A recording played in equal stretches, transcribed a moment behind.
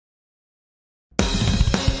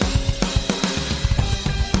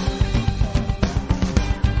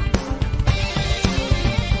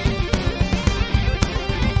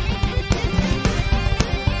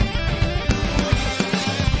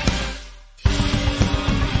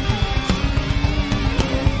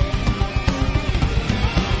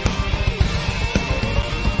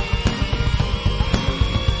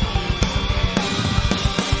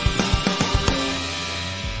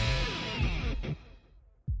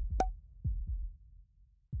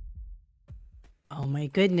Oh, my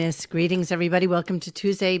goodness. Greetings, everybody. Welcome to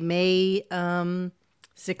Tuesday, May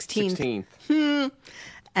 16th.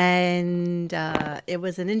 And it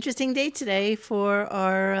was an interesting day today for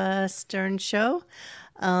our Stern show.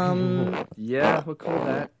 Yeah, we'll call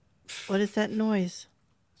that. What is that noise?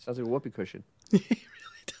 Sounds like a whoopee cushion. It really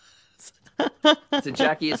does.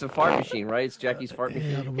 It's a fart machine, right? It's Jackie's fart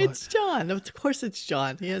machine. It's John. Of course it's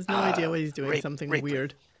John. He has no idea what he's doing. Something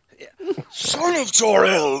weird. Yeah. Son of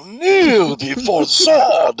Jor-El, kneel thee for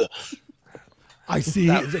Zod. I see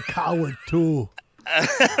he's a coward, too.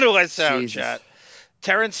 How do I sound, Jesus. chat?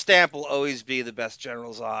 Terrence Stamp will always be the best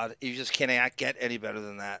General Zod. You just cannot get any better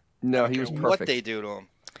than that. No, he was What perfect. they do to him.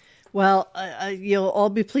 Well, you'll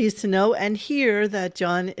all be pleased to know and hear that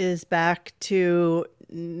John is back to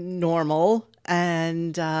normal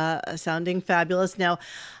and sounding fabulous. Now,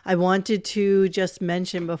 I wanted to just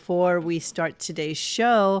mention before we start today's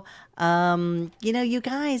show, you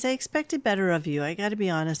guys, I expected better of you. I got to be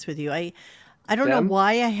honest with you. I don't know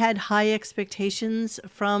why I had high expectations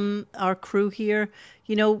from our crew here.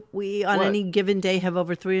 You know, we on any given day have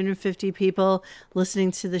over 350 people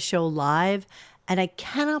listening to the show live. And I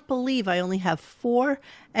cannot believe I only have 4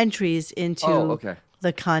 entries into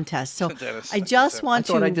the contest. So I just want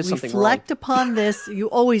to reflect upon this. You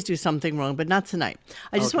always do something wrong, but not tonight.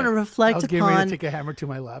 I just want to reflect upon take a hammer to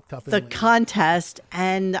my laptop the contest.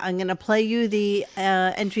 And I'm going to play you the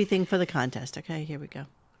entry thing for the contest. Okay, here we go.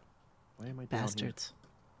 Why am I Bastards.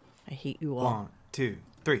 I hate you all. 1, 2,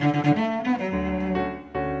 3.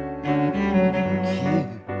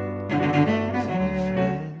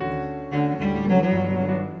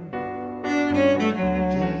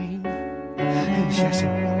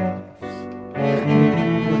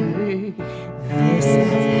 This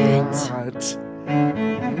is it.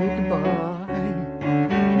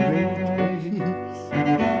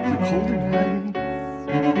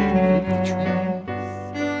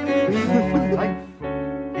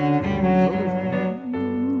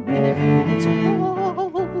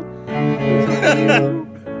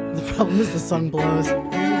 The problem is the song blows.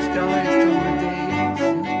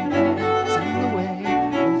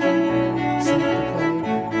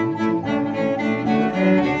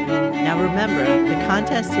 Now remember, the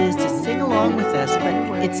contest is to sing along with us, but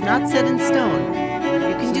it's not set in stone.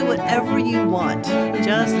 You can do whatever you want.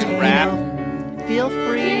 Just feel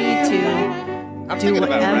free to do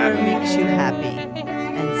whatever makes you happy.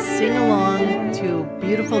 And sing along to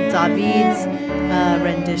beautiful David's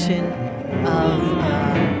rendition of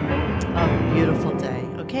Beautiful Day.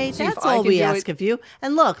 Okay, that's all we ask of you.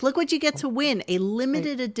 And look what you get to win. A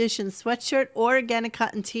limited edition sweatshirt or organic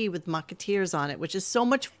cotton tee with Mocketeers on it, which is so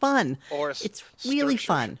much fun. It's really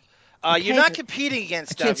fun. You're not competing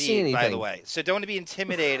against David, by the way, so don't be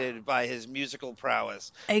intimidated by his musical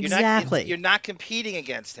prowess. Exactly. You're not competing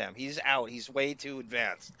against him. He's out. He's way too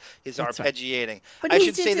advanced. He's arpeggiating. But I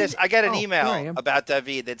should say this. I got an email about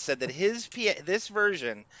David that said that this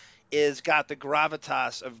version is got the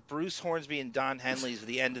gravitas of Bruce Hornsby and Don Henley's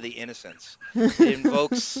The End of the Innocents. It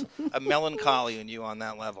invokes a melancholy in you on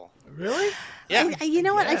that level. Really? Yeah. You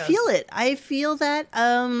know what? I feel it. I feel that.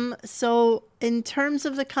 So in terms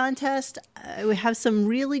of the contest, we have some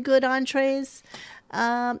really good entries.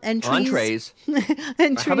 Entries.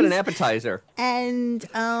 How about an appetizer? And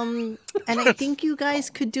I think you guys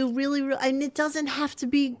could do really. And it doesn't have to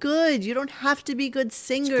be good. You don't have to be good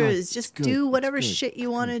singers. Just do whatever shit you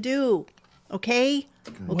want to do. Okay.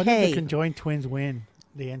 What if the conjoined twins win?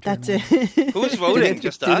 That's it. Who's voting?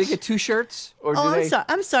 Just us? Do they get 2 shirts? Or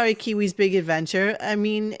I'm sorry, Kiwi's Big Adventure. I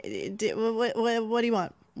mean, what do you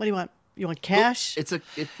want? What do you want? You want cash? It's a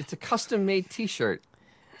custom-made T-shirt.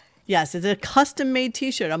 Yes, it's a custom-made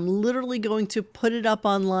T-shirt. I'm literally going to put it up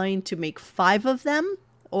online to make 5 of them,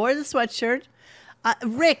 or the sweatshirt.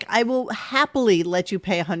 Rick, I will happily let you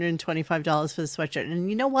pay $125 for the sweatshirt. And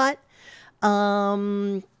you know what?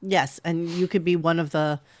 Yes, and you could be one of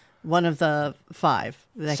the 5.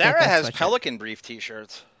 Sarah has Pelican Brief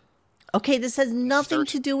T-shirts. Okay, this has nothing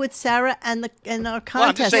to do with Sarah and our contest. Well,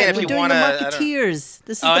 I'm just saying, We're doing the Mocketeers.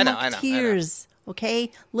 This is the Mocketeers.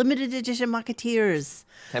 Okay, limited edition Mocketeers.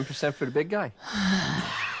 10% for the big guy.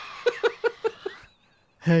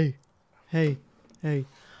 Hey.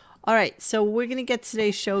 All right, so we're going to get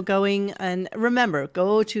today's show going. And remember,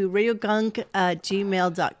 go to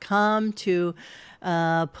radiogunk@gmail.com to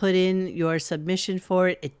put in your submission for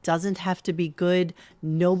it. It doesn't have to be good.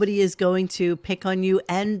 Nobody is going to pick on you.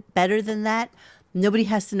 And better than that, nobody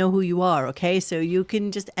has to know who you are, okay? So you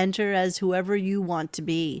can just enter as whoever you want to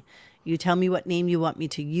be. You tell me what name you want me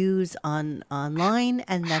to use online,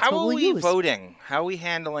 and that's How what are we'll we use. voting? How are we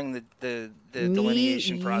handling the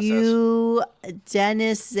delineation process? You,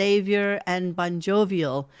 Dennis, Xavier, and Bon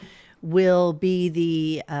Jovial will be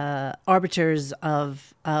the arbiters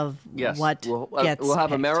of Yes. what gets we'll have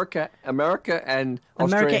picked. America and America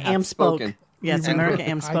Australia have am spoken. Yes, America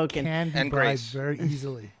am I spoken. can be And bribed Grace. very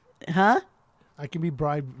easily. Huh? I can be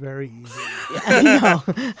bribed very easily. I know.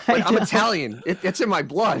 But I'm Italian. It's in my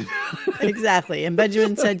blood. Exactly. And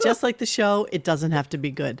Benjamin said, just like the show, it doesn't have to be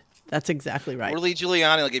good. That's exactly right. Rudy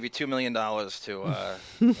Giuliani will give you $2 million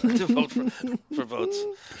to vote for votes.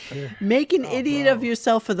 Make an idiot of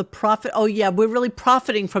yourself for the profit. Oh, yeah, we're really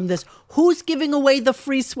profiting from this. Who's giving away the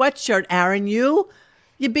free sweatshirt, Aaron? You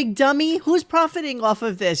big dummy? Who's profiting off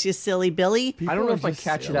of this, you silly Billy? I don't know if my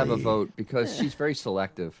cat should have a vote because she's very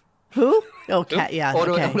selective. Who? Oh, cat, yeah.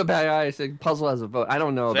 Okay. What about I said Puzzle has a vote? I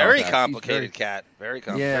don't know. Very about that. complicated cat. Very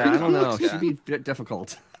complicated. Yeah, I don't know. She'd be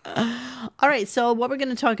difficult. All right, so what we're going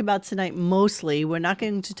to talk about tonight mostly, we're not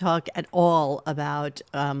going to talk at all about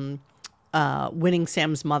winning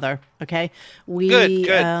Sam's mother, okay? Good.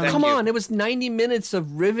 Thank Come you. on, it was 90 minutes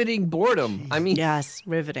of riveting boredom. I mean, Yes,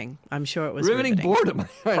 riveting. I'm sure it was riveting. boredom.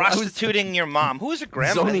 Prostituting your mom. Who is a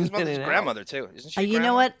grandmother? zoning His mother's in and out. grandmother, too. Isn't she? You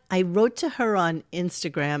know what? I wrote to her on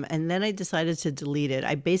Instagram, and then I decided to delete it.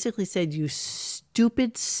 I basically said, you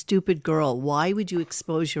stupid girl, why would you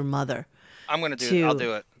expose your mother I'm going to do to it. I'll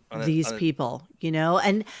do it. these people, you know?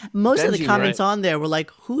 And most of the Benji, comments right? on there were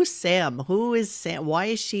like, who's Sam? Who is Sam? Why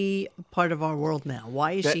is she part of our world now?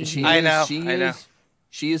 Why is she? I know.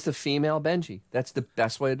 She is the female Benji. That's the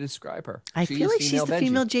best way to describe her. I She feel is like she's the Benji.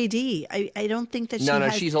 female JD. I don't think that No,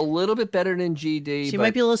 has... she's a little bit better than GD. She but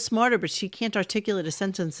might be a little smarter, but she can't articulate a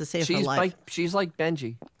sentence to save her life. She's like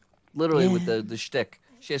Benji, literally with the shtick.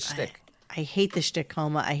 She has shtick. I hate the shtick,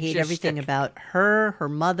 Homa. I hate She's everything shtick. about her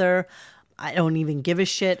mother. I don't even give a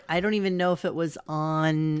shit. I don't even know if it was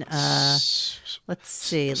on. Let's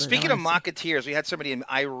see. Speaking of Mocketeers, we had somebody in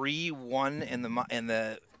Irie one in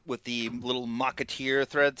the with the little Mocketeer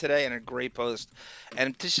thread today, and a great post.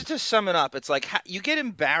 And just to sum it up, it's like you get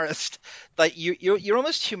embarrassed, like you're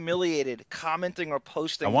almost humiliated commenting or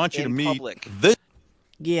posting. I want you to in meet public. this.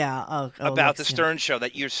 Yeah. About the Stern Show,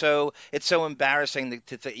 that it's so embarrassing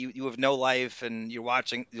that you have no life and you're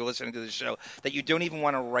listening to the show, that you don't even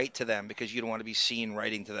want to write to them because you don't want to be seen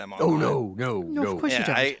writing to them. Oh online. no! Of course you Yeah,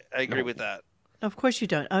 don't. I agree with that. Of course you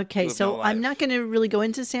don't. Okay, You have so no I'm life. not going to really go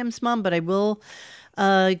into Sam's mom, but I will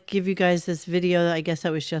give you guys this video. I guess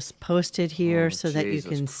that was just posted here so that you Jesus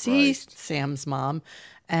can see Christ. Sam's mom.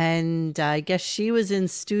 And I guess she was in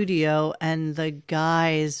studio, and the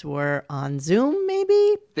guys were on Zoom.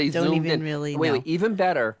 Maybe They don't zoomed even in. really Wait, know. even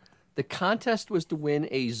better. The contest was to win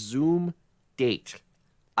a Zoom date.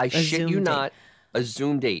 I shit Zoom you date. not, a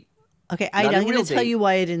Zoom date. Okay, Not a I'm going real to tell date. you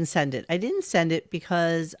why I didn't send it. I didn't send it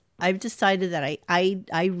because I've decided that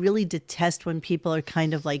I really detest when people are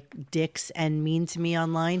kind of like dicks and mean to me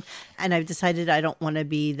online, and I've decided I don't want to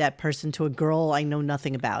be that person to a girl I know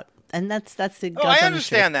nothing about. And that's the Oh, God's I honest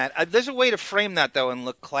understand that. There's a way to frame that though and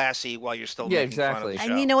look classy while you're still Yeah, making fun of exactly. the truth.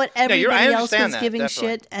 show. And you know what? No, Everybody I else understand was that, giving definitely.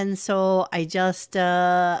 shit, and so I just,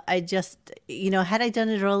 had I done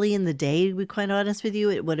it early in the day, to be quite honest with you,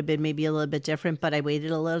 it would have been maybe a little bit different. But I waited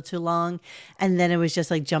a little too long, and then it was just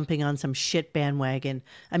like jumping on some shit bandwagon.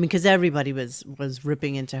 I mean, because everybody was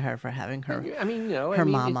ripping into her for having her I mean, her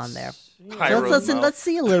mom on there. High So road let's mo. let's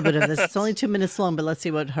see a little bit of this. It's only 2 minutes long, but let's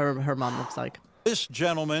see what her mom looks like. This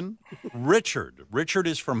gentleman, Richard. Richard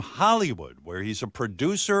is from Hollywood, where he's a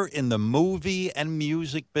producer in the movie and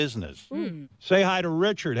music business. Say hi to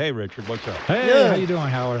Richard. Hey, Richard, what's up? Hey, how you doing,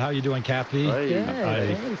 Howard? How you doing, Kathy? Hey.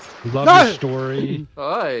 I love your story,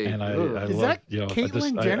 Hi. and I Is love that I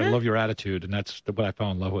Caitlyn I Jenner? love your attitude, and that's what I fell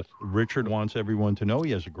in love with. Richard wants everyone to know he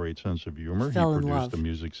has a great sense of humor. Fell he in produced love. a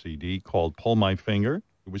music CD called Pull My Finger.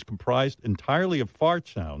 It was comprised entirely of fart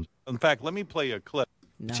sounds. In fact, let me play a clip.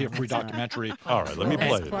 No, See a free that's not. documentary. All right, let me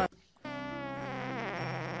play it.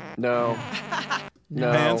 No.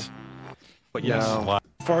 No. Pants? But yes, No.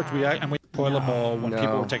 farts. We toilet bowl when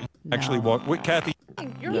people were taking. Actually, what Kathy?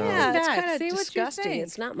 You're No. yeah, It's that. kind of See what you disgusting. think.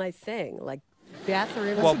 It's not my thing. Like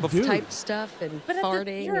bathroom Well, before- type stuff and But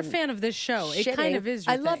farting. you're a and fan of this show. It kind shitting. of is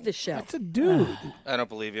your I love thing. the show. That's a dude. I don't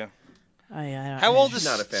believe you. I How old is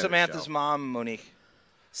not a fan of the Samantha's show. mom, Monique?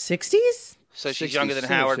 60s? So she's 60s, younger than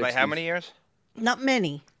single Howard by how 60s. many years? Not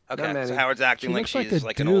many. Okay, Not many. so Howard's acting She like looks like she's a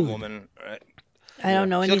like an old dude. woman. Right? I don't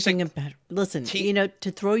know She looks anything like about. Listen,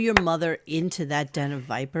 to throw your mother into that den of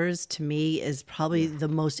vipers to me is probably the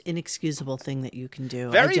most inexcusable thing that you can do.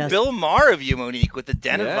 Very Bill Maher of you, Monique, with the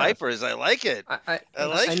den of vipers. I like it. I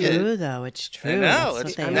like it's it. True, though. It's true. I know. That's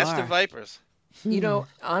It's what they nest are. of vipers.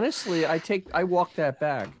 Honestly, I walk that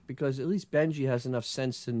back because at least Benji has enough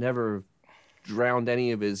sense to never drown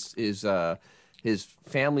any of his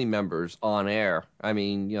family members on air. I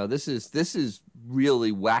mean, this is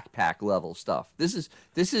really whack pack level stuff. This is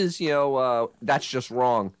that's just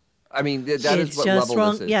wrong. I mean, that is what just level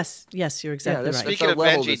wrong. this is. Yes, you're exactly right. Speaking of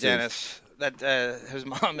level Benji, this Dennis, that his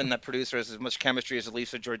mom and that producer has as much chemistry as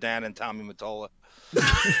Elisa Jordan and Tommy Mottola. You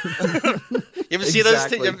ever see those?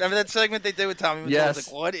 Remember that segment they did with Tommy Mottola? Yes.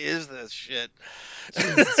 Like, what is this shit?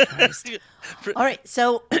 Jesus Christ. All right,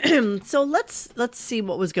 so let's see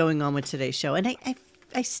what was going on with today's show, and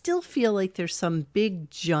I still feel like there's some big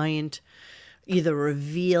giant either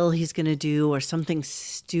reveal he's going to do or something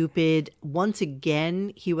stupid. Once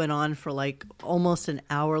again, he went on for like almost an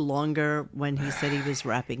hour longer when he said he was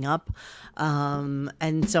wrapping up.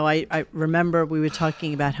 And so I remember we were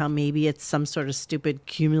talking about how maybe it's some sort of stupid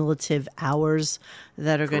cumulative hours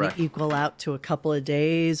that are going to equal out to a couple of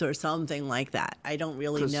days or something like that. I don't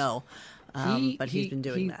really know. But he's been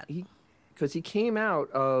doing that. Because he came out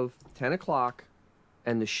of 10 o'clock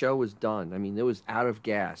and the show was done. I mean, it was out of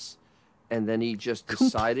gas. And then he just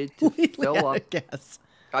decided to fill up.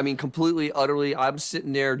 I mean, completely, utterly. I'm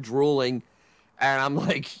sitting there drooling, and I'm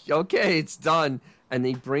like, okay, it's done. And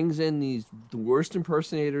he brings in the worst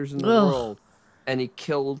impersonators in the world, and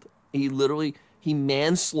he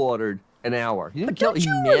manslaughtered an hour. He didn't kill, he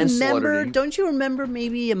manslaughtered him. Don't you remember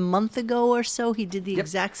maybe a month ago or so he did the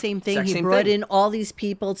exact same thing? He brought in all these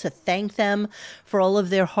people to thank them for all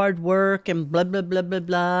of their hard work and blah, blah, blah, blah,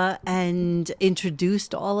 blah, and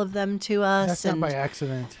introduced all of them to us. That's not by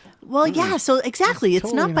accident. Well, yeah, so exactly. It's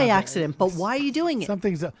totally not by accident, but why are you doing it?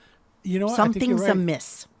 Something's Something's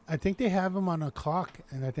amiss. I think they have him on a clock,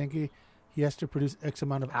 and I think he has to produce X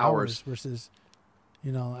amount of hours versus,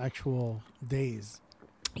 actual days.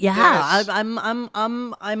 Yeah, I'm on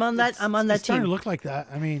that. I'm on that it's starting team. to look like that.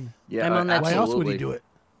 I mean, I'm on that why team. else would he do it?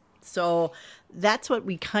 So that's what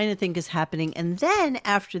we kind of think is happening. And then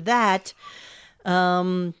after that,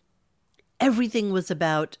 everything was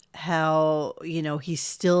about how, he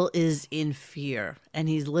still is in fear and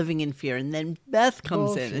he's living in fear. And then Beth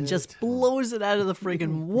comes in and just blows it out of the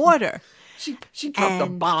friggin' water. She dropped a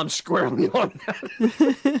bomb squarely on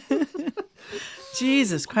that.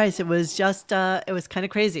 Jesus Christ. It was just, it was kind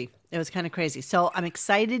of crazy. So I'm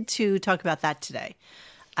excited to talk about that today.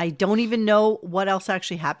 I don't even know what else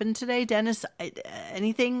actually happened today, Dennis.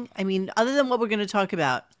 Anything? I mean, other than what we're going to talk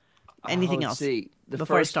about, anything else?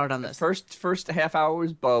 Before I start on this. First half hour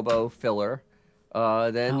was Bobo filler.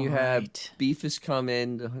 Then you had Beefus come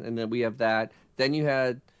in, and then we have that. Then you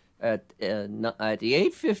had at the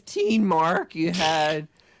 8:15 mark, you had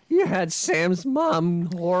Sam's mom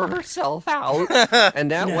whore herself out, and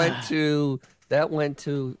that went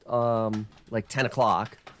to like 10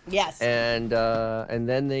 o'clock. Yes. And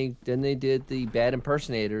then they did the bad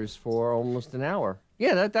impersonators for almost an hour.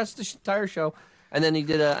 Yeah, that's the entire show. And then he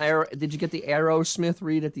did did you get the Aerosmith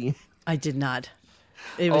read at the end? I did not.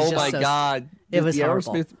 It was God. It was Aerosmith.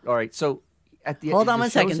 horrible. All right, so at the Hold on one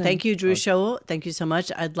second. Thank you, Drew Show. Thank you so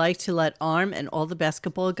much. I'd like to let Arm and all the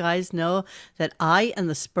basketball guys know that I and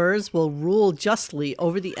the Spurs will rule justly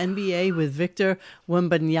over the NBA with Victor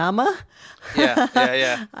Wembanyama.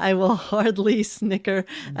 Yeah. I will hardly snicker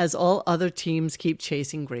as all other teams keep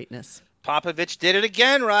chasing greatness. Popovich did it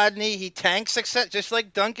again, Rodney. He tanked success, just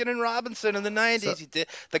like Duncan and Robinson in the 90s. He did.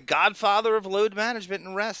 The godfather of load management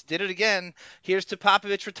and rest did it again. Here's to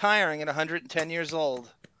Popovich retiring at 110 years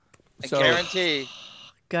old. I guarantee.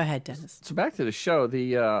 Go ahead, Dennis. So back to the show.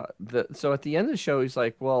 So at the end of the show, he's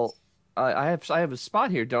like, "Well, I have a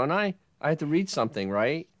spot here, don't I? I have to read something,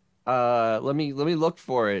 right? Let me look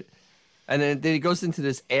for it." And then he goes into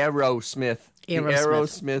this Aerosmith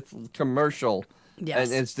commercial.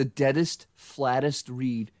 Yes. And it's the deadest, flattest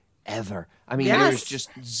read ever. I mean, there's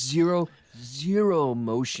just zero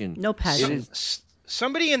emotion. No passion. It is.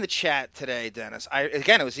 Somebody in the chat today, Dennis.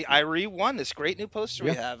 It was the IRE1, this great new poster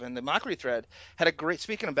we have in the Mockery thread, had a great,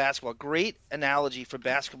 speaking of basketball, great analogy for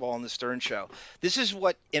basketball in the Stern Show. This is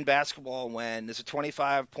what in basketball, when there's a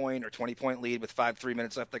 25-point or 20-point lead with 3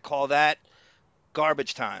 minutes left, they call that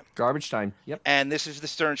garbage time. Garbage time. Yep. And this is the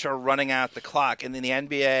Stern Show running out the clock. And in the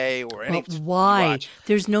NBA or any, but why?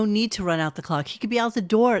 There's no need to run out the clock. He could be out the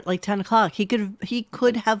door at like 10 o'clock. He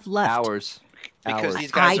could have left. Because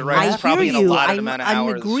these guys are right. I Probably hear in you. a lot amount of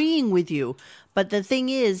hours. I'm agreeing with you. But the thing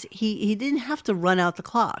is, he didn't have to run out the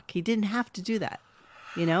clock. He didn't have to do that.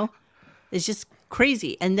 You know, it's just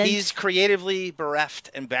crazy. And then he's creatively bereft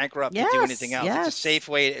and bankrupt to do anything else. It's a safe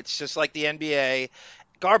way. It's just like the NBA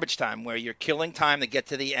garbage time, where you're killing time to get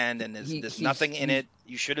to the end, and there's nothing in it.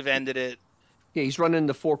 You should have ended it. Yeah, he's running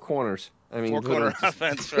the four corners. I mean, four-corner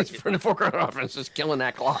offense. Right? He's running the four-corner offense, just killing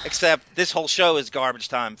that clock. Except this whole show is garbage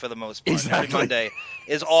time for the most part. Exactly. Every Monday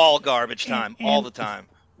is all garbage time, all the time.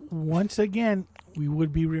 Once again, we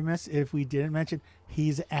would be remiss if we didn't mention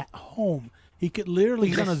he's at home. He could literally,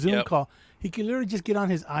 he's on a Zoom call. He could literally just get on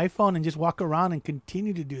his iPhone and just walk around and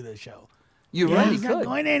continue to do the show. You're right. He's not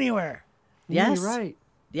going anywhere. Yes. You're right.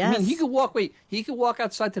 Yes. I mean, he could walk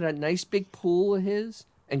outside to that nice big pool of his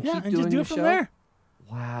and keep doing just do the it from show. there.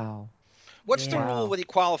 Wow. What's the rule with you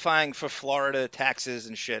qualifying for Florida taxes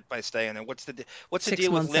and shit by staying there? What's the deal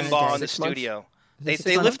with Limbaugh in the studio? They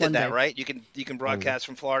lifted that, right? You can broadcast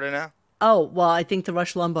from Florida now. Oh, well, I think the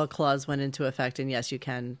Rush Limbaugh clause went into effect, and yes, you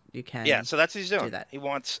can. Yeah, so that's what he's doing. Do that. He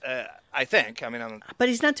wants, I think. I mean, but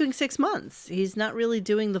he's not doing 6 months. He's not really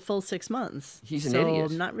doing the full 6 months. He's an idiot.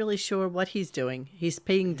 So I'm not really sure what he's doing. He's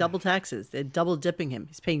paying double taxes. They're double dipping him.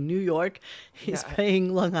 He's paying New York. He's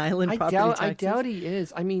paying Long Island property taxes. I doubt he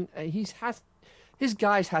is. I mean, his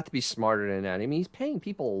guys have to be smarter than that. I mean, he's paying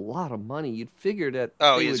people a lot of money. You'd figure that.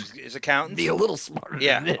 His accountants be a little smarter.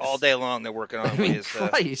 Yeah, than this. all day long they're working on. I mean,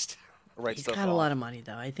 Christ. He's got a lot of money,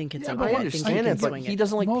 though. I think it's. I understand it, but he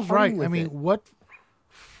doesn't like Mo's partying right. with I mean, it. what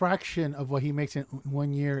fraction of what he makes in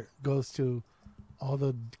 1 year goes to all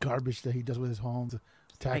the garbage that he does with his homes,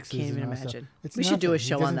 taxes? I can't even and all that imagine. stuff? It's We should do a nothing. He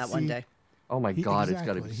show on doesn't that one day. Oh my God, it's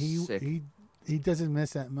got to be exactly. sick. He doesn't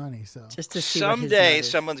miss that money. So Just to see someday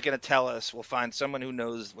someone's going to tell us. We'll find someone who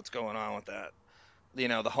knows what's going on with that. You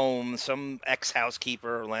know, the home, some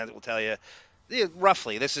ex-housekeeper or land will tell you. Yeah,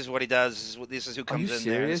 roughly, this is what he does. This is who comes in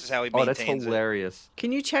there. This is how he maintains it. Oh, that's hilarious.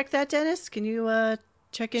 Can you check that, Dennis? Can you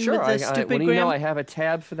check in Sure, with the stupid What do you know? I have a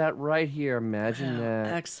tab for that right here. Imagine that.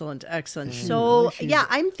 Excellent. So, yeah,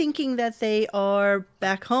 I'm thinking that they are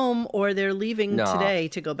back home or they're leaving today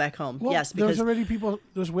to go back home. Well, yes, because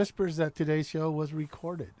there's whispers that today's show was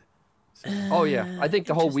recorded. So. Oh, yeah. I think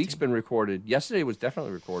the whole week's been recorded. Yesterday was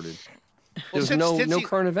definitely recorded. There's no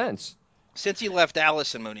current events. Since he left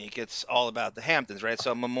Alice and Monique, it's all about the Hamptons, right?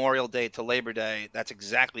 So Memorial Day to Labor Day, that's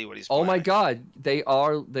exactly what he's planning. Oh, my God. They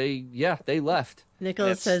left.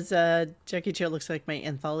 Nicholas says, Jackie Chair looks like my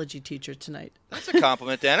anthology teacher tonight. That's a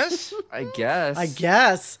compliment, Dennis. I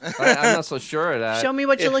guess. I'm not so sure of that. Show me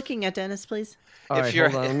what you're looking at, Dennis, please. All right,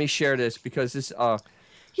 hold on. Let me share this because this...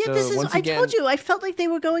 Yeah, so this is. I told you. I felt like they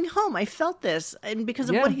were going home. I felt this, and because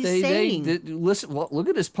of what he's saying. Listen, look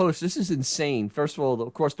at this post. This is insane. First of all,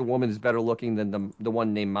 of course, the woman is better looking than the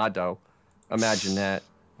one named Mado. Imagine that.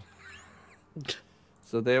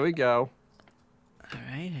 So there we go. All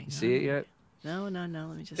right. You see it yet? No. Let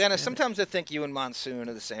me just. Dennis, sometimes I think you and Monsoon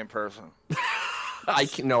are the same person. I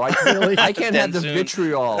can't have the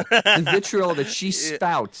vitriol. The vitriol that she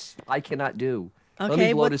spouts. I cannot do. Okay, let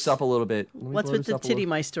me blow this up a little bit. What's with the titty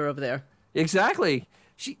meister over there? Exactly.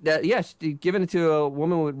 She's giving it to a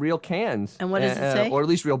woman with real cans. And what does it say? Or at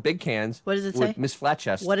least real big cans. What does it say? With Miss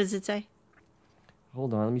Flatchest. What does it say?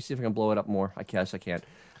 Hold on. Let me see if I can blow it up more. I guess I can't.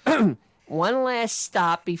 One last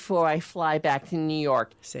stop before I fly back to New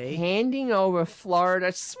York. See? Handing over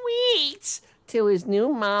Florida sweets to his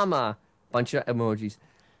new mama. Bunch of emojis.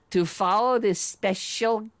 To follow this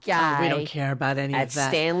special guy. We don't care about any of that. At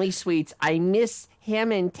Stanley Sweets. I miss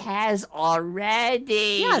him and Taz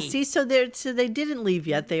already. Yeah, see, so they didn't leave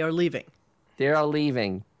yet. They are leaving. They are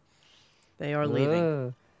leaving.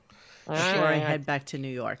 Before I head back to New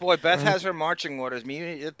York. Boy, Beth has her marching orders.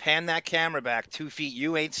 Pan that camera back 2 feet.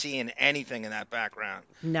 You ain't seeing anything in that background.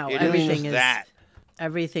 No, everything is that.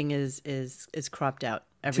 Everything is cropped out.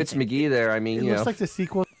 Everything. Tits McGee there. I mean, it looks like the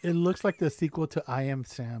sequel. It looks like the sequel to I Am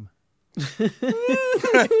Sam.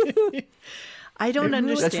 I don't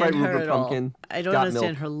understand her at all. I don't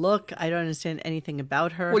understand milk. her look. I don't understand anything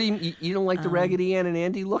about her. What do you don't like the Raggedy Ann and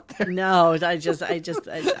Andy look there? No, I just with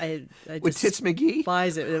Tits McGee?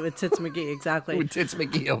 Buys it with Tits McGee, exactly. With Tits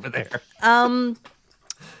McGee over there.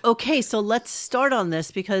 Okay, so let's start on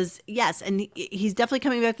this because yes, and he's definitely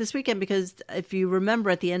coming back this weekend because if you remember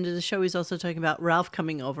at the end of the show, he's also talking about Ralph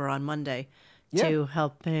coming over on Monday. To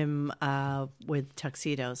help him with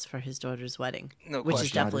tuxedos for his daughter's wedding, which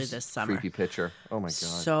is definitely this summer. Creepy picture. Oh my God.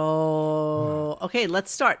 So okay,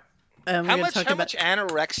 let's start. How much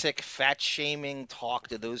anorexic, fat shaming talk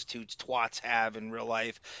do those two twats have in real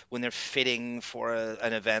life when they're fitting for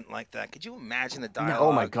an event like that? Could you imagine the dialogue?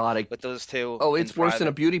 Oh my God, with those two? Oh, it's worse than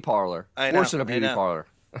a beauty parlor. I know, worse than a beauty parlor.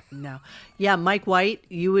 No. Yeah, Mike White,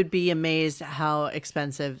 you would be amazed how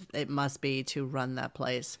expensive it must be to run that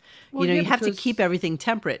place. Well, you yeah, have to because- keep everything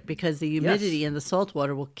temperate because the humidity Yes. and the salt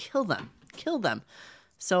water will kill them.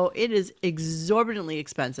 So it is exorbitantly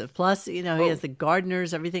expensive. Plus, he has the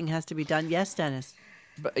gardeners, everything has to be done. Yes, Dennis.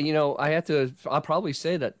 But I'll probably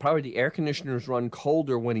say that probably the air conditioners run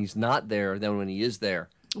colder when he's not there than when he is there.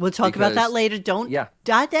 We'll talk about that later. Don't I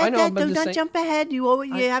know, but I'm don't just saying- jump ahead. You're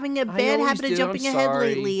having a bad always habit of do. jumping I'm ahead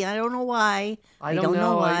sorry. lately. I don't know why. I don't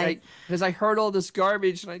know why. Because I heard all this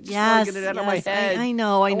garbage and I just want to get it out of my head. I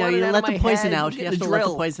know. want You it out let of the my poison head. out. Get You have the to let the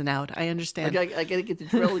drill. poison out. I understand. I got to get the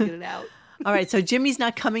drill and get it out. All right, so Jimmy's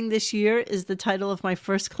Not Coming This Year is the title of my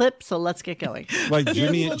first clip, so let's get going. Like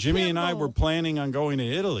Jimmy and I were planning on going to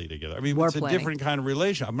Italy together. I mean, it's a different kind of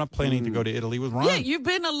relation. I'm not planning to go to Italy with Ron. Yeah, you've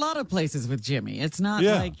been a lot of places with Jimmy. It's not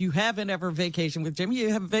like you haven't ever vacationed with Jimmy. You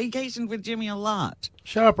have vacationed with Jimmy a lot.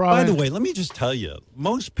 Shut up, Robin. By the way, let me just tell you,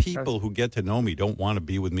 most people who get to know me don't want to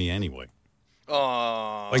be with me anyway.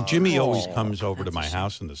 Oh. Like Jimmy always comes over to my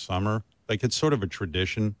house in the summer. Like it's sort of a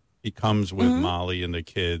tradition. He comes with Molly and the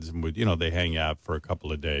kids, and they hang out for a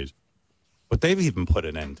couple of days. But they've even put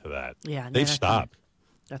an end to that. Yeah, they've stopped.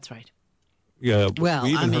 That's right. Yeah. Well,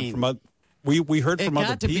 we even heard from we heard from other It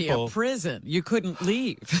got to be people. a prison. You couldn't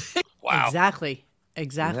leave. Wow. Exactly,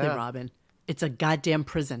 Yeah. Robin. It's a goddamn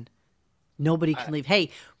prison. Nobody can leave.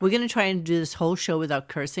 Hey, we're going to try and do this whole show without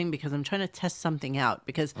cursing because I'm trying to test something out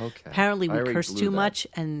because apparently I we already curse blew too that. much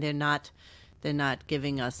and they're not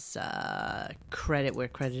giving us credit where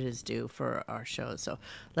credit is due for our shows. So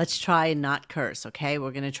let's try and not curse, okay?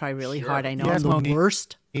 We're going to try really hard. I know Yes, I'm the Monique.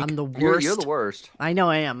 worst. I'm the worst. You're the worst. I know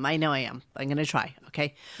I am. I'm going to try,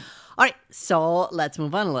 okay? All right, so let's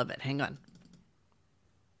move on a little bit. Hang on.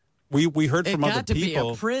 We heard It from got other to be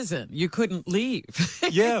people. a prison. You couldn't leave.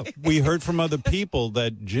 Yeah, we heard from other people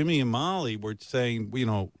that Jimmy and Molly were saying,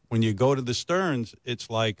 when you go to the Sterns, it's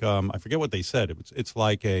like I forget what they said. It's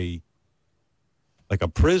like a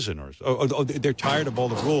prison, or they're tired of all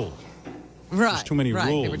the rules. Right. There's too many right.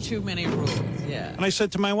 rules. There were too many rules. Yeah. And I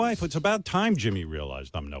said to my wife, it's about time Jimmy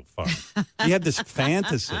realized I'm no fun. He had this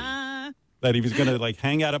fantasy that he was going to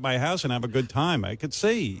hang out at my house and have a good time. I could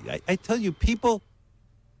see. I tell you, people,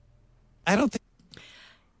 I don't think.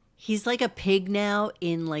 He's like a pig now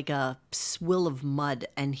in like a swill of mud,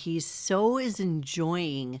 and he so is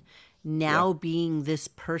enjoying now being this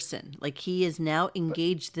person. Like he is now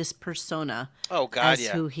engaged this persona. Oh God, as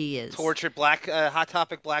who he is. Tortured Hot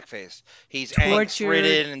Topic blackface. He's Tortured,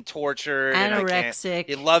 angst-ridden and tortured. anorexic.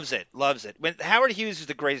 He loves it. When Howard Hughes is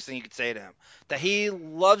the greatest thing you could say to him. That he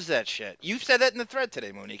loves that shit. You said that in the thread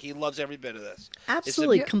today, Monique. He loves every bit of this.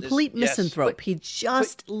 Absolutely, complete yes. misanthrope. He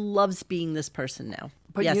just loves being this person now.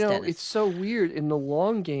 But yes, Dennis. it's so weird. In the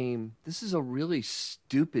long game, this is a really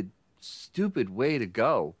stupid way to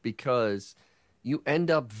go because you end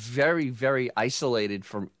up very, very isolated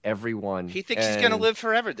from everyone. He thinks he's going to live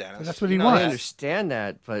forever, Dennis. That's what he I wants. understand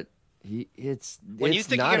that, but when you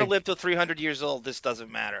think you're going to live till 300 years old, this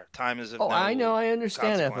doesn't matter. Time is of no I know, I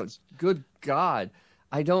understand that, but consequence. good God,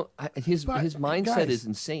 his But, mindset guys, is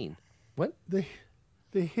insane. What? The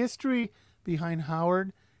history behind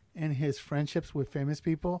Howard and his friendships with famous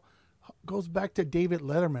people goes back to David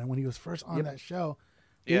Letterman when he was first on that show.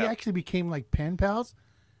 They actually became like pen pals,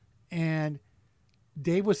 and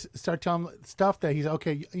Dave would start telling him stuff that he's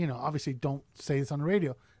okay. Obviously don't say this on the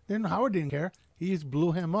radio. Then Howard didn't care. He just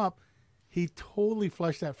blew him up. He totally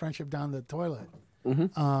flushed that friendship down the toilet.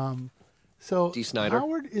 Mm-hmm. So D. Snyder.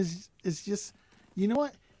 Howard is just, you know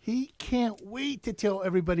what? He can't wait to tell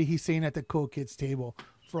everybody he's saying at the cool kids table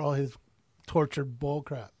for all his tortured bull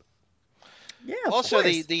crap. Yeah. Also,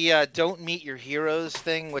 the don't meet your heroes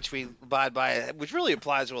thing, which we abide by, which really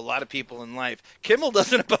applies to a lot of people in life. Kimmel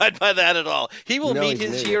doesn't abide by that at all. He will meet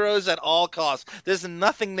his heroes at all costs. There's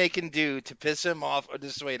nothing they can do to piss him off or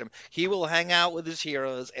dissuade him. He will hang out with his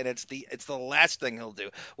heroes, and it's the last thing he'll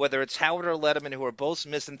do. Whether it's Howard or Letterman, who are both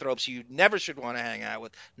misanthropes you never should want to hang out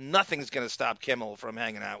with, nothing's going to stop Kimmel from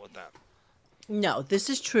hanging out with them. No, this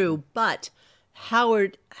is true, but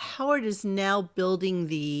Howard is now building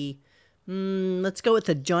the let's go with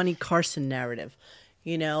the Johnny Carson narrative,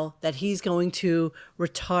 that he's going to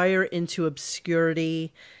retire into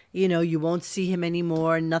obscurity. You won't see him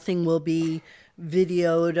anymore. Nothing will be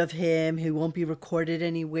videoed of him. He won't be recorded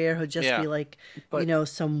anywhere. He'll just be like,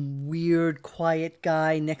 some weird, quiet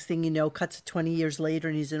guy. Next thing you know, cuts to 20 years later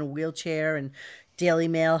and he's in a wheelchair, and Daily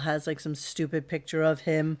Mail has like some stupid picture of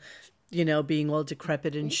him, being all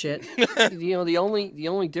decrepit and shit. The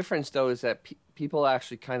only difference though is that people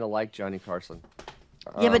actually kind of like Johnny Carson.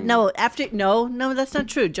 Yeah, but no, that's not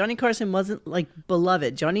true. Johnny Carson wasn't like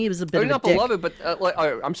beloved. Johnny was a bit of a not dick. beloved, but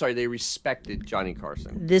I'm sorry, they respected Johnny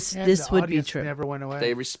Carson. This would be true. Never went away.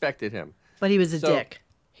 They respected him. But he was a dick.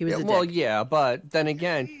 He was a dick. Well, yeah, but then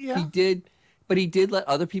again, he did. But he did let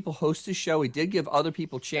other people host his show. He did give other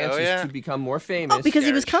people chances to become more famous. Oh, because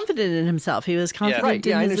he was confident in himself. He was confident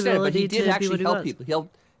in his ability to be what he was. Help people.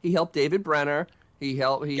 He helped David Brenner. He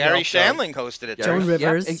helped Gary Shandling hosted it. Joan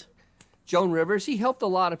Rivers. Joan Rivers, he helped a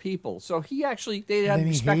lot of people. So they had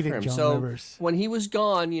respect for him. Rivers. When he was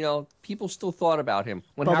gone, people still thought about him.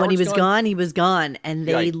 When he was gone, he was gone. And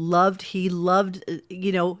he loved, he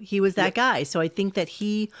was that guy. So I think that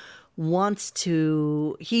he wants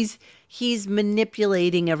to, he's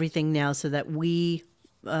manipulating everything now so that we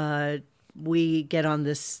get on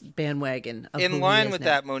this bandwagon. In line with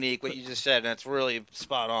that, Monique, what you just said, and that's really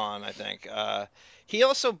spot on, I think. He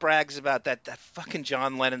also brags about that fucking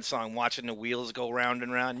John Lennon song, Watching the Wheels Go Round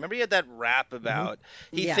and Round. Remember he had that rap about,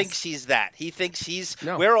 he thinks he's that. He thinks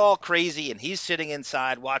we're all crazy, and he's sitting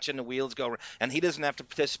inside watching the wheels go, and he doesn't have to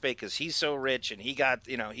participate because he's so rich, and he's got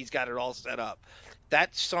it all set up.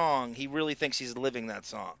 That song, he really thinks he's living that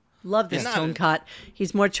song. Love this tone cut.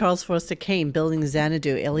 He's more Charles Foster Kane, building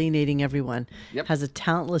Xanadu, alienating everyone. Yep. Has a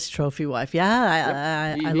talentless trophy wife.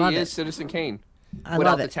 Yeah, I love it. He is Citizen Kane. I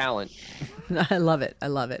without love the it. talent. I love it.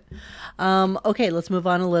 Okay, let's move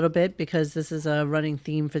on a little bit because this is a running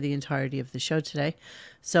theme for the entirety of the show today.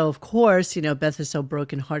 So, of course, Beth is so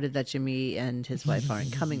brokenhearted that Jimmy and his wife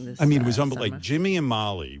aren't coming this it was summer. like Jimmy and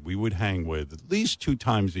Molly we would hang with at least 2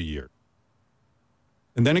 times a year.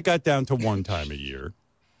 And then it got down to 1 time a year.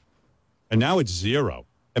 And now it's 0.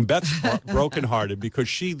 And Beth's brokenhearted because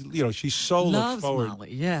she so looks forward.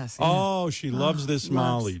 Molly, yes. Oh, she loves this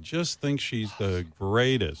Molly. Just thinks she's the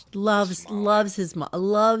greatest. Loves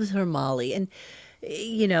her Molly. And,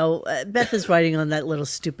 Beth is riding on that little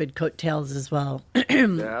stupid coattails as well.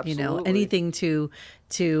 Absolutely. Anything to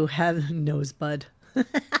have Nosebud.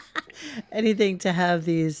 Anything to have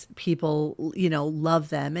these people, love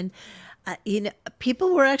them. And,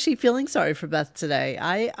 people were actually feeling sorry for Beth today.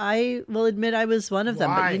 I will admit I was one of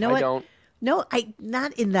them. Why? But you know what? Don't. No,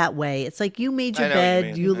 not in that way. It's like you made your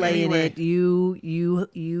bed, you lay in it,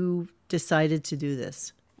 you decided to do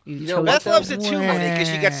this. Beth loves it too, Monique, because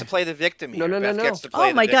she gets to play the victim here. No. Beth gets to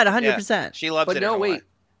play oh my God, 100%. Yeah. She loves it. But no, wait.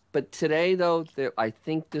 But today, though, I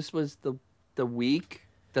think this was the week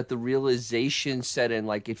that the realization set in.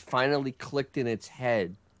 Like it finally clicked in its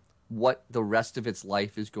head what the rest of its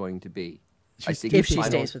life is going to be. If she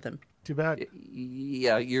stays with him. Too bad.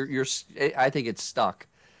 Yeah, I think it's stuck.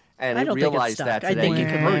 And I don't realized think it's stuck. that today. I think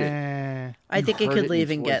it could heard it. I think it could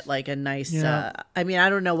even get like a nice. I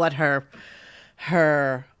don't know what her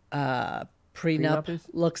prenup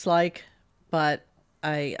looks like, but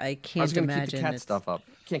I can't imagine. I was going to keep the cat stuff up.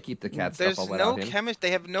 Can't keep the cat stuff up without him. There's no chemistry.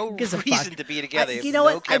 They have no reason to be together. You know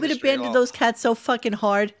what? I would abandon those cats so fucking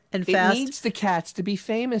hard and fast. It needs the cats to be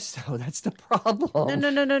famous, though. That's the problem.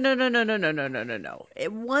 No.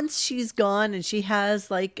 Once she's gone and she has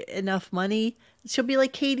like enough money, she'll be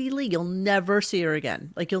like Katie Lee. You'll never see her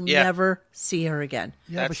again. Like you'll never see her again.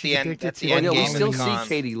 Yeah, that's the end. That's the game. end game. We still see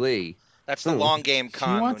Katie Lee. That's the long game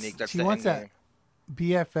con, Monique. That's the end game.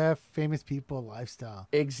 BFF, famous people lifestyle.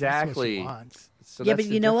 Exactly. That's what she wants. So yeah, but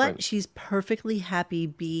you know what? She's perfectly happy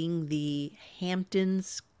being the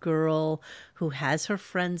Hamptons girl who has her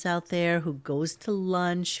friends out there, who goes to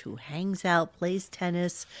lunch, who hangs out, plays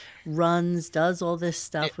tennis, runs, does all this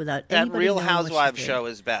stuff without anybody That Real knowing Housewives what she's show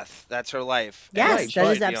doing. is Beth. That's her life. Yes, that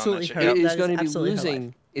is absolutely her. It is going to be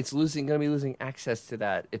losing. It's going to be losing access to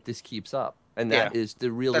that if this keeps up. And that is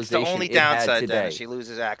the realization. That's the only downside today. She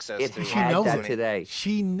loses access to she knows that it today.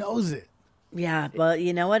 She knows it. Yeah, but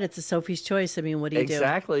you know what? It's a Sophie's choice. I mean, what do you do?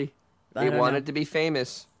 Exactly. It wanted to be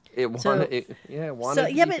famous. It wanted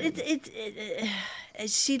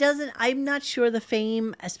she doesn't. I'm not sure the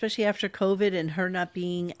fame, especially after COVID and her not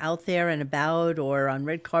being out there and about or on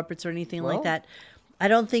red carpets or anything like that. I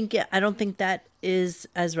don't think that is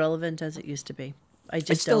as relevant as it used to be.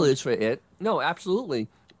 It still is for it. No, absolutely.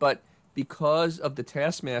 But because of the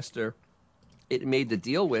Taskmaster it made the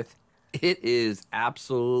deal with, it is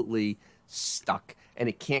absolutely stuck and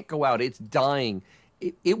it can't go out. It's dying.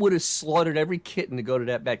 It would have slaughtered every kitten to go to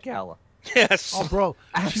that Met Gala. Yes. Oh, bro.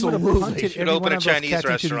 Absolutely. Should open a Chinese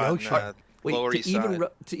restaurant in Lower East Side.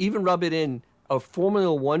 To even rub it in, a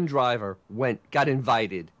Formula One driver got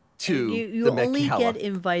invited to you the Met only Gala. Get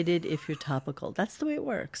invited if you're topical. That's the way it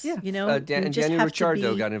works. Yeah. You know, and Danny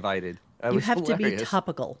Ricciardo got invited. You have to be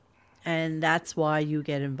topical, and that's why you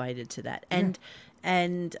get invited to that. And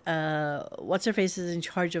and what's her face is in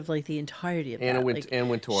charge of like the entirety of Anna that. Anna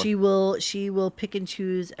Wintour. She will pick and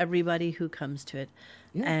choose everybody who comes to it,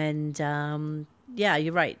 and yeah,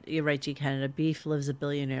 you're right. You're right, G. Canada. Beef lives a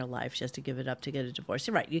billionaire life. She has to give it up to get a divorce.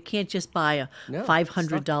 You're right. You can't just buy a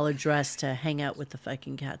 $500 dress to hang out with the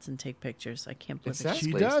fucking cats and take pictures. I can't believe it.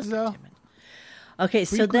 She does, though. Okay,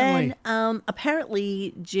 so then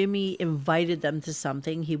apparently Jimmy invited them to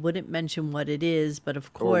something. He wouldn't mention what it is, but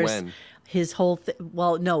of course his whole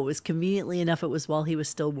well, no, it was conveniently enough it was while he was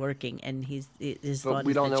still working, and his but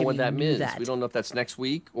we don't know when that is. We don't know if that's next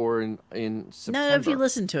week or in September. No, if you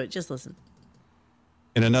listen to it, just listen.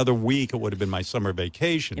 In another week, it would have been my summer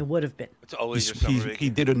vacation. It would have been. It's always your summer vacation. He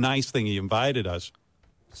did a nice thing. He invited us.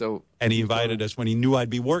 And he invited us when he knew I'd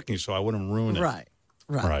be working, so I wouldn't ruin it.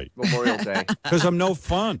 Right. Memorial Day. Because I'm no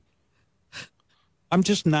fun. I'm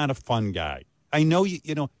just not a fun guy. I know,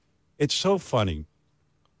 you know, it's so funny.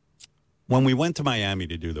 When we went to Miami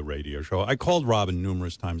to do the radio show, I called Robin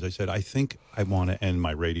numerous times. I said, I think I want to end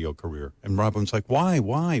my radio career. And Robin's like, why?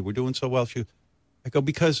 We're doing so well. I go,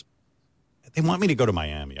 because they want me to go to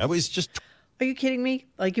Miami. I was just... Are you kidding me?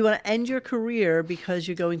 Like, you want to end your career because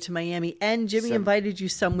you're going to Miami, and Jimmy invited you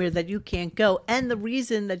somewhere that you can't go. And the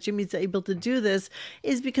reason that Jimmy's able to do this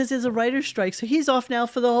is because there's a writer's strike. So he's off now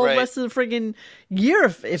for the whole rest of the friggin' year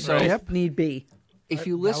if need be. If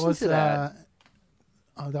you listen to that...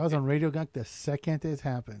 that was on Radio Gunk the second it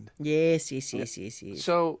happened. Yes.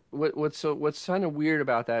 So what's kind of weird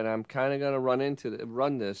about that, and I'm kind of going to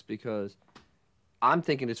run this because I'm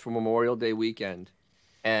thinking it's for Memorial Day weekend.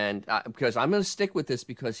 And because I'm going to stick with this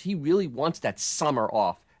because he really wants that summer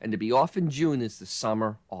off. And to be off in June is the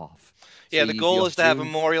summer off. Yeah, the goal is to have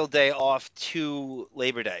Memorial Day off to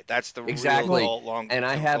Labor Day. That's the real goal. And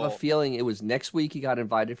I have a feeling it was next week he got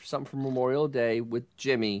invited for something for Memorial Day with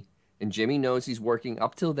Jimmy. And Jimmy knows he's working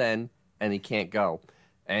up till then and he can't go.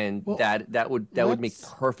 And that would make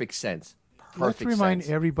perfect sense. Let's remind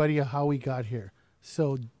everybody of how we got here.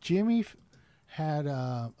 So Jimmy had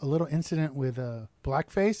a little incident with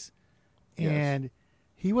blackface, and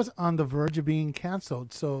he was on the verge of being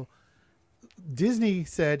canceled. So Disney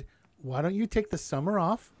said, why don't you take the summer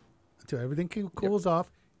off until everything cools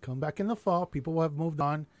off, come back in the fall, people will have moved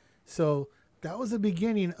on. So that was the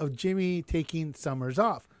beginning of Jimmy taking summers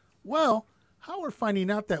off. Well, how we're finding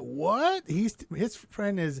out that his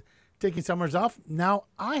friend is taking summers off, now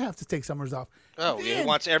I have to take summers off. Oh, he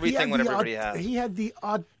wants everything what everybody has. He had the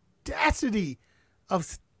audacity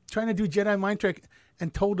of trying to do Jedi mind trick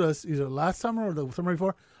and told us either last summer or the summer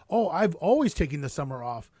before, I've always taken the summer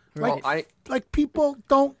off. Like people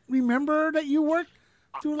don't remember that you work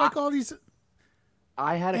through all these.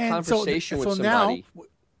 I had a conversation with somebody. Now,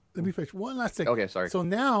 let me finish one last thing. Okay, sorry. So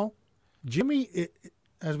now, Jimmy,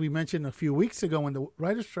 as we mentioned a few weeks ago when the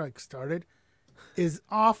writer's strike started, is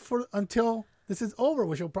off until this is over,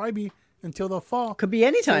 which will probably be until the fall. Could be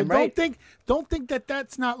any time, right? Don't think that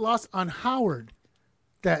that's not lost on Howard.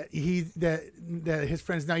 That his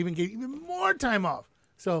friends now even gave even more time off.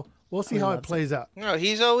 So we'll see how it plays out. No,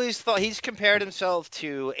 he's always he's compared himself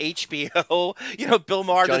to HBO. You know, Bill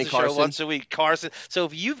Maher does a show once a week. Carson. So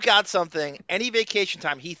if you've got something, any vacation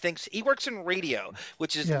time, he thinks he works in radio,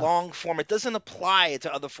 which is long form. It doesn't apply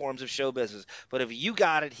to other forms of show business. But if you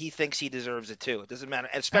got it, he thinks he deserves it too. It doesn't matter,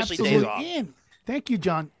 especially days off. And thank you,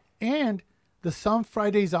 John. And the Some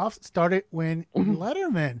Fridays Off started when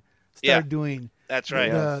Letterman started doing. That's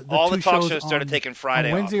right. All the talk shows started taking Friday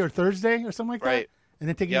on Wednesday off. or Thursday or something like that, and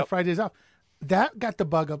then taking the Fridays off. That got the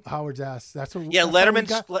bug up Howard's ass. That's what. Yeah,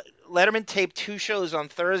 Letterman taped 2 shows on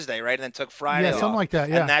Thursday, right, and then took Friday off. Yeah, something like that.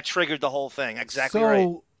 Yeah, and that triggered the whole thing. Exactly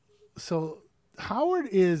right. So Howard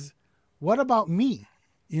is, what about me?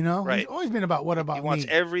 You know, he's always been about what about me. He wants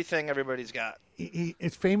everything everybody's got.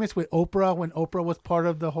 It's famous with Oprah when Oprah was part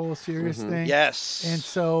of the whole serious thing. Yes, and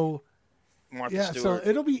so. Martha Stewart. So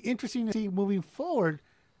it'll be interesting to see moving forward.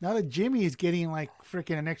 Now that Jimmy is getting like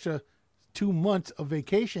freaking an extra 2 months of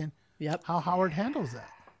vacation, how Howard handles that.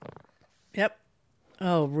 Yep.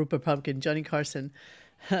 Oh, Rupert Pumpkin, Johnny Carson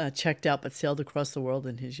checked out but sailed across the world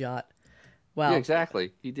in his yacht. Wow. Yeah,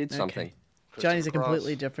 exactly. He did something. Johnny's a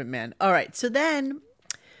completely different man. All right. So then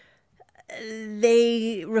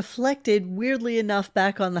they reflected, weirdly enough,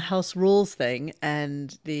 back on the house rules thing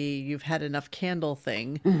and the you've had enough candle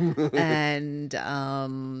thing. And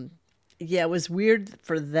it was weird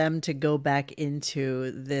for them to go back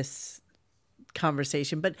into this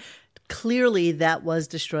conversation. But clearly that was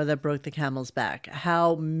the straw that broke the camel's back.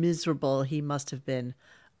 How miserable he must have been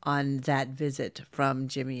on that visit from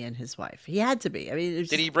Jimmy and his wife. He had to be. I mean,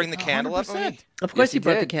 did he bring the candle up? Of course he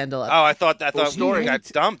brought the candle up. Oh, I thought story got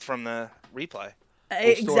dumped from the replay.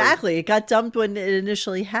 Exactly. It got dumped when it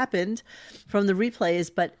initially happened from the replays.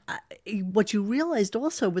 But what you realized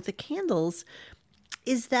also with the candles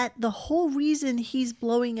is that the whole reason he's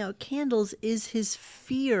blowing out candles is his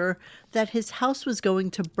fear that his house was going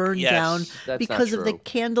to burn down because of the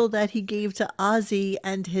candle that he gave to Ozzy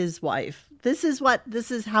and his wife. This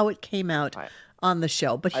is how it came out on the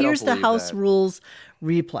show. But here's the House Rules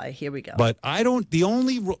replay. Here we go. But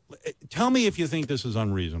tell me if you think this is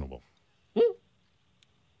unreasonable.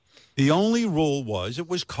 The only rule was it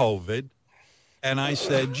was COVID. And I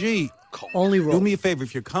said, gee, only rule. Do me a favor.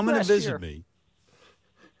 If you're coming to visit me,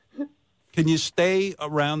 can you stay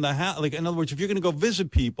around the house? Like, in other words, if you're going to go visit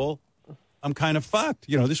people, I'm kind of fucked.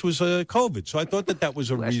 This was COVID. So I thought that was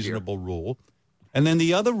a reasonable rule. And then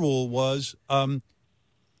the other rule was,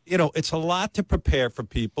 it's a lot to prepare for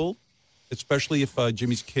people, especially if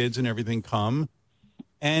Jimmy's kids and everything come.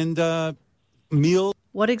 And meal.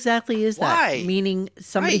 What exactly is that? Meaning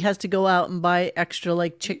somebody has to go out and buy extra,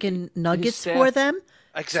 like, chicken nuggets for them?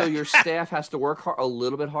 Exactly. So your staff has to work a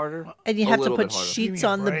little bit harder? And you have to put sheets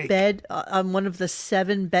on the bed, on one of the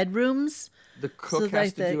 7 bedrooms? The cook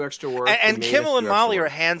has to do extra work. And Kimmel and Molly are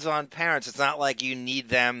hands-on parents. It's not like you need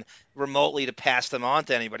them remotely to pass them on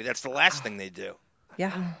to anybody. That's the last thing they do.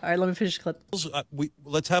 Yeah. All right, let me finish the clip.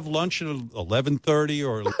 Let's have lunch at 11:30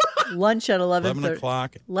 or lunch at 11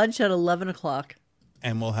 o'clock. Lunch at 11 o'clock.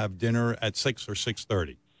 And we'll have dinner at 6 or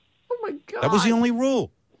 6:30. Oh, my God. That was the only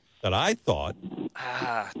rule that I thought.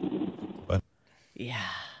 But yeah.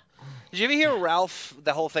 Did you ever hear Ralph,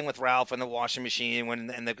 the whole thing with Ralph and the washing machine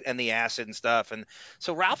and the acid and stuff? And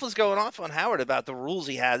so Ralph was going off on Howard about the rules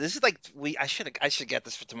he had. This is like I should get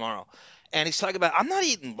this for tomorrow. And he's talking about, I'm not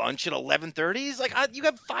eating lunch at 11:30. He's like, you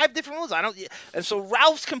have 5 different rules. I don't. And so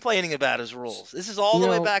Ralph's complaining about his rules. This is all the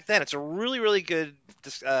way back then. It's a really, really good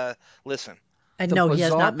listen. And no, he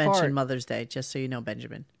has not mentioned Mother's Day, just so you know,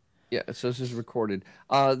 Benjamin. Yeah, so this is recorded.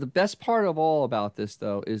 The best part of all about this,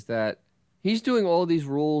 though, is that he's doing all these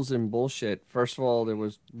rules and bullshit. First of all, there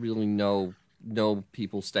was really no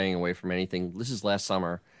people staying away from anything. This is last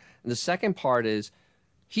summer. And the second part is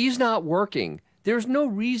he's not working. There's no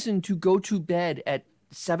reason to go to bed at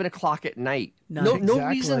 7 o'clock at night. No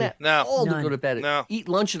reason at all to go to bed. Eat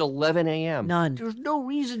lunch at 11 a.m. None. There's no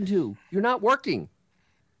reason to. You're not working.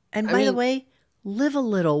 And by the way, live a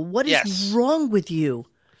little. What is wrong with you?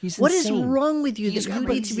 What is wrong with you that you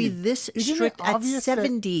need to be this strict at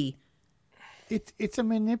 70? It's a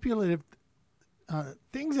manipulative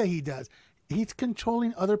things that he does. He's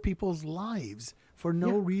controlling other people's lives for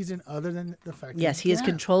no reason other than the fact that he is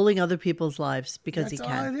controlling other people's lives because he can.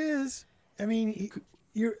 That's all it is. I mean,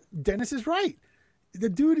 Dennis is right. The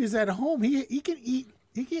dude is at home. He can eat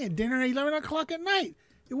dinner at 11 o'clock at night.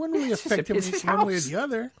 It wouldn't really affect him one way or the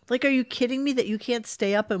other. Like, are you kidding me that you can't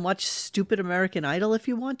stay up and watch stupid American Idol if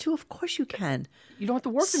you want to? Of course you can. You don't have to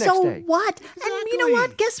work the next day. So what? Exactly. And you know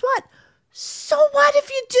what? Guess what? So what if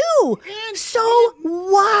you do? And so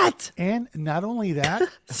what? And not only that.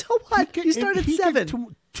 So what? You start at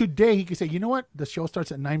 7. Today, he could say, you know what? The show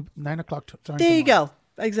starts at 9 o'clock. There you go.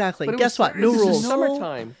 Exactly. Guess what? New rules.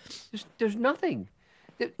 Summertime. There's nothing.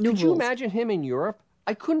 Could you imagine him in Europe?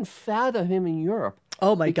 I couldn't fathom him in Europe.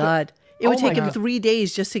 Oh my God! It would take him 3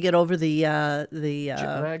 days just to get over the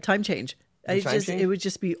time change. It would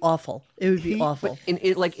just be awful. It would be awful. In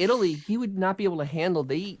like Italy, he would not be able to handle.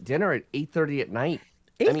 They eat dinner at 8:30 at night.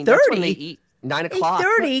 8:30. I mean, that's when they eat 9 o'clock.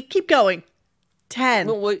 8:30. Keep going. 10.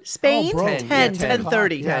 Spain. 10.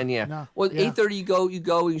 10:30. 10. Yeah. No. Well, 8:30 you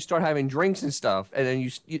go and you start having drinks and stuff, and then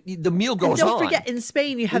you the meal goes on. Don't forget, in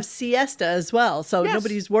Spain you have siesta as well, so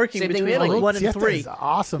nobody's working between like 1 and 3. Siesta is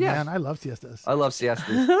awesome, man. I love siestas. I love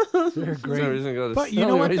siestas. They're great. But you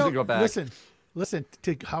know what? Though? Listen.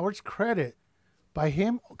 To Howard's credit, by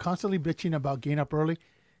him constantly bitching about getting up early,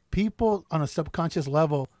 people on a subconscious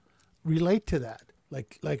level relate to that.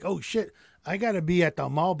 Like, oh shit, I got to be at the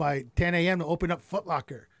mall by 10 a.m. to open up Foot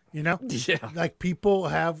Locker, you know? Yeah. Like, people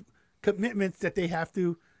have commitments that they have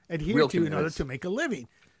to adhere to in order to make a living.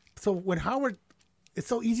 So when Howard, it's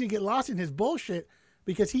so easy to get lost in his bullshit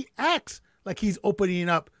because he acts like he's opening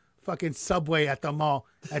up fucking Subway at the mall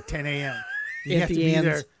at 10 a.m. He has to be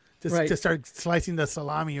there to start slicing the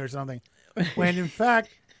salami or something. When in fact,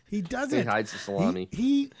 he doesn't. He hides the salami.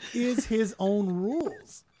 He is his own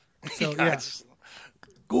rules. So, yeah.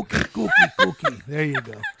 Cookie. There you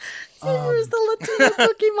go. Where's the Latino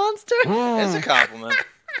cookie monster? It's a compliment.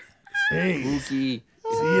 Hey, Cookie. C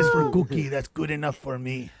is for cookie. That's good enough for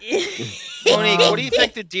me. Monique, what do you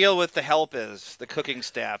think the deal with the help is? The cooking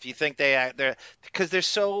staff? You think they're because they're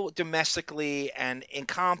so domestically and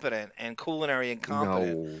incompetent and culinary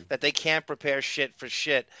incompetent that they can't prepare shit for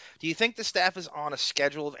shit? Do you think the staff is on a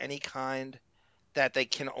schedule of any kind? That they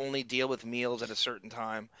can only deal with meals at a certain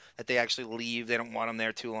time, that they actually leave, they don't want them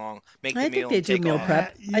there too long, make the meal and take off.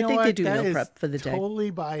 Prep. I think they do meal prep for the day.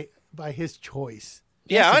 Totally by his choice.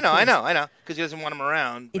 Yeah, I know, because he doesn't want them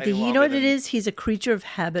around. You know what it is? He's a creature of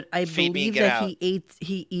habit. I believe that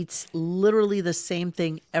he eats literally the same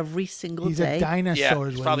thing every single day. He's a dinosaur.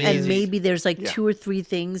 And maybe there's like 2 or 3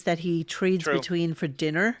 things that he trades between for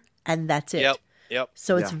dinner, and that's it. Yep.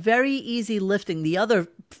 So it's very easy lifting. The other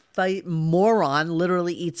moron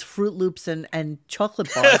literally eats Fruit Loops and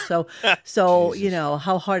chocolate bars. So you know,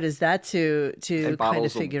 how hard is that to kind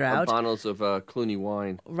of figure out? Bottles of Clooney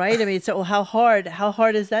wine. Right. I mean, so how hard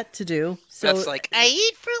is that to do? So that's like, I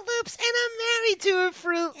eat Fruit Loops and I'm married to a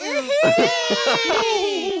Fruit Loop.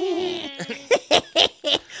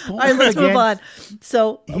 All right, let's move on.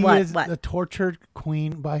 So he is the tortured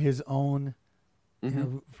queen by his own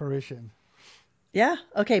fruition. Yeah.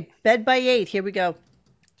 Okay. Bed by 8. Here we go.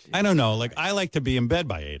 I don't know. Like, I like to be in bed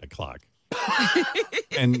by 8 o'clock.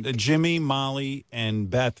 And Jimmy, Molly, and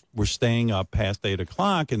Beth were staying up past 8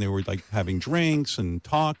 o'clock, and they were like having drinks and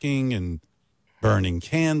talking and burning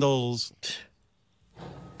candles.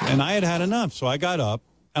 And I had enough, so I got up,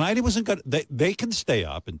 and I wasn't good. They can stay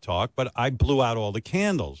up and talk, but I blew out all the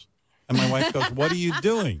candles. And my wife goes, "What are you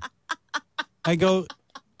doing?" I go,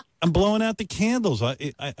 "I'm blowing out the candles.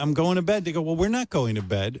 I'm going to bed." They go, "Well, we're not going to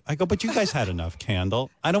bed." I go, "But you guys had enough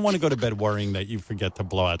candle. I don't want to go to bed worrying that you forget to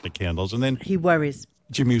blow out the candles." And then he worries.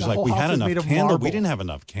 Jimmy was like, "We had enough candle. We didn't have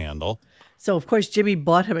enough candle." So, of course, Jimmy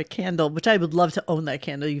bought him a candle, which I would love to own that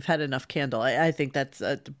candle. You've had enough candle. I think that's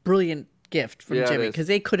a brilliant gift from Jimmy because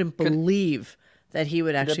they couldn't believe that he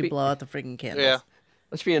would actually blow out the freaking candles. Yeah.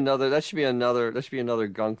 That should be another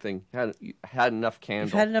gunk thing. Had enough candle.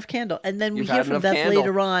 You've had enough candle. And then we hear from Beth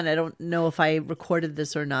later on. I don't know if I recorded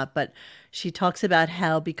this or not, but she talks about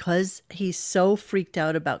how because he's so freaked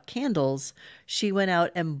out about candles, she went out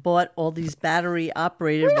and bought all these battery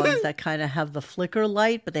operated ones that kind of have the flicker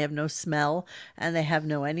light, but they have no smell and they have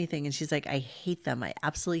no anything. And she's like, "I hate them. I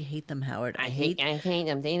absolutely hate them, Howard. I hate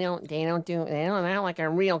them. They're not like a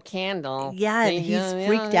real candle." Yeah, and he's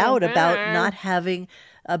freaked out about not having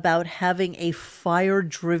a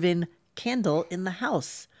fire-driven candle in the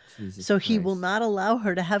house. Jesus so he Christ. Will not allow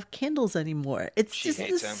her to have candles anymore. It's just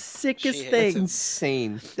the sickest thing. That's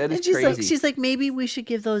insane. That is crazy. She's like, maybe we should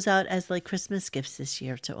give those out as like Christmas gifts this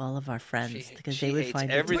year to all of our friends because they would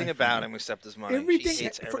find everything about him except his money.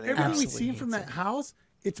 Everything we've seen from that house.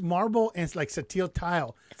 It's marble and it's like satile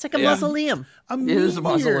tile. It's like a mausoleum. It is a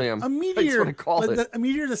mausoleum. A meteor. That's what I call it. A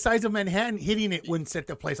meteor the size of Manhattan hitting it wouldn't set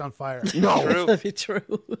the place on fire. No. That's probably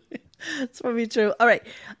true. That's probably true. All right.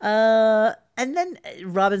 And then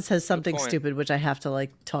Robin says something stupid, which I have to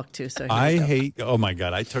like talk to. So I hate. Oh my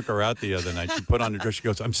God! I took her out the other night. She put on her dress. She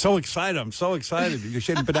goes, "I'm so excited. I'm so excited.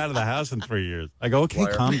 She hadn't been out of the house in 3 years." I go, "Okay,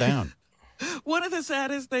 calm down." One of the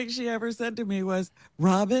saddest things she ever said to me was,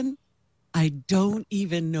 "Robin, I don't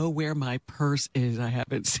even know where my purse is. I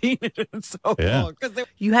haven't seen it in so long."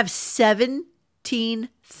 You have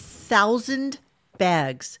 17,000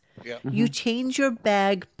 bags. Yeah. You change your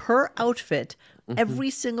bag per outfit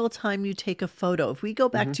every single time you take a photo. If we go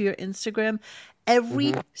back to your Instagram,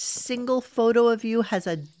 every single photo of you has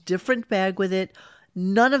a different bag with it.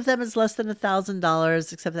 None of them is less than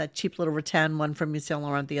 $1,000, except that cheap little rattan one from Saint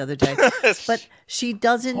Laurent the other day. But she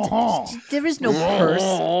doesn't. There is no purse.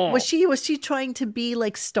 Was she trying to be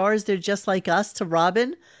like stars? They're just like us to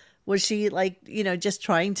Robin. Was she like just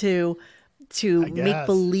trying to make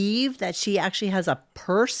believe that she actually has a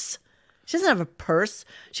purse? She doesn't have a purse.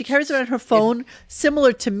 She carries around her phone,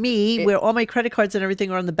 similar to me, where all my credit cards and everything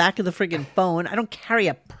are on the back of the friggin' phone. I don't carry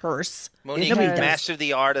a purse. Monique mastered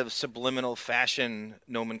the art of subliminal fashion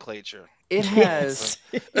nomenclature. It has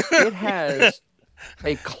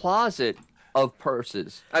a closet of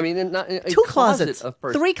purses. I mean, not a 2 closets of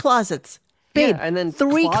purses. 3 closets, babe. Yeah, and then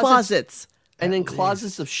 3 closets, and then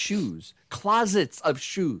closets of shoes. Closets of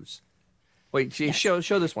shoes. Wait, show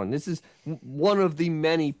this one. This is one of the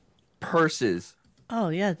many purses. Oh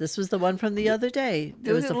yeah, this was the one from the other day.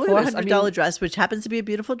 It was a $400 dress, which happens to be a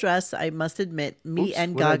beautiful dress. I must admit,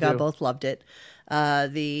 and Gaga both loved it.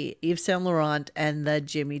 The Yves Saint Laurent and the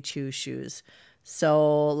Jimmy Choo shoes.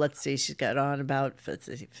 So let's see, she's got on about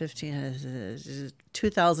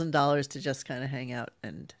 $2,000 to just kind of hang out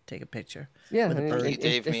and take a picture. Yeah, with a bird.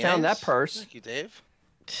 they found that purse. Thank you, Dave.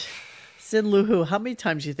 Sin Luhu, how many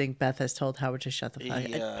times do you think Beth has told Howard to shut the fuck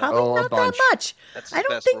up? Probably a not bunch. that much. I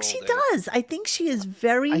don't think she role there. does. I think she is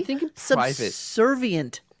very I think in private.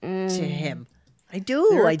 subservient to him. I do.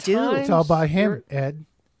 There are I do. times- It's all by him, Ed.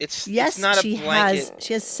 Yes, it's not a she blanket.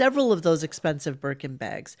 has several of those expensive Birkin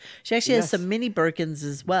bags. She actually has some mini Birkins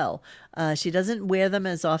as well. She doesn't wear them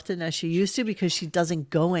as often as she used to because she doesn't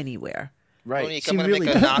go anywhere. Right. Monique, She I'm going to really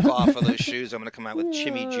make a does. knockoff of those shoes. I'm going to come out with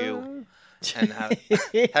Chimmy Jew and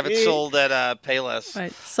have it sold at Payless.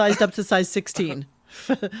 Right, sized up to size 16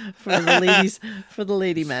 for the ladies, for the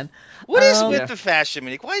lady men. What is with the fashion,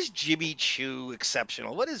 Monique? Why is Jimmy Choo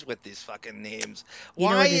exceptional? What is with these fucking names? You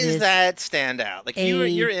know Why what it is is? that stand out? Like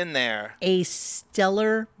you're in there. A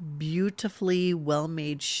stellar, beautifully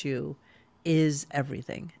well-made shoe is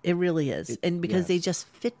everything. It really is. And because they just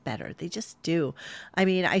fit better. They just do. I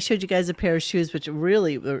mean, I showed you guys a pair of shoes which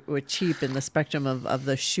really were cheap in the spectrum of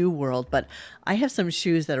the shoe world, but I have some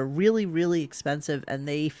shoes that are really, really expensive and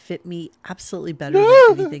they fit me absolutely better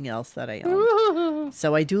than anything else that I own.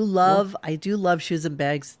 So I do love shoes and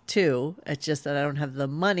bags too. It's just that I don't have the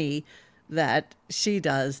money that she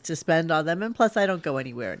does to spend on them. And plus I don't go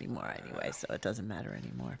anywhere anymore anyway, so it doesn't matter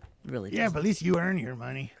anymore. It really Yeah, doesn't. but at least you earn your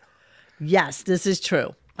money. Yes, this is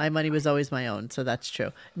true. My money was always my own, so that's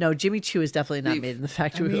true. No, Jimmy Choo is definitely not made in the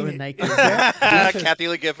factory or Nike. Kathy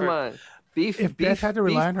Lee Gifford. Come on. Beef. If Beth had to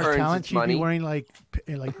rely on her earns talent, its she'd money. be wearing like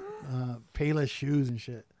Payless shoes and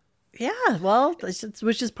shit. Yeah, well,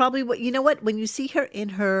 which is probably what, you know what? When you see her in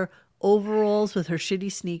her overalls with her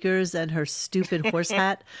shitty sneakers and her stupid horse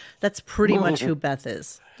hat, that's pretty much who Beth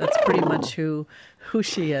is. That's pretty much who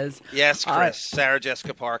she is. Yes, Chris. Sarah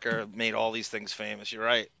Jessica Parker made all these things famous. You're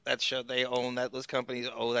right. That show, they own that. Those companies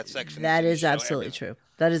own that section. That is show absolutely everything. true.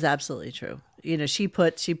 That is absolutely true. You know, she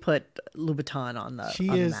put Louboutin on the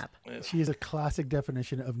map. She is a classic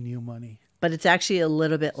definition of new money. But it's actually a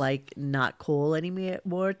little bit like not cool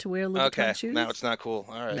anymore to wear Louboutin shoes. Now it's not cool.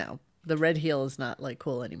 All right. No, the red heel is not like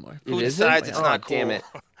cool anymore. Who decides it's not cool? Damn it.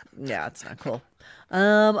 Yeah, it's not cool.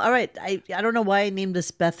 All right. I don't know why I named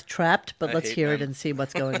this Beth Trapped, but let's hate hear it men. and see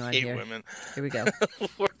what's going on hate here. women. Here we go.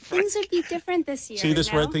 Things would be different this year. See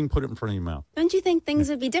this no? red thing? Put it in front of your mouth. Don't you think things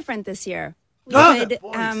would be different this year?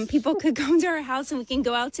 People could come to our house and we can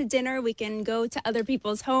go out to dinner. We can go to other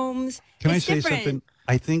people's homes. Can It's I say different. something?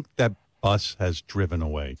 I think that bus has driven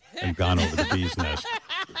away and gone over the bee's nest.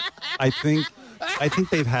 I think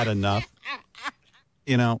they've had enough.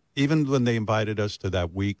 You know, even when they invited us to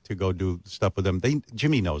that week to go do stuff with them,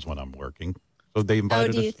 Jimmy knows when I'm working, so they invited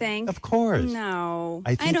us. Oh, do you think? Of course. No,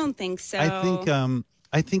 I don't think so.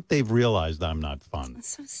 I think they've realized I'm not fun. That's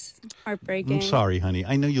so heartbreaking. I'm sorry, honey.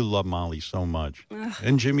 I know you love Molly so much,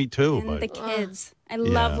 and Jimmy too. And but the kids. I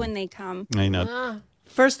love when they come. I know.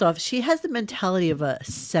 First off, she has the mentality of a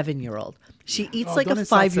 7-year-old. She eats like a don't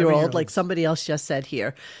insult 5-year-old, 7-year-olds. like somebody else just said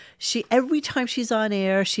here. Every time she's on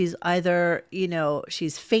air, she's either,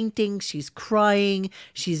 she's fainting, she's crying,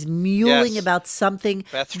 she's mewling Yes. about something.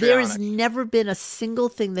 Beth There has Trionic. never been a single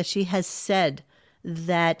thing that she has said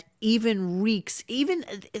that even reeks.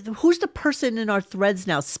 Who's the person in our threads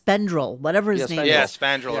now? Spendrel, whatever his name Yeah, is.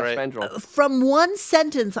 Spandrel, right? Spandrel. From one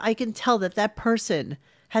sentence, I can tell that person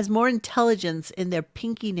has more intelligence in their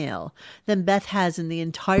pinky nail than Beth has in the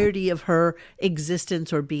entirety of her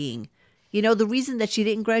existence or being. You know, the reason that she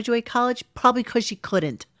didn't graduate college, probably because she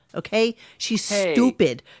couldn't. Okay? She's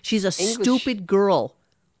stupid. She's a stupid girl.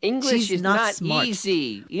 English She's is not not smart.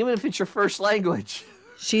 easy, even if it's your first language.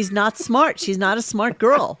 She's not smart. She's not a smart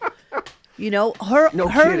girl. You know, her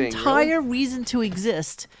kidding, entire reason to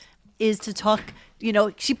exist is to talk. You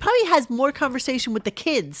know, she probably has more conversation with the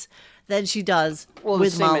kids than she does Well,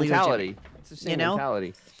 with the same Molly or mentality. Jimmy. It's the same You know?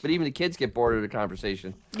 mentality. But even the kids get bored of the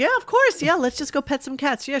conversation. Yeah, of course. Yeah, let's just go pet some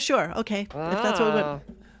cats. Yeah, sure. Okay, if that's what we want.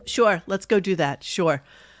 Sure, let's go do that. Sure.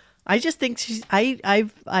 I just think she's.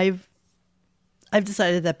 I've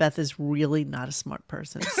decided that Beth is really not a smart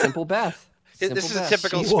person. Simple Beth. This is a Beth.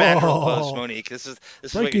 typical Spandrel post, Monique. This is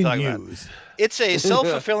what you're Breaking talking about. news. It's a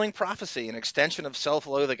self-fulfilling prophecy, an extension of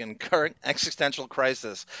self-loathing in current existential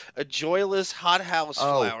crisis. A joyless hothouse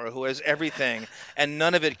flower who has everything, and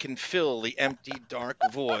none of it can fill the empty, dark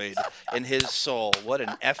void in his soul. What an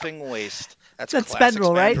effing waste. That's classic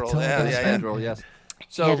Spandrel, right? Yeah. Spandrel, yes. He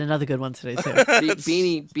So had another good one today too.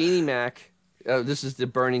 Beanie Mac, this is the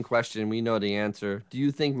burning question. We know the answer. Do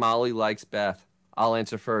you think Molly likes Beth? I'll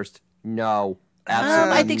answer first. No.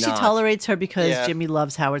 Absolutely I think she not. tolerates her because Jimmy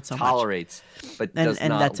loves Howard so much. Tolerates, but does and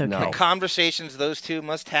not. that's okay. No. The conversations those two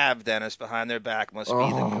must have, Dennis, behind their back must be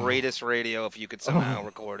the greatest radio if you could somehow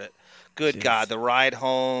record it. Good God, the ride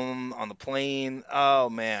home on the plane. Oh,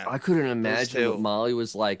 man. I couldn't imagine what Molly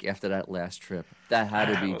was like after that last trip. That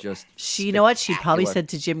had to be just You know what? She probably said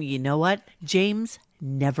to Jimmy, you know what, James,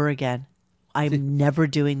 never again. I'm never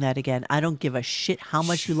doing that again. I don't give a shit how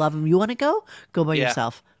much you love him. You want to go? Go by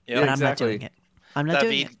yourself. But I'm not doing it. I'm not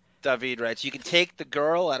doing it. David writes, you can take the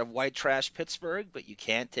girl out of white trash Pittsburgh, but you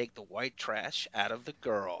can't take the white trash out of the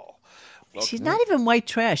girl. Well, she's not even white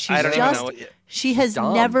trash. She's I don't just, even know. She has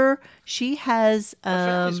never, she has, her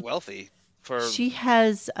family's wealthy. She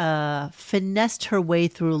has finessed her way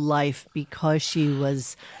through life because she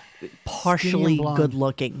was partially good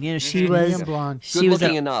looking. You know, she was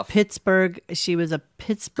enough. Pittsburgh. She was a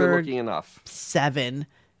Pittsburgh good-looking enough 7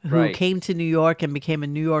 who came to New York and became a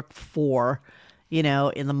New York 4. You know,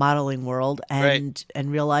 in the modeling world, and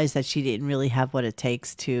realized that she didn't really have what it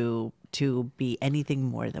takes to be anything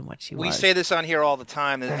more than what she was. We say this on here all the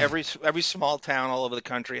time. That every small town all over the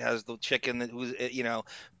country has the chicken that who's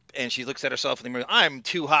and she looks at herself in the mirror. I'm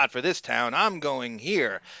too hot for this town. I'm going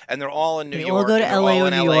here, and they're all in New York. All go to LA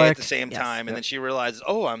or New LA York at the same time, and then she realizes,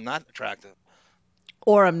 oh, I'm not attractive.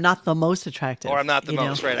 Or I'm not the most attractive. Or I'm not the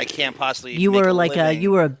most, right. I can't possibly You make were a like living. you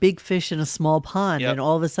were a big fish in a small pond, and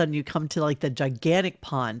all of a sudden you come to like the gigantic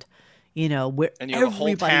pond, you know, where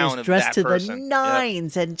everybody is dressed to the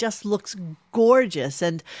nines and just looks gorgeous,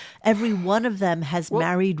 and every one of them has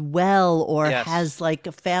married well or has like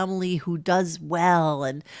a family who does well,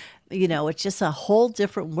 and you know, it's just a whole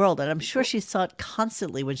different world. And I'm sure she saw it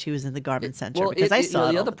constantly when she was in the garment center, because I saw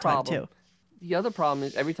it all the time too. The other problem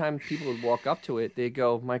is every time people would walk up to it, they'd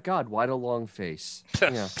go, my God, why the long face?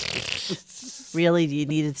 Yeah. Really? You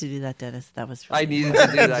needed to do that, Dennis? That was really I needed to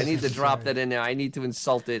do that. I need to drop that in there. I need to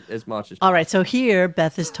insult it as much as possible. All right, so here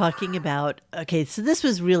Beth is talking about, okay, so this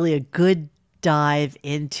was really a good dive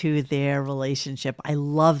into their relationship. I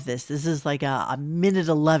love this. This is like a minute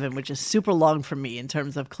 11, which is super long for me in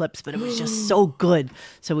terms of clips, but it was just so good.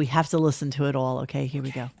 So we have to listen to it all. Okay, here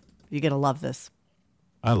we go. You're going to love this.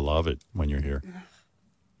 I love it when you're here.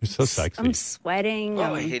 You're so sexy. I'm sweating.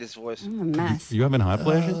 Oh, I hate his voice. I'm a mess. You having hot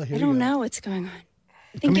flashes? I don't know what's going on.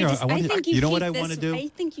 I think Come you here. just, I want I think you know keep what I this- want to do? I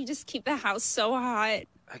think you just keep the house so hot.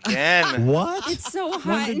 Again. What? It's so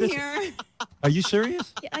hot in here. Are you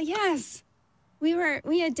serious? Yes. We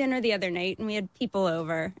had dinner the other night and we had people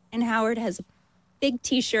over, and Howard has a big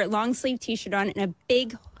t-shirt, long sleeve t-shirt on, and a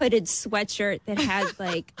big hooded sweatshirt that had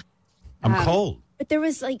like I'm cold. but there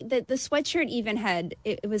was like the sweatshirt even had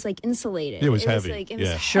it was like insulated. It was heavy. It was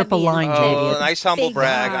Sherpa lined, Oh, baby. nice humble big,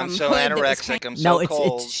 brag. I'm so hood that was anorexic. I'm so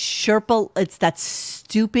cold. It's Sherpa. It's that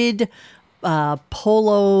stupid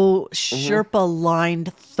polo Sherpa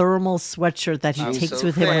lined thermal sweatshirt that he takes so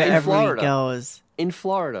with him thick. wherever he Florida. goes. In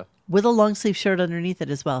Florida. With a long sleeve shirt underneath it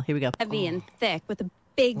as well. Here we go. heavy and thick with a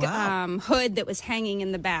big hood that was hanging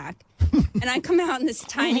in the back. And I come out in this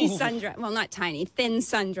tiny sundress. Well, not tiny, thin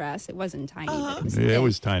sundress. It wasn't tiny, but it was Yeah, thin. it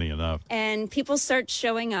was tiny enough. And people start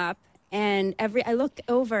showing up. And I look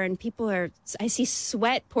over and I see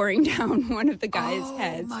sweat pouring down one of the guys'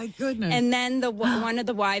 heads. My goodness. And then one of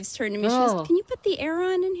the wives turned to me. She goes, "Can you put the air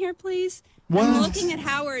on in here, please?" What? I'm looking at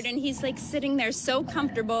Howard, and he's like sitting there, so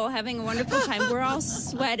comfortable, having a wonderful time. We're all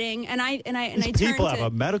sweating, and I These turn people to have a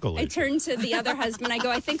medical I issue. turn to the other husband. I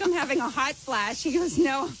go, "I think I'm having a hot flash." He goes,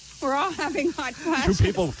 "No, we're all having hot Two flashes."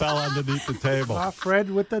 people fell underneath the table.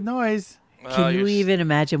 Fred with the noise. Can you even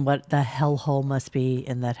imagine what the hellhole must be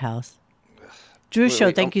in that house? Drew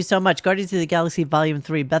Show, thank you so much. Guardians of the Galaxy Volume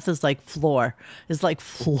 3. Beth is like floor. Is like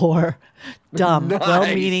floor. Dumb. Nice.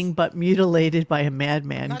 Well-meaning but mutilated by a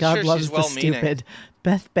madman. Not God sure loves she's the well-meaning. stupid.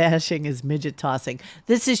 Beth bashing is midget tossing.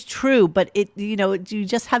 This is true, but you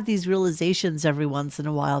just have these realizations every once in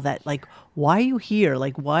a while that like, why are you here?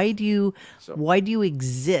 Like, why do you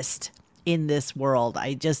exist in this world?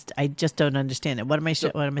 I just don't understand it. What am I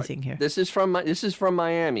seeing here? This is from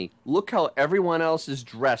Miami. Look how everyone else is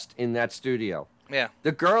dressed in that studio. Yeah.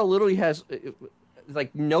 The girl literally has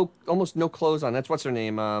like almost no clothes on. That's what's her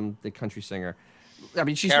name, the country singer. I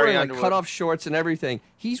mean, she's Carrie wearing like Underwood. cut-off shorts and everything.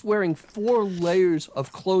 He's wearing 4 layers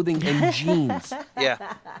of clothing and jeans.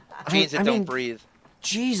 Yeah. Jeans that don't breathe.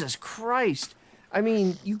 Jesus Christ. I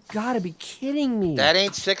mean, you gotta be kidding me. That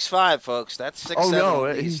ain't 6'5", folks. That's 6'7". Oh no,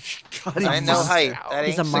 I ain't no height. That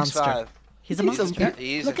He's ain't a monster. 6'5". He's a monster.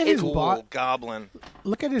 He's Look a at his cool goblin.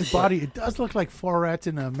 Look at his body. It does look like 4 rats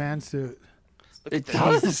in a man suit. It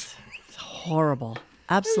does. Horrible.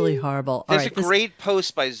 Absolutely horrible. There's a great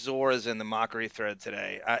post by Zors in the mockery thread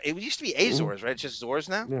today. It used to be Azores, right? It's just Zors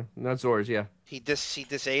now? Yeah, not Zors, yeah. He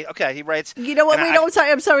Okay, he writes. You know what? Wait, no,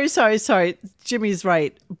 I'm sorry. Jimmy's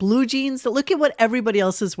right. Blue jeans. Look at what everybody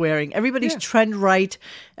else is wearing. Everybody's trend right.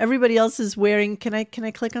 Everybody else is wearing. Can I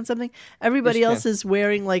click on something? Everybody else is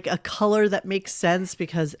wearing like a color that makes sense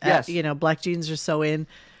because black jeans are so in.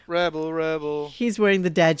 Rebel. He's wearing the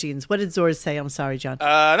dad jeans. What did Zors say? I'm sorry, John.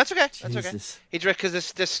 That's okay. That's okay. He because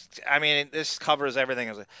this covers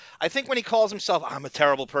everything. I think when he calls himself, I'm a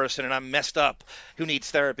terrible person and I'm messed up, who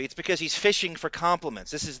needs therapy, it's because he's fishing for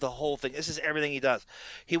compliments. This is the whole thing. This is everything he does.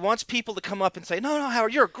 He wants people to come up and say, no,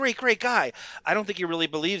 Howard, you're a great guy. I don't think he really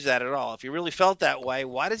believes that at all. If he really felt that way,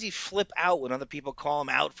 why does he flip out when other people call him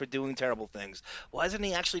out for doing terrible things? Why doesn't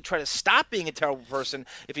he actually try to stop being a terrible person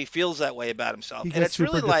if he feels that way about himself? And it's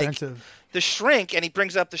really like the shrink, and he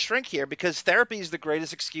brings up the shrink here because therapy is the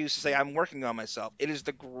greatest excuse to say I'm working on myself. It is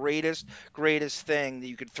the greatest thing that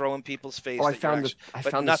you could throw in people's face.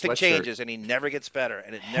 But nothing changes, and he never gets better,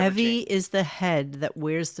 and it never Heavy changes. is the head that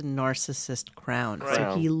wears the narcissist crown. Right.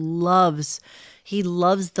 So he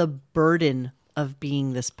loves the burden of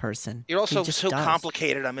being this person. You're also so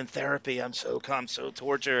complicated. I'm in therapy. I'm so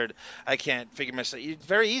tortured. I can't figure myself. It's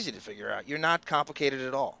very easy to figure out. You're not complicated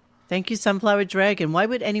at all. Thank you, Sunflower Dragon. Why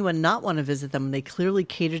would anyone not want to visit them? They clearly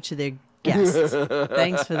cater to their guests.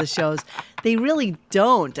 Thanks for the shows. They really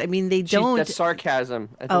don't. I mean, they don't. That's sarcasm.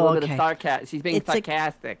 That's a little bit of sarcasm. She's being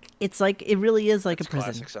sarcastic. It's like, it really is like a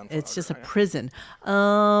prison. It's just a prison.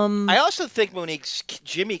 I also think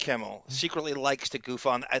Jimmy Kimmel secretly likes to goof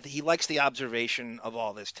on. He likes the observation of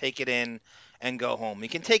all this. Take it in and go home. He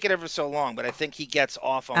can take it ever so long, but I think he gets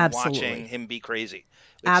off on watching him be crazy.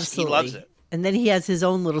 Absolutely. He loves it. And then he has his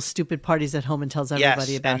own little stupid parties at home and tells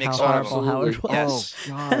everybody about how horrible Howard was. Yes.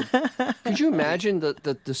 Oh, God. Could you imagine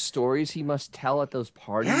the stories he must tell at those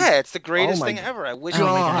parties? Yeah, it's the greatest thing ever. I wish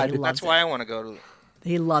that's why I want to go to.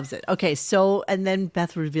 He loves it. Okay, so, and then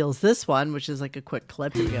Beth reveals this one, which is like a quick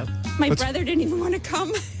clip. Here we go. My brother didn't even want to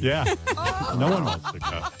come. Yeah. No one wants to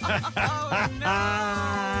come.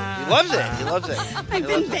 He loves it. I've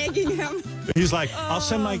been begging him. He's like, I'll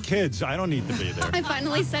send my kids. I don't need to be there. I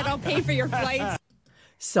finally said I'll pay for your flights.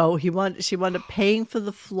 So she wound up paying for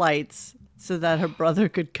the flights so that her brother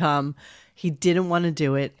could come. He didn't want to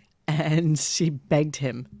do it, and she begged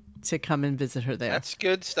him to come and visit her there. That's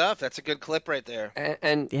good stuff. That's a good clip right there.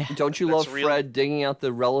 And don't you love Fred digging out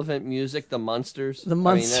the relevant music, the Monsters? The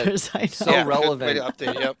Monsters, I know. So relevant. Good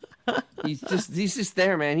way to update, yep. He's just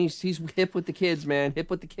there, man. He's hip with the kids, man.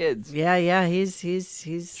 Hip with the kids. Yeah.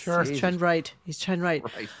 He's trend right. He's trend right.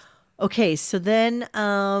 Okay, so then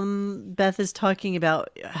Beth is talking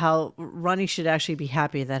about how Ronnie should actually be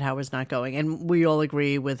happy that Howard's not going, and we all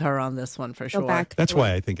agree with her on this one for sure. That's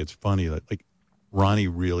why I think it's funny that Ronnie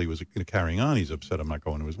really was carrying on. He's upset I'm not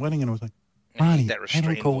going to his wedding, and I was like, Ronnie, I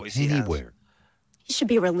don't go anywhere. You should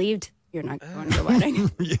be relieved you're not going to the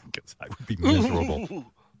wedding. Yeah, because I would be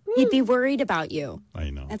miserable. He'd be worried about you. I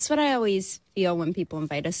know. That's what I always feel when people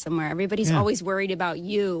invite us somewhere. Everybody's always worried about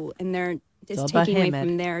you, and they're just taking away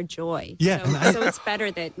from their joy. Yeah. So it's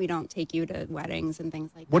better that we don't take you to weddings and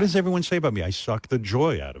things like that. What does everyone say about me? I suck the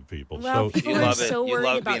joy out of people. Well, people are so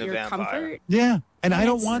worried about your comfort. Yeah, and I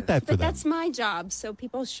don't want that for them. But that's my job, so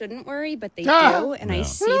people shouldn't worry, but they do, and I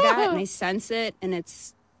see that, and I sense it, and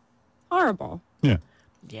it's horrible. Yeah.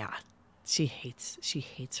 Yeah. She hates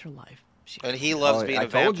her life. And he loves being a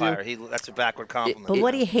vampire. That's a backward compliment. But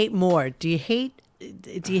what do you hate more? Do you hate,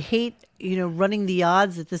 running the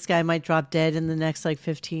odds that this guy might drop dead in the next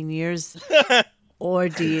 15 years? Or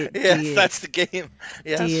do you? That's the game.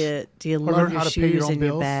 Yes. Do you love your shoes and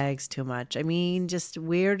your bags too much? I mean, just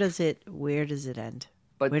where does it end?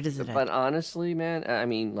 But where does it end? But honestly, man, I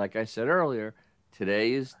mean, like I said earlier,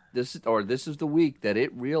 this is the week that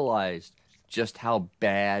it realized just how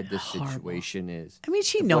bad the situation is. I mean,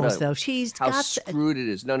 she knows though. How screwed it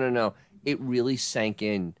is. No. It really sank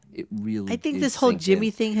in. It really. I think this whole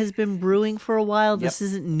Jimmy thing has been brewing for a while. This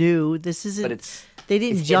isn't new. This isn't. But they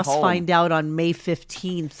didn't just find out on May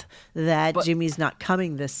 15th that Jimmy's not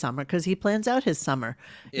coming this summer because he plans out his summer.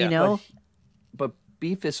 Yeah, But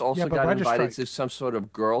Beefus also got invited to some sort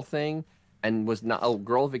of girl thing. And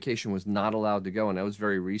girl vacation was not allowed to go, and that was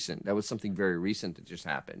very recent. That was something very recent that just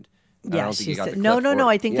happened. Yeah, she said no.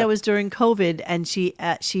 I think that was during COVID, and she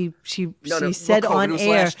said on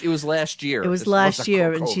air it was last year. It was last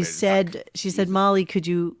year, and she said, Molly, could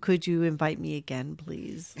you invite me again,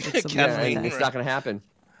 please? Kathleen, it's not going to happen.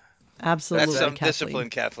 Absolutely, that's some Kathleen. discipline,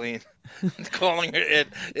 Kathleen. Calling her it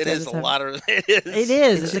is a lot of it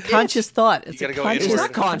is. It's a conscious thought. It's a conscious. It's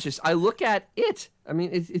not conscious. I look at it. I mean,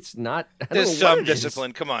 it's not. There's some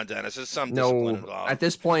discipline. Come on, Dennis. There's some discipline involved. At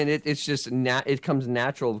this point, it's just it comes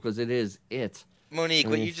natural because it is it. Monique,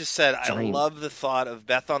 what you just said, I love the thought of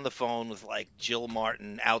Beth on the phone with like Jill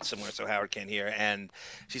Martin out somewhere so Howard can't hear, and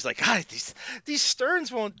she's like, God, these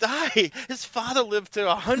Sterns won't die. His father lived to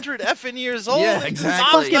 100 effing years old. Yeah,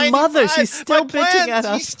 exactly. His fucking mother, she's still bitching at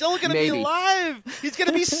us. He's still gonna be alive. He's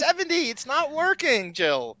gonna be 70. It's not working,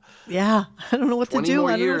 Jill. Yeah, I don't know what to do.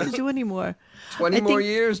 I don't know what to do anymore. 20 more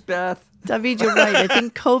years, Beth. David, you're right. I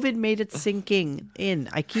think COVID made it sinking in.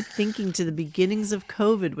 I keep thinking to the beginnings of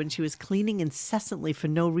COVID when she was cleaning incessantly for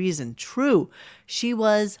no reason. True, she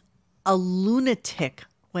was a lunatic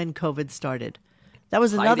when COVID started. That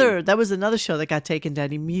was another show that got taken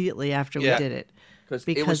down immediately after we did it. Because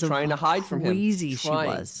it was trying to hide from him. Crazy she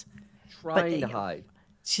was. Trying to hide.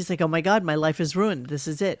 She's like, oh my God, my life is ruined. This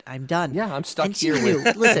is it. I'm done. Yeah, I'm stuck here.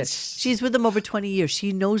 Listen, she's with him over 20 years.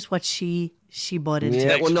 She knows what she bought into.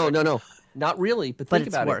 Yeah, well, no. Not really, but think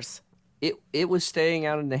about it. Worse. It was staying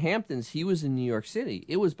out in the Hamptons. He was in New York City.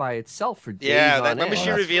 It was by itself for days on end. Remember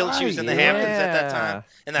she revealed she was in the Hamptons at that time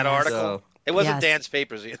in that article? It wasn't Dan's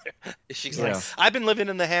papers either. She's like, I've been living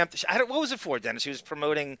in the Hamptons. What was it for, Dennis? She was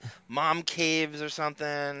promoting mom caves or something.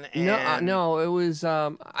 And... No, it was.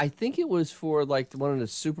 I think it was for like one of the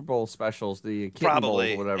Super Bowl specials, the Kitten Bowls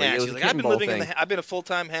or whatever. Yeah, it was she's like, I've been living I've been a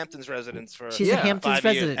full-time Hamptons resident for She's a Hamptons 5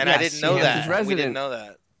 resident, years, and I didn't know that. We didn't know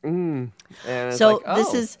that. So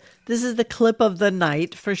this is the clip of the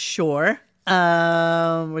night for sure, which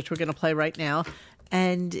we're going to play right now.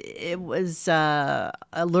 And it was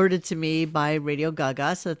alerted to me by Radio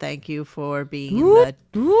Gaga, so thank you for being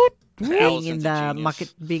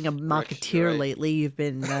being a marketeer lately. You've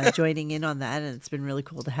been joining in on that, and it's been really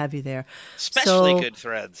cool to have you there. Especially good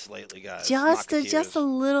threads lately, guys. Just a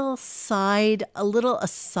little aside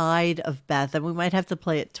of Beth, and we might have to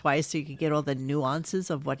play it twice so you can get all the nuances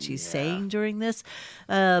of what she's saying during this.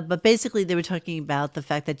 But basically, they were talking about the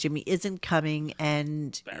fact that Jimmy isn't coming,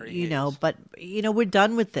 and we're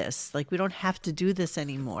done with this. Like, we don't have to do this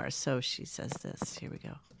anymore. So she says this. Here we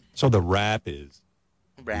go. So the rap is.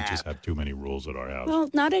 We just have too many rules at our house. Well,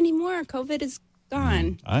 not anymore. COVID is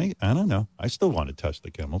gone. I don't know. I still want to test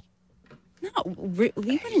the Kimmels. No, we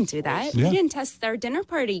wouldn't do that. Yeah. We didn't test our dinner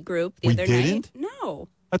party group the other night. No.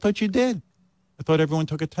 I thought you did. I thought everyone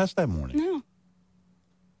took a test that morning. No.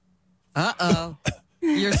 Uh-oh.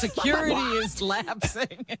 Your security is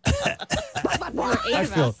lapsing. There were 8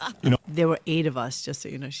 of us. There were 8 of us, just so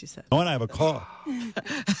you know, she said. Oh, and I have a car. All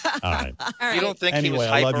right. You don't think he was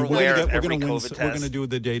I love you. hyper-aware of every COVID test? We're going to do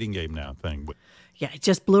the dating game now thing. Yeah, I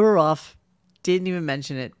just blew her off. Didn't even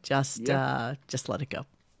mention it. Just let it go.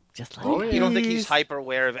 Just let it go. You don't think he's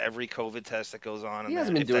hyper-aware of every COVID test that goes on? He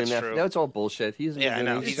hasn't been doing that. True? That's all bullshit. He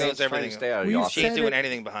knows everything. Stay out of the office. He ain't doing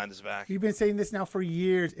anything behind his back. You've been saying this now for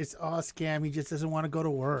years. It's all a scam. He just doesn't want to go to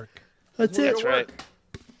work. That's it. That's right.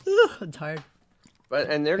 I'm tired.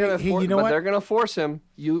 And they're gonna force him.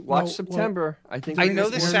 You watch September. I know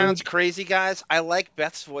this sounds crazy, guys. I like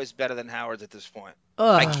Beth's voice better than Howard's at this point.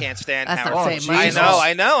 I can't stand Howard.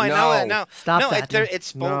 I know. Stop that.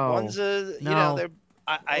 It's both. One's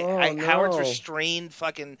Howard's restrained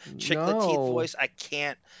fucking chiclet teeth voice. I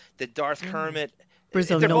can't. The Darth Kermit.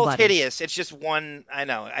 Brizzo, they're nobody. both hideous. It's just one. I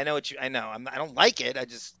know. I don't like it.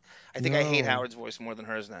 I think I hate Howard's voice more than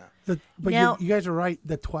hers now. You guys are right.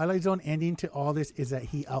 The Twilight Zone ending to all this is that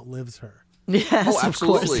he outlives her. Yes,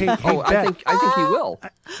 absolutely. Of course. I think he will.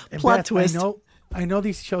 Plot Beth, twist. I know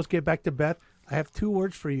these shows get back to Beth. I have 2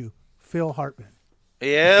 words for you. Phil Hartman.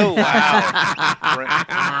 Yeah, wow.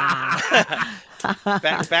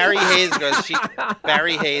 Barry Hayes goes.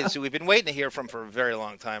 Barry Hayes, who we've been waiting to hear from for a very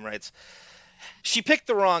long time, writes, she picked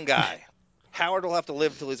the wrong guy. Howard will have to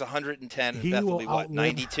live till he's 110, and Beth will be,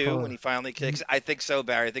 92 when he finally kicks? I think so,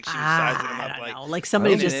 Barry. I think she was sizing him up. I don't know. Like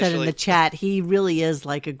somebody just said in the chat, he really is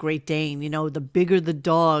like a Great Dane. The bigger the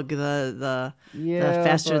dog, the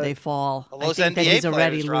faster they fall. Well, I think that he's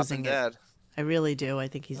already losing it. I really do. I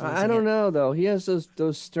think he's losing it. I don't know, though. He has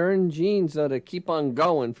those Stern genes, though, to keep on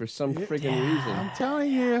going for some freaking reason. I'm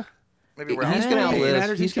telling you. Maybe he's going to outlive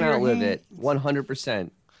it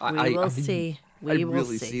 100%. We will see. We will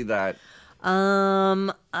see that.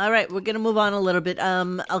 All right, we're going to move on a little bit.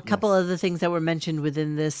 A couple other things that were mentioned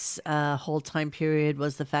within this whole time period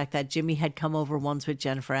was the fact that Jimmy had come over once with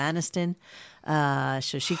Jennifer Aniston.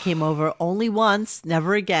 So she came over only once,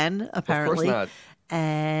 never again, apparently. Of course not.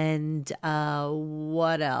 And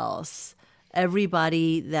what else?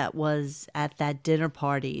 everybody that was at that dinner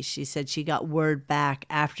party, she said she got word back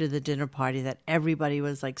after the dinner party that everybody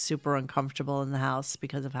was like super uncomfortable in the house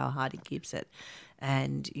because of how hot he keeps it.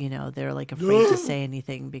 And, they're like afraid to say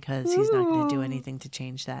anything because he's not going to do anything to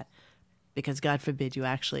change that. Because God forbid you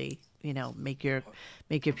actually, make your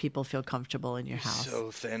people feel comfortable in your house. You're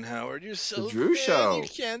so thin, Howard. You're so The Drew thin. Show. You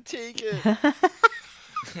can't take it.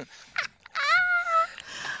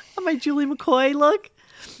 My Julie McCoy look.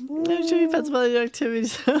 I'm sure you Pennsylvania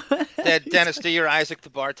activities. Dennis, do your Isaac the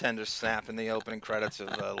bartender snap in the opening credits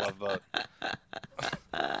of Love Boat.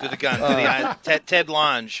 Do the gun. Ted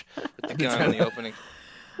Lange with the gun in the opening.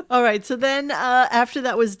 All right. So then after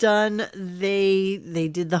that was done, they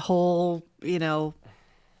did the whole,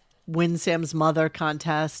 Win Sam's Mother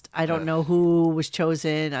contest. I don't know who was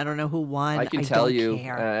chosen. I don't know who won. I can tell you.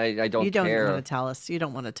 Care. I don't care. You don't want to tell us. You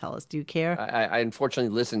don't want to tell us. Do you care? I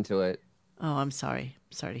unfortunately listened to it. Oh, I'm sorry.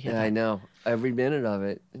 Sorry to hear that. I know. Every minute of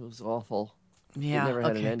it. It was awful. Yeah. It never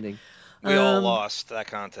had an ending. We all lost that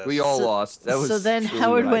contest. We all lost. That was so then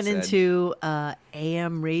Howard went into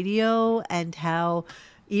AM radio and how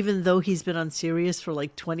even though he's been on Sirius for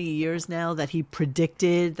like 20 years now, that he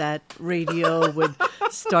predicted that radio would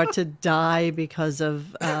start to die because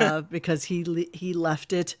he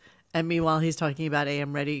left it. And meanwhile, he's talking about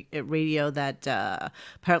AM radio that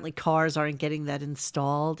apparently cars aren't getting that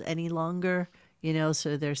installed any longer.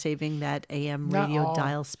 So they're saving that AM radio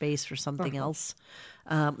dial space for something else.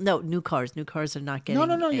 No, new cars. New cars are not getting.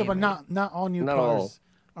 No. AM Yeah, but radio. not all new cars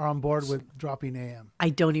are on board with dropping AM. I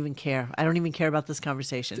don't even care. I don't even care about this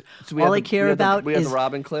conversation. So all I care about is the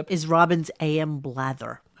Robin clip. Is Robin's AM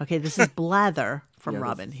blather. Okay, this is blather from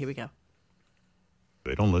Robin. Here we go.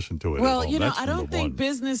 They don't listen to it. Well, at all. I don't think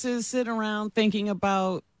businesses sit around thinking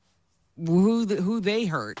about who they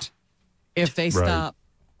hurt if they stop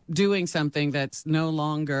doing something that's no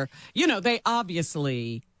longer. They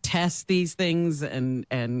obviously test these things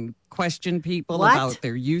and question people about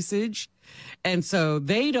their usage. And so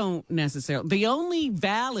they don't necessarily. The only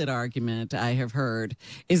valid argument I have heard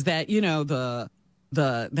is that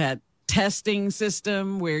that testing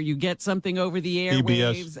system where you get something over the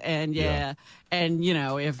airwaves and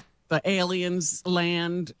if the aliens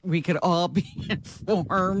land, we could all be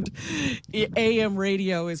informed. AM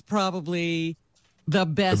radio is probably the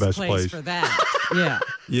best place for that.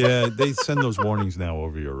 Yeah, they send those warnings now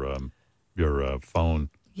over your phone.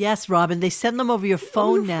 Yes, Robin, they send them over your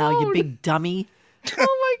phone now, you big dummy. Oh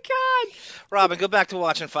my God, Robin, go back to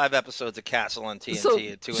watching 5 episodes of Castle on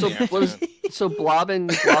TNT at 2 in the afternoon. So Blobbin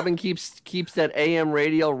keeps that AM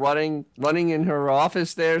radio running in her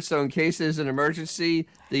office there. So in case there's an emergency,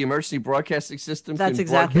 the emergency broadcasting system That's can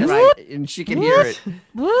exactly broadcast right, and she can hear it.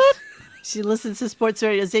 She listens to sports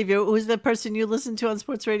radio. Xavier, who's the person you listen to on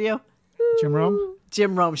sports radio? Jim Rome.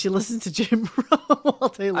 Jim Rome. She listens to Jim Rome all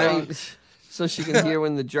day long. So she can hear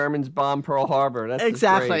when the Germans bomb Pearl Harbor. That's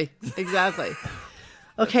exactly.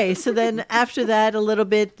 Okay, so then after that, a little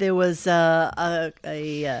bit, there was a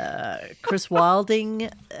Chris Wilding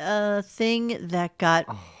thing that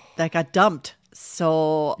got dumped.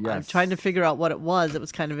 So I'm trying to figure out what it was. It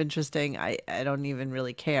was kind of interesting. I don't even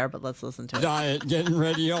really care, but let's listen to it. Diet getting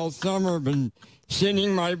ready all summer. Been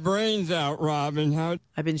shitting my brains out, Robin.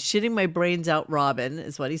 I've been shitting my brains out, Robin,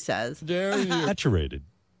 is what he says. Dare you? Saturated.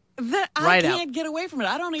 I can't get away from it.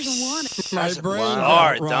 I don't even want it. My brains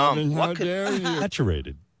out, Robin. Dumb. How dare you?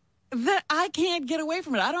 Saturated. I can't get away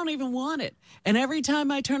from it. I don't even want it. And every time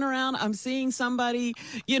I turn around, I'm seeing somebody,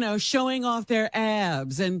 showing off their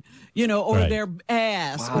abs and, or their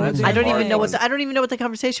ass. Wow, or their I don't even know what the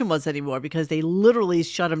conversation was anymore because they literally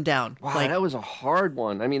shut him down. Wow, that was a hard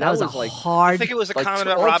one. I mean, that was like hard. I think it was a comment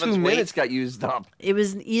about all Robin's 2 weight. minutes got used up. It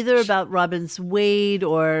was either about Robin's weight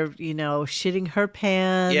or shitting her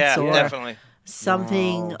pants. Yeah, or definitely.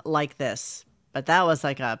 Something like this. But that was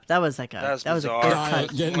a good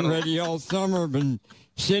cut. Getting ready all summer. Been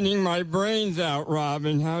shitting my brains out,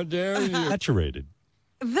 Robin. How dare you? Saturated.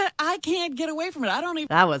 I can't get away from it. I don't even.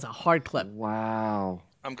 That was a hard clip. Wow.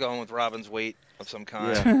 I'm going with Robin's weight of some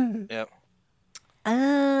kind. Yeah. Yep.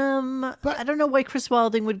 I don't know why Chris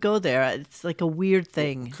Wilding would go there. It's like a weird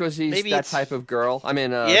thing. Because he's that type of girl. I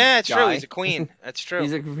mean, yeah, it's guy. true. He's a queen. That's true.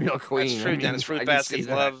 He's a real queen. That's true, Dennis. Fruit baskets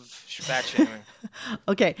love fat shaming.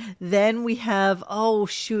 Okay, then we have. Oh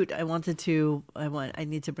shoot! I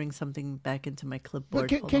need to bring something back into my clipboard.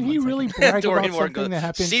 Can he really brag about something that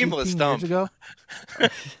happened seamless 18 dump. years ago?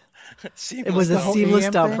 It was a seamless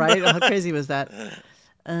dump, right? How crazy was that?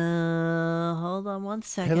 Hold on one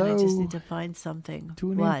second. Hello. I just need to find something.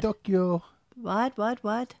 Tune in Tokyo. What?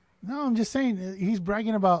 No, I'm just saying he's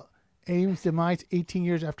bragging about AM's demise 18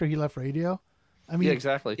 years after he left radio. I mean, yeah,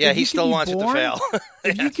 exactly. Yeah, he still wants it to fail.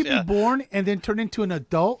 If you can be born and then turn into an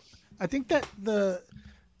adult, I think that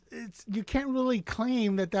you can't really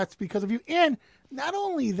claim that that's because of you. And not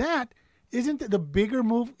only that, isn't the bigger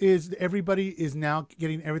move is everybody is now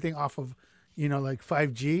getting everything off of, like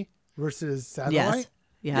 5G versus satellite?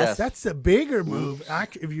 Yes. That's the bigger move.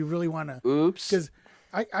 If you really want to. Oops. Because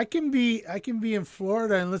I can be in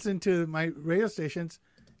Florida and listen to my radio stations,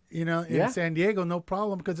 in San Diego, no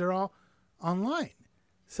problem, because they're all online.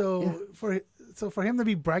 So for him to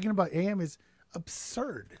be bragging about AM is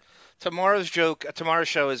absurd. Tomorrow's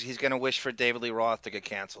show is he's going to wish for David Lee Roth to get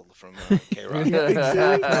canceled from K-Rock. Yeah,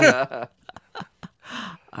 exactly.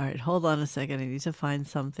 All right, hold on a second. I need to find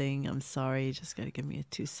something. I'm sorry. You just got to give me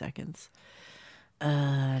 2 seconds.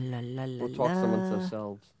 We'll talk amongst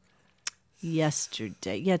ourselves.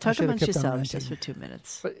 Yesterday. Yeah, talk amongst yourselves just for 2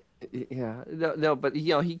 minutes. But but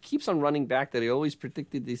he keeps on running back that he always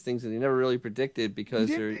predicted these things and he never really predicted because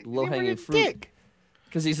they're low-hanging fruit.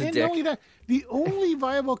 Because he's a dick. Not only that, the only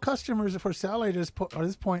viable customers for satellite at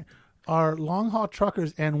this point are long-haul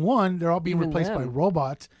truckers, and one, they're all being replaced by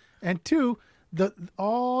robots, and two,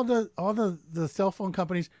 all the cell phone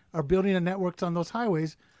companies are building the networks on those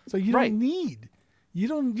highways, so you don't need.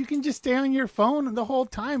 You can just stay on your phone the whole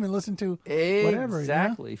time and listen to whatever.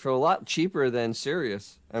 Exactly. For a lot cheaper than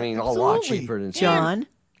Sirius. I mean, a lot cheaper than Sirius. John?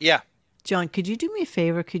 Yeah. John, could you do me a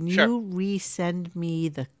favor? Can you resend me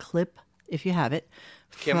the clip, if you have it,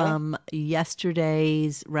 from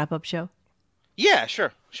yesterday's wrap-up show? Yeah,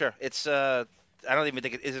 sure. It's I don't even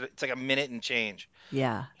think it's like a minute and change.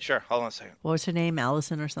 Yeah. Sure. Hold on a second. What was her name?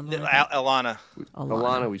 Allison or something like that?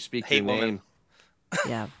 Alana, we speak your name.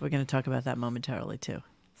 Yeah, we're going to talk about that momentarily, too.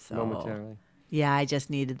 So, momentarily. Yeah, I just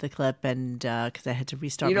needed the clip, and because I had to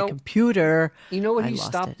restart my computer. You know what he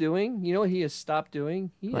stopped doing? You know what he has stopped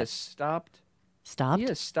doing? He has stopped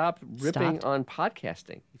ripping on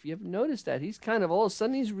podcasting. If you haven't noticed that, he's kind of all of a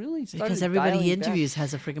sudden he's really started because everybody he interviews back.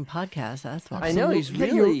 has a freaking podcast. That's why. I know he's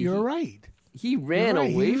really. You're right. He ran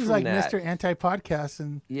away he was from like that. Mr. Anti-Podcast,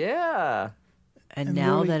 and and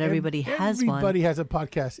now really, that everybody has one, everybody has a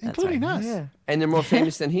podcast, including us. Yeah. And they're more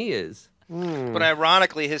famous than he is. But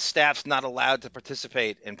ironically, his staff's not allowed to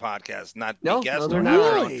participate in podcasts, not be guests. They're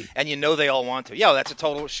not. And they all want to. Yeah, that's a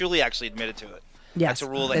total. Shuli actually admitted to it. Yes, that's a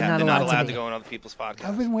rule they have. They're not allowed to go on other people's podcasts.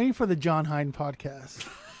 I've been waiting for the John Hyde podcast.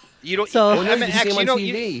 You don't. So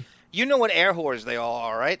you know what air whores they all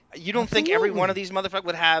are, right? You don't think every one of these motherfuckers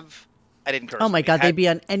would have? I didn't curse. Oh my God, they'd be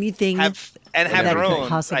on anything have their own.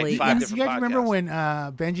 Possibly. Like 5 different you guys podcasts. remember when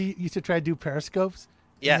Benji used to try to do periscopes?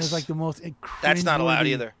 Yes. It was like the most. That's not allowed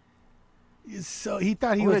either. So he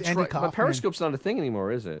thought he was Andy Kaufman. But Periscope's not a thing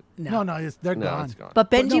anymore, is it? No, they're gone. It's gone.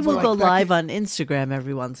 But Benji will go live on Instagram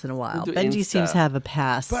every once in a while. Benji Insta. seems to have a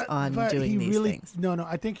pass on doing these things. No,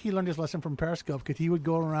 I think he learned his lesson from Periscope because he would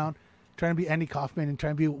go around trying to be Andy Kaufman and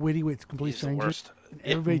trying to be witty with complete strangers. And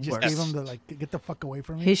everybody just gave him the get the fuck away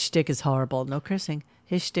from me. His shtick is horrible. No cursing.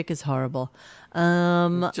 His shtick is horrible.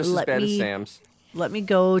 Just as bad as Sam's. Let me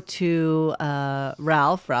go to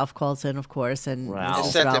Ralph. Ralph calls in, of course, and I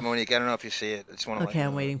sent it, Monique. I don't know if you see it. I just want to. Okay,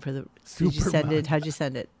 I'm waiting for the. Did you send it? How'd you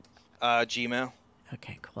send it? Gmail.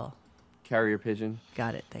 Okay, cool. Carrier pigeon.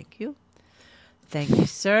 Got it. Thank you. Thank you,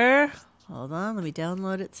 sir. Hold on. Let me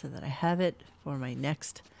download it so that I have it for my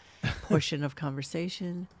next portion of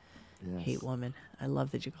conversation. Yes. Hate woman. I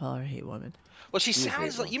love that you call her hate woman. Well, she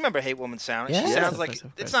sounds like, you remember Hate Woman sound? Yeah. She sounds like,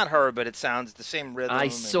 it's not her, but it sounds the same rhythm. I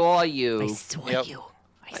saw you. I saw you.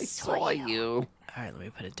 I saw you. All right, let me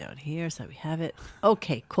put it down here so we have it.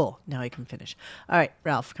 Okay, cool. Now I can finish. All right,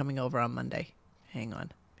 Ralph, coming over on Monday. Hang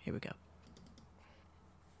on. Here we go.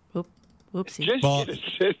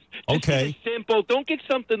 Whoopsie. Okay. Simple. Don't get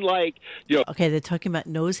something like, Okay, they're talking about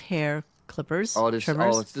nose hair clippers.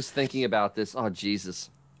 Trimmers. It's just thinking about this. Oh, Jesus.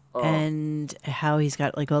 Oh. And how he's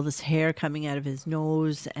got like all this hair coming out of his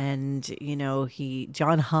nose, and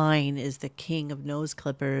John Hine is the king of nose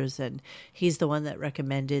clippers, and he's the one that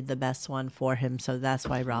recommended the best one for him, so that's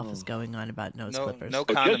why Ralph is going on about nose clippers. No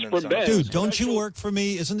condiments. Dude, don't you work for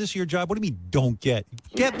me? Isn't this your job? What do you mean don't get?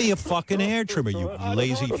 Get me a fucking hair trimmer, you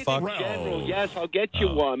lazy fuck. Yes, I'll get you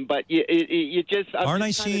one, but you just... Aren't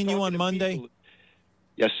I seeing you on Monday?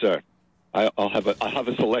 Yes, sir. I'll have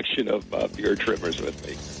a selection of beard trimmers with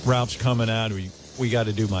me. Ralph's coming out. We got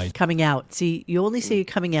to do coming out. See, you only see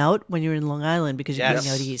coming out when you're in Long Island because you're going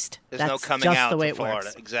out east. There's no coming just out the way in it Florida.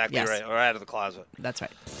 works. Exactly right. Or out of the closet. That's right.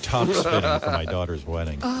 Top spinning for my daughter's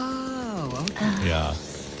wedding. Oh, okay. Yeah,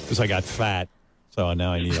 because I got fat. So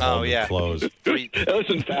now I need a whole new clothes.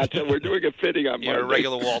 Listen, Fats, we're doing a fitting on You're a Monday.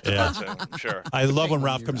 regular Walter Hudson, I'm sure. I love when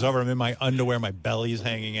Ralph comes over. I'm in my underwear, my belly's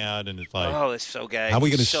hanging out, and it's like, oh, it's so gay. How are we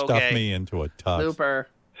going to so stuff gay. me into a tux? Super.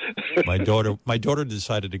 My daughter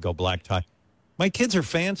decided to go black tie. My kids are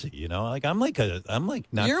fancy, you know. Like I'm like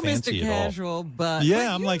not You're fancy Mr. at all. Casual, but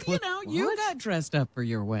yeah, I'm like, you know, you got dressed up for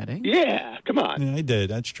your wedding. Yeah, come on. Yeah, I did.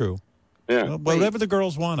 That's true. Yeah. Well, whatever the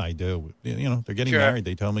girls want, I do. You know, they're getting married.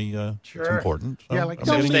 They tell me it's important. So Yeah, like I'm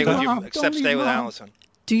Stay getting with except stay with Allison.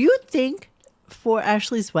 Do you think for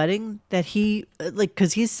Ashley's wedding that he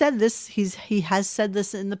because he said this, he has said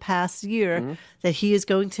this in the past year that he is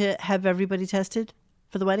going to have everybody tested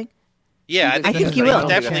for the wedding? Yeah, I think he will. He's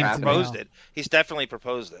definitely proposed it. He's definitely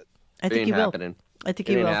proposed it. I think he will. Happening. I think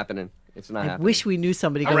it he ain't will. happening. It's not I happening. wish we knew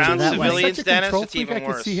somebody going Around to that wedding. civilians, Such a Dennis, control it's freak, even I could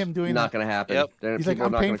worse. see him doing Not that. going to happen. Yep. He's like, People are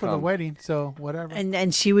I'm not paying gonna for the come. wedding, so whatever.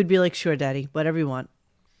 And she would be like, "Sure, Daddy, whatever you want,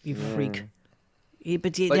 you freak."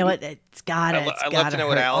 But you know what? It's got it. I'd love to know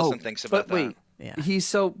what Allison thinks about but wait, that. Yeah. he's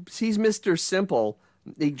Mr. Simple.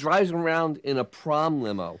 He drives around in a prom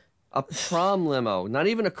limo. A prom limo. Not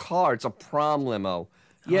even a car. It's a prom limo.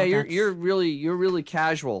 Yeah, you're really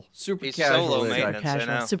casual. Super He's casual. so low this guy. maintenance.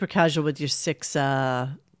 I know. Super casual with your 6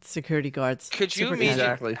 security guards. Could you Super imagine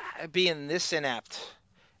Exactly. being this inept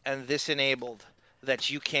and this enabled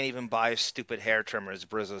that you can't even buy a stupid hair trimmer, as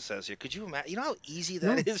Brizzo says here? Could you imagine? You know how easy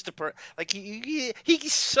that is to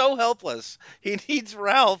he's so helpless. He needs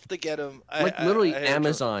Ralph to get him. Literally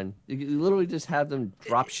Amazon. You literally just have them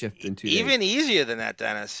drop shipped in 2 days. Even easier than that,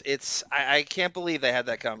 Dennis. I can't believe they had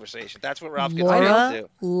that conversation. That's what Ralph could Laura do.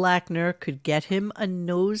 Lackner could get him a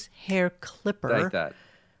nose hair clipper Like that.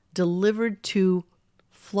 delivered to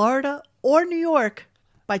Florida or New York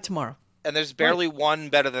by tomorrow. And there's barely one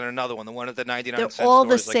better than another one. The one at the 99 They're cent all store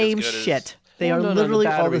the is like same as good as- shit. They Well, are no, literally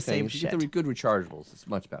the all battery the thing. same You shit. get the good rechargeables. It's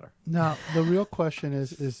much better. Now, the real question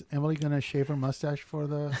is Emily going to shave her mustache for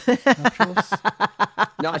the nuptials?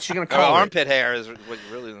 No, she's gonna Her color it. armpit hair is what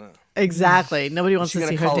really. Exactly. Nobody wants She's to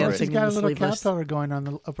see gonna her color it. dancing She's got in a the little sleeveless. caterpillar going on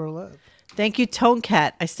the upper lip. Thank you, Tone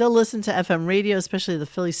Cat. I still listen to FM radio, especially the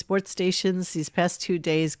Philly sports stations, these past 2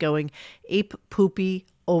 days going ape poopy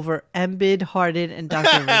over Embiid, Harden, and Doc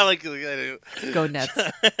Rivers. Go Nets.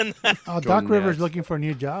 Doc Rivers looking for a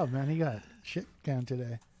new job, man. He got shit canned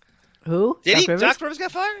today. Who? Did he? Rivers? Doc Rivers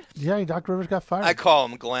got fired? Yeah, Doc Rivers got fired. I call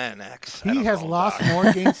him Glenn X. He has lost more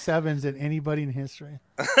Game 7s than anybody in history.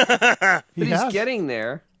 But he's getting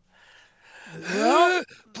there. Well,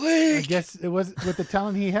 please. I guess it was with the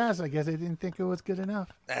talent he has. I guess they didn't think it was good enough.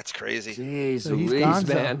 That's crazy. Jeez, So he's Louise,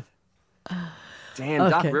 gonzo. man. Damn,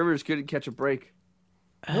 Doc Rivers couldn't catch a break.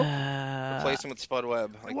 Replace him with Spud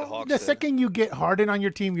Webb, like the Hawks The did. second you get Harden on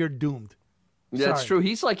your team, you're doomed. Yeah, that's true.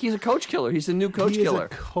 He's a coach killer. He's a new coach He is killer. a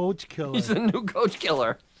coach killer. He's a new coach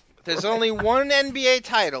killer. There's only one NBA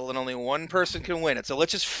title, and only one person can win it. So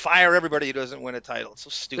let's just fire everybody who doesn't win a title. It's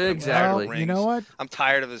so stupid. I'm tired of Exactly. rings. You know what? I'm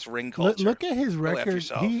tired of this ring culture. Look at his Go after record.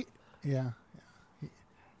 yourself. He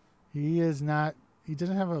is not. He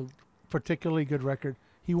doesn't have a particularly good record.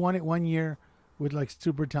 He won it 1 year with like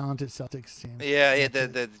super talented Celtics team. Yeah, yeah,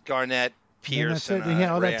 the Garnett, Pierce, And that's it. He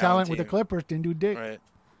had all Ray that talent Allen with the team. Clippers. Didn't do dick. Right.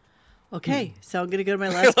 Okay, so I'm going to go to my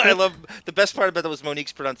last I clip. love the best part about that was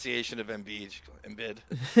Monique's pronunciation of Embiid. Embiid.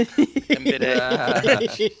 Embiid.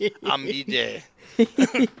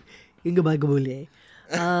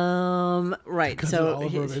 Right, Because so of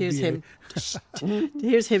Oliver here's him.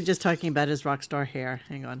 Here's him just talking about his rock star hair.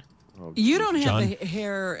 Hang on. You don't have John? the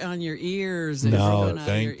hair on your ears. No, growing out of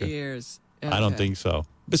thank your you. ears. I don't Okay. think so.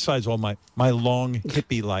 Besides all my long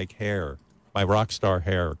hippie-like hair, my rock star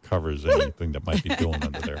hair covers anything that might be doing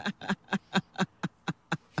under there.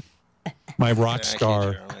 My rock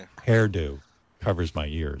star hairdo covers my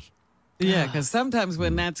ears. Yeah, because sometimes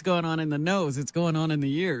when that's going on in the nose, it's going on in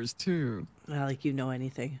the ears too. Not like you know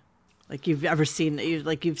anything. Like you've ever seen,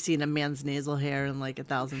 you've seen a man's nasal hair in like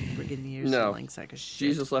 1,000 friggin' years. No. Like sack of shit.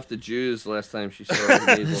 Jesus left the Jews last time she saw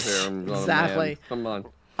her nasal hair. Oh, Exactly. man. Come on.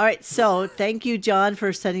 All right, so thank you, John,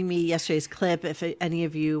 for sending me yesterday's clip. If any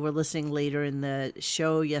of you were listening later in the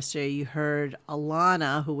show yesterday, you heard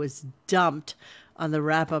Alana, who was dumped on the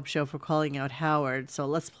wrap-up show for calling out Howard. So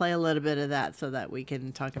let's play a little bit of that so that we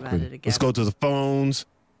can talk about it again. Let's go to the phones.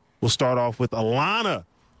 We'll start off with Alana.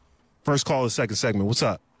 First call, the second segment. What's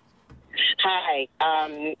up? Hi,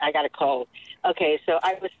 I got a cold. Okay, so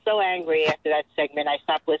I was so angry after that segment, I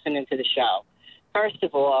stopped listening to the show. First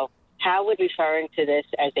of all, Howard referring to this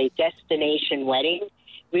as a destination wedding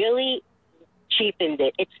really cheapened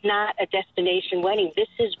it. It's not a destination wedding. This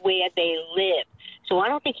is where they live. So I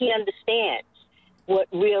don't think he understands what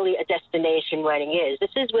really a destination wedding is. This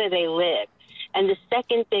is where they live. And the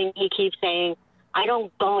second thing he keeps saying, I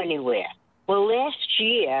don't go anywhere. Well, last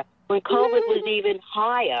year, when COVID was even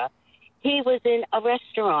higher, he was in a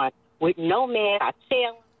restaurant with no mask,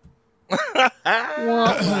 sailing.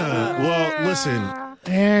 Well, listen,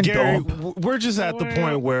 and Gary, we're just at the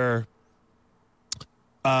point where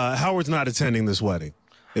Howard's not attending this wedding.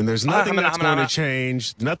 And there's nothing that's going to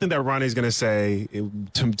change, nothing that Ronnie's going to say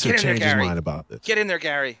to change his mind about this. Get in there,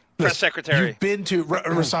 Gary. Press secretary. You've been to,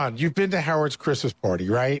 Rasan, you've been to Howard's Christmas party,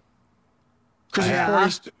 right?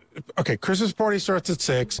 Christmas party starts at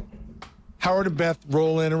 6. Howard and Beth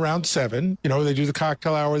roll in around 7. You know, they do the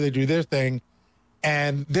cocktail hour, they do their thing.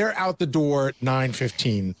 And they're out the door at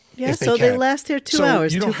 9:15. Yeah, so they last there 2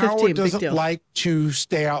 hours, 2:15. Howard doesn't like to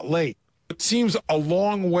stay out late. It seems a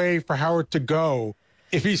long way for Howard to go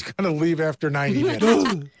if he's going to leave after 90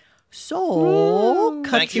 minutes. So,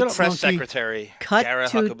 thank you, press secretary. Cut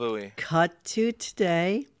to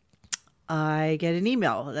today. I get an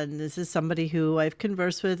email, and this is somebody who I've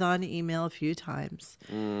conversed with on email a few times,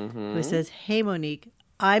 who says, "Hey, Monique,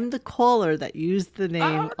 I'm the caller that used the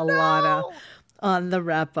name Alana on the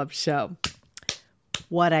wrap-up show.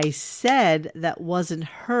 What I said that wasn't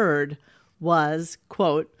heard was,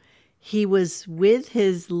 quote, he was with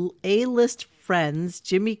his A-list friends,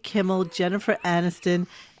 Jimmy Kimmel, Jennifer Aniston,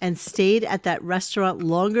 and stayed at that restaurant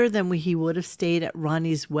longer than he would have stayed at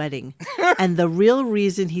Ronnie's wedding. And the real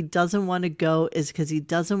reason he doesn't want to go is because he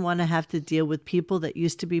doesn't want to have to deal with people that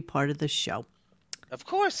used to be part of the show." Of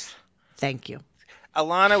course. Thank you.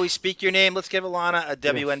 Alana, we speak your name. Let's give Alana a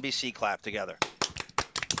WNBC clap together.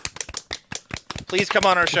 Please come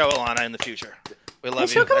on our show, Alana, in the future. We love you.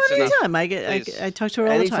 She'll come on anytime. I talk to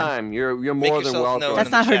her all the time. Anytime. You're more than welcome. That's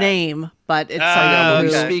not her name, but it's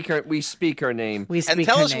something we speak her name. And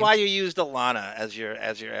tell us why you used Alana as your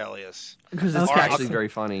alias. Because it's actually very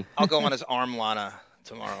funny. I'll go on as Arm Lana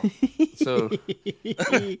tomorrow. So,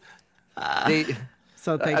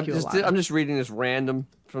 thank you. I'm just reading this random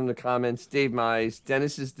from the comments. Dave Mize,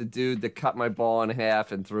 Dennis is the dude that cut my ball in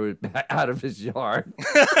half and threw it back out of his yard.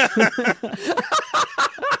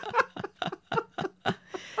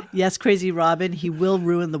 Yes, Crazy Robin, he will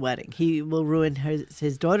ruin the wedding. He will ruin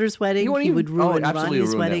his daughter's wedding. He would ruin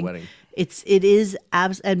Ronnie's wedding. It is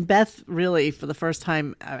and Beth really, for the first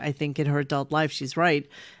time, I think in her adult life, she's right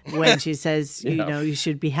when she says, you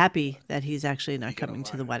should be happy that he's actually not coming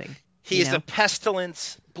to the wedding. He is a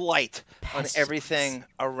pestilence blight on everything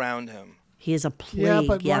around him. He is a plague. Yeah,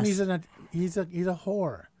 but Ronnie's he's a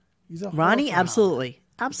whore. He's a whore. Ronnie, absolutely.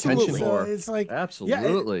 Absolutely. So it's like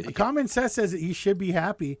absolutely. Common sense says that he should be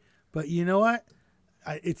happy, but you know what?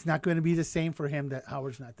 It's not going to be the same for him that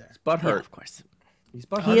Howard's not there. It's butthurt. Yeah, of course. He's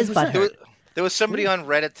butthurt. He is butthurt. There was somebody on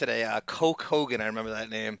Reddit today, Coke Hogan, I remember that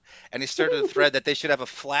name, and he started a thread that they should have a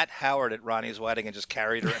flat Howard at Ronnie's wedding and just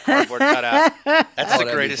carried her a cardboard cutout. That's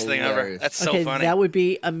the greatest thing ever. That's so funny. That would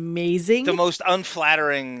be amazing. The most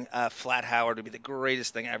unflattering flat Howard would be the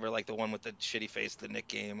greatest thing ever, like the one with the shitty face, the Nick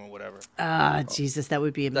game or whatever. Jesus, that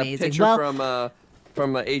would be amazing. That picture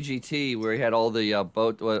from AGT where he had all the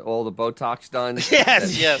Botox done.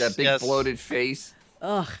 Yes, that big bloated face.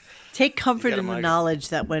 Ugh. Take comfort in the knowledge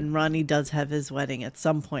that when Ronnie does have his wedding, at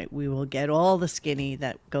some point we will get all the skinny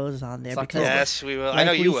that goes on there. Because yes, we will. Like I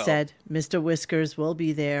know you will. Said, Mr. Whiskers will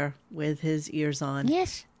be there with his ears on.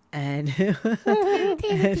 Yes. And,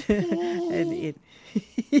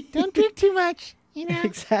 don't drink too much,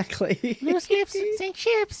 Exactly. Loose lips sink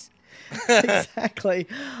ships. Exactly.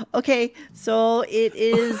 Okay, so it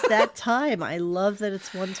is that time. I love that it's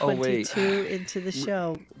 1:22 into the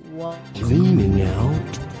show. Well, cleaning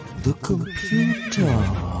out the computer.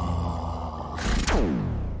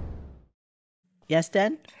 Yes,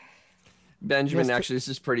 Dan? Benjamin, actually, this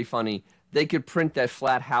is pretty funny. They could print that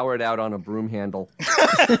flat Howard out on a broom handle.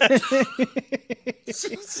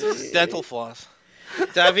 Dental floss.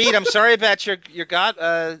 David, I'm sorry about your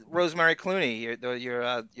Rosemary Clooney,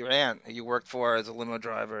 your aunt who you worked for as a limo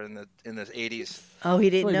driver in the 80s. Oh, he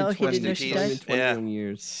didn't know. He didn't know she died. 21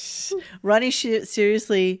 years. Ronnie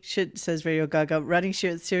seriously should, says Radio Gaga. Ronnie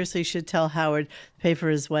seriously should tell Howard to pay for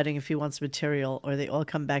his wedding if he wants material, or they all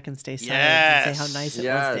come back and stay silent and say how nice it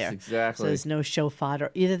was there. Exactly. So there's no show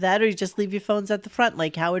fodder. Either that, or you just leave your phones at the front,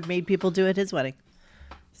 like Howard made people do at his wedding.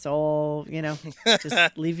 So,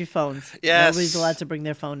 just leave your phones. Yes. Nobody's allowed to bring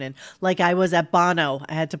their phone in. Like I was at Bono.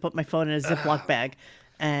 I had to put my phone in a Ziploc bag.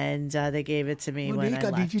 And they gave it to me when I left.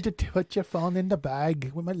 I need you to put your phone in the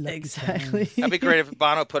bag with my legs. Exactly. That'd be great if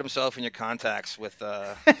Bono put himself in your contacts with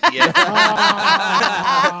the Edge.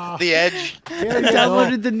 The Edge. I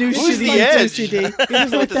downloaded the new Who's shitty the Edge? CD.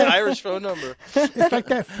 With his Irish phone number. It's like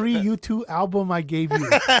that free U2 album I gave you.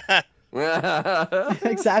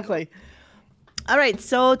 Exactly. All right,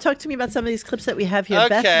 so talk to me about some of these clips that we have here. Okay,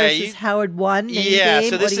 Beth versus Howard 1. Name game.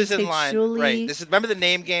 So this is in think, line. Julie? Right. This is remember the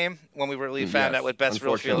name game when we really found out what Beth's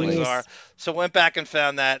real feelings are. So went back and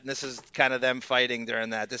found that, and this is kind of them fighting during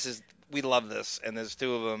that. We love this, and there's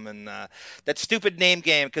two of them, and that stupid name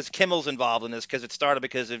game because Kimmel's involved in this because it started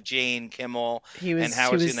because of Jane Kimmel and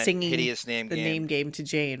Howard's in that hideous name game. The name game to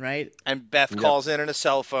Jane, right? And Beth calls in on a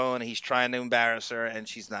cell phone, and he's trying to embarrass her, and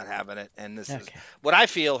she's not having it. And this is what I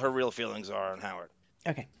feel her real feelings are on Howard.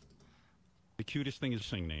 Okay. The cutest thing is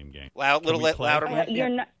sing name game. Louder. You're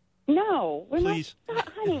not. No, we're Please. not,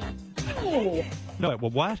 honey. No. No,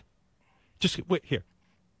 well, what? Just wait here.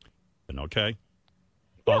 Okay.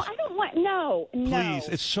 No, I don't want. No. Please,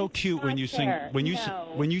 it's so cute when you sing. When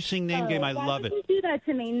you sing name game, I love it. Why would you do that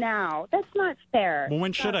to me now? That's not fair. Well,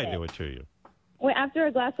 when should I do it to you? Well, after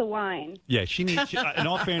a glass of wine. Yeah, she needs. In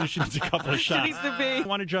all fairness, she needs a couple of shots. She needs to be.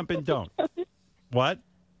 Want to jump in? Don't. What?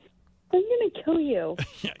 I'm gonna kill you.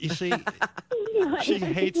 Yeah, you see, she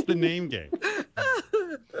hates the name game.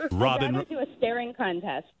 Robin, I'd rather do a staring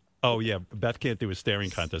contest. Oh yeah, Beth can't do a staring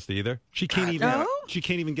contest either. She can't even. No? She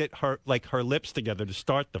can't even get her lips together to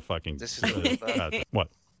start the fucking. What?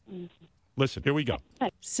 Listen, here we go.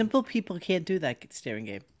 Simple people can't do that staring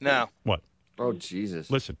game. No. What? Oh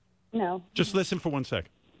Jesus! Listen. No. Just listen for 1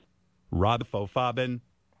 second. Robin.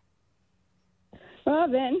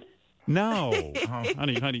 Robin. No,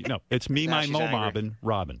 honey, no. It's me, No, my she's mo, angry.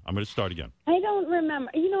 Robin. I'm going to start again. I don't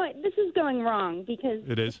remember. You know what? This is going wrong because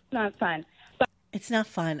It is? It's not fun. It's not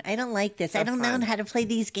fun. I don't like this. I don't fun. know how to play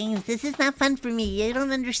these games. This is not fun for me. I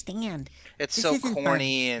don't understand. It's This so isn't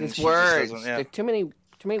corny fun. and It's she just words. doesn't- yeah. There are too many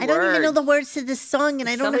I don't even know the words to this song, and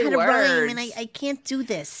I don't know how to rhyme, and words. I can't do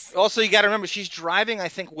this. Also, you got to remember, she's driving, I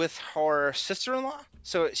think, with her sister-in-law.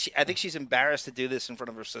 So I think she's embarrassed to do this in front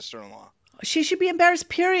of her sister-in-law. She should be embarrassed,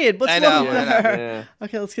 period. What's I know, wrong with I know, her? yeah.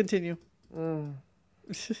 Okay, let's continue.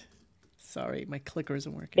 Sorry, my clicker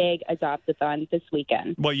isn't working. Big adopt-a-thon this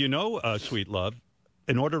weekend. Well, you know, sweet love,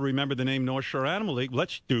 in order to remember the name North Shore Animal League,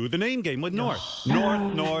 let's do the name game with North.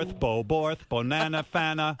 North, Boborth, Bonana,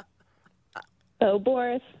 Fana.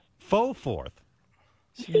 Boborth. Fourth.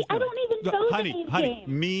 See, I don't even know the name Honey,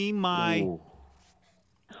 game. me,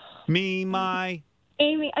 my.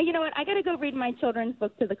 Amy, you know what? I got to go read my children's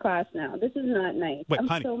book to the class now. This is not nice. Wait, I'm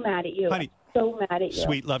honey, so mad at you. honey. So mad at you.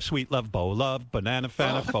 Sweet love, bow love, banana,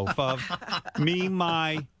 fana, faux fov, me,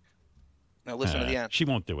 my. No, listen to the end. She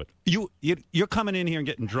won't do it. You're coming in here and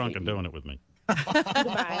getting drunk and doing it with me.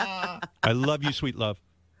 Goodbye. I love you, sweet love.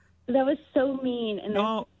 That was so mean, and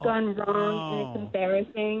it's gone wrong, and it's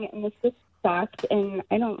embarrassing, and it's just sucked, and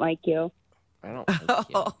I don't like you. I don't like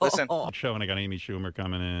you. Listen. Show, and I got Amy Schumer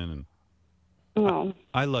coming in, and Oh,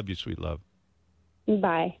 I love you, sweet love.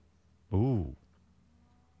 bye. Ooh.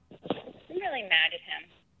 I'm really mad at him.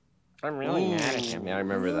 I'm really mad at him. Yeah, I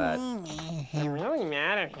remember that. I'm really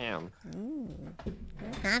mad at him.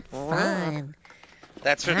 Not fun.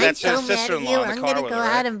 That's her I'm so mad at sister-in-law you. in the I'm car gonna with go her,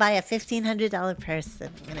 out right? and buy a $1,500 purse. I'm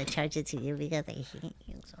gonna charge it to you because I hate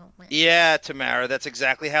you so much. Yeah, Tamara, that's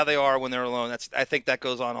exactly how they are when they're alone. I think that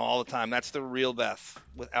goes on all the time. That's the real Beth,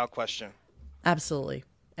 without question. Absolutely.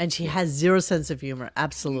 And she has zero sense of humor.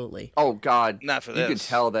 Absolutely. Oh God, Not for You could this.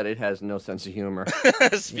 tell that it has no sense of humor.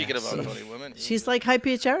 Speaking of unfunny women. She's like High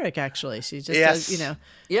Pitch Eric, actually. She just Yes. does, you know.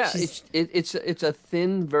 Yeah, she's- it's a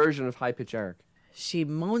thin version of High Pitch Eric. She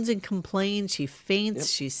moans and complains. She faints.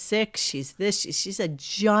 She's sick. She's this. She's a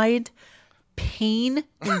giant pain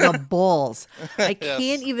in the balls. I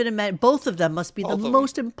can't even imagine. Both of them must be the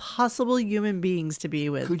most impossible human beings to be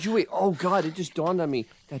with. Could you wait? Oh God, it just dawned on me.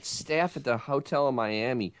 That staff at the hotel in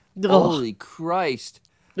Miami. Ugh. Holy Christ!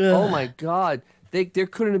 Ugh. Oh my God. There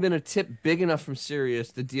couldn't have been a tip big enough from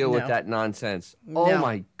Sirius to deal with No. that nonsense. Oh No.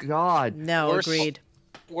 my God. No, Worst- agreed.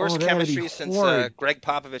 Worst that would be chemistry since horrid. Greg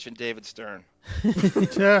Popovich and David Stern.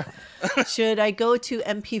 Should I go to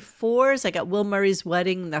MP4s? I got Will Murray's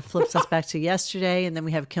wedding. That flips us back to yesterday. And then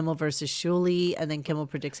we have Kimmel versus Shuli. And then Kimmel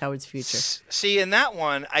predicts Howard's future. See, in that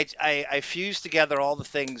one, I fused together all the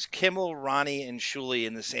things Kimmel, Ronnie, and Shuli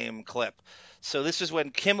in the same clip. So this is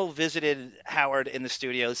when Kimmel visited Howard in the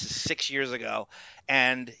studio. This is 6 years ago.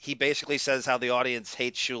 And he basically says how the audience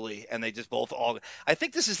hates Shuli. And they just both all... I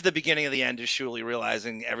think this is the beginning of the end of Shuli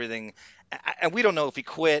realizing everything. And we don't know if he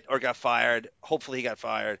quit or got fired. Hopefully he got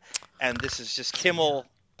fired. And this is just Kimmel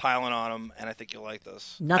piling on him. And I think you'll like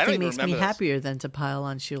this. I don't Nothing even makes me remember this. happier than to pile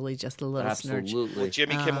on Shuli just a little snurch. Absolutely. Well,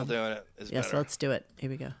 Jimmy Kimmel doing it is Yes, better. let's do it. Here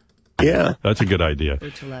we go. Yeah. That's a good idea.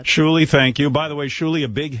 Shuli, thank you. By the way, Shuli, a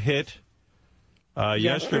big hit.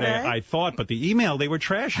 Yesterday, I thought, but the email, they were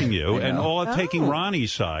trashing you and all taking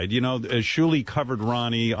Ronnie's side. You know, Shuli covered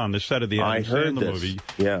Ronnie on the set of the Adam Sandler movie.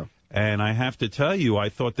 Yeah. And I have to tell you, I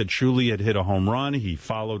thought that Shuli had hit a home run. He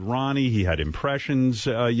followed Ronnie. He had impressions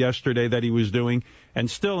yesterday that he was doing. And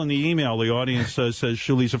still in the email, the audience says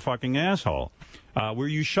Shuli's a fucking asshole. Were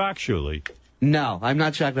you shocked, Shuli? No, I'm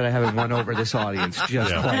not shocked that I haven't won over this audience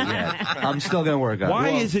just quite yet. I'm still going to work on it. Why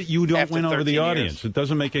is it you don't win over the audience? It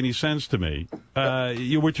doesn't make any sense to me.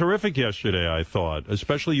 You were terrific yesterday, I thought,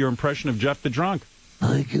 especially your impression of Jeff the Drunk.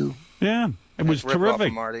 Thank you. Yeah, it was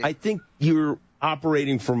terrific. I think you're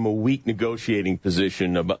operating from a weak negotiating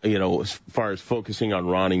position, about, as far as focusing on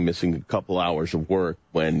Ronnie missing a couple hours of work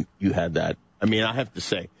when you had that. I mean, I have to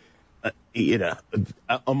say,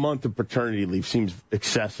 a month of paternity leave seems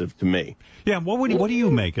excessive to me. Yeah, what do you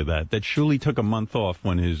make of that? That Shuli took a month off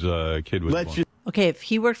when his kid was born. Okay, if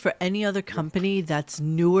he worked for any other company that's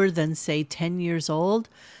newer than, say, 10 years old,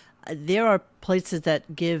 there are places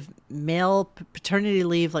that give male paternity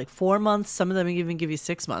leave like 4 months. Some of them even give you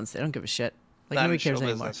 6 months. They don't give a shit. Like, nobody cares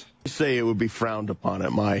anymore. Say it would be frowned upon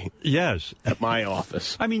at my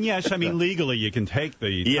office. I mean, yes. I mean, legally you can take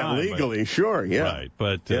the time, legally, sure, yeah. Right,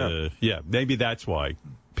 but maybe that's why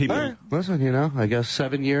people. Right. Listen, I guess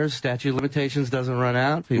 7 years statute of limitations doesn't run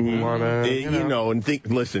out. People want to, and think.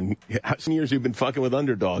 Listen, how many years you've been fucking with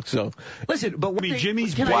underdogs? So listen, but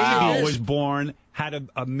Jimmy's baby was born, had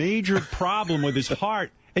a major problem with his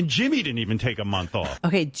heart, and Jimmy didn't even take a month off.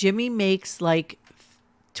 Okay, Jimmy makes like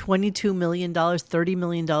 $22 million, $30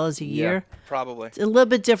 million a year. Yeah, probably. It's a little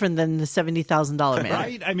bit different than the $70,000 man.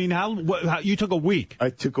 Right? I mean, how you took a week?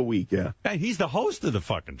 I took a week, yeah. Hey, he's the host of the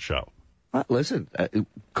fucking show. Listen,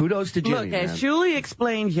 kudos to Jimmy. Look, as Shuli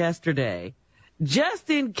explained yesterday, just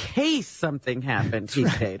in case something happened, he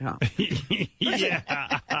stayed home. Yeah.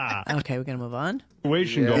 Okay, we're going to move on.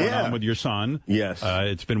 Situation going on with your son. Yes.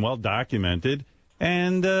 It's been well documented.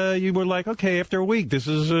 And you were like, okay, after a week, this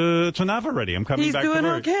is it's enough already. I'm coming back to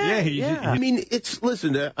work. Okay. I mean,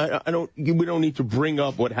 listen. We don't need to bring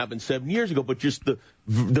up what happened 7 years ago, but just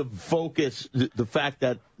the focus, the fact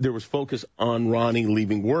that there was focus on Ronnie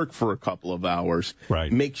leaving work for a couple of hours,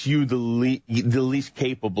 makes you the least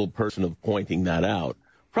capable person of pointing that out.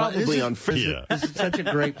 Probably unfair. This is such a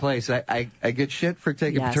great place. I get shit for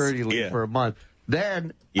taking paternity leave for a month.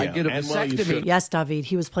 Then I get a vasectomy. Yes, David.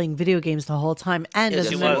 He was playing video games the whole time. And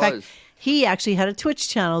as a matter of fact, he actually had a Twitch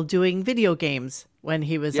channel doing video games when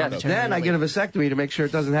he was on maternity Then leave. I get a vasectomy to make sure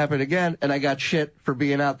it doesn't happen again, and I got shit for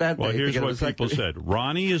being out that day. Well, here's what people said.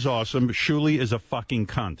 Ronnie is awesome. Shuli is a fucking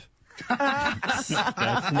cunt. That's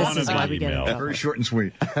one of the emails. Very short and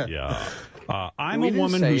sweet. Yeah. I'm a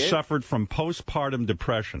woman who suffered from postpartum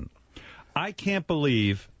depression. I can't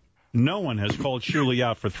believe no one has called Shuli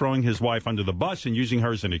out for throwing his wife under the bus and using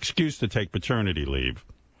her as an excuse to take paternity leave.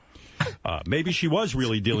 Maybe she was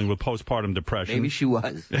really dealing with postpartum depression. Maybe she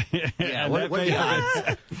was. Yeah, what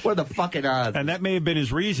are the fucking odds? And that may have been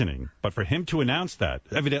his reasoning. But for him to announce that,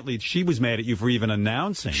 evidently she was mad at you for even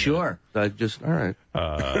announcing Sure. All right.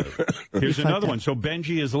 Here's another one. So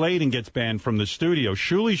Benji is late and gets banned from the studio.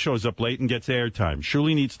 Shuli shows up late and gets airtime.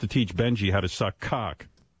 Shuli needs to teach Benji how to suck cock.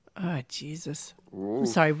 Oh, Jesus. I'm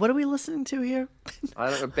sorry, what are we listening to here?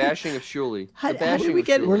 Bashing of Shuli. How do we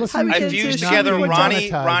get? I fused together Ronnie,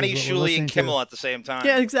 Shuli, and Kimmel at the same time.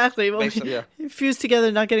 Yeah, exactly. Well, fused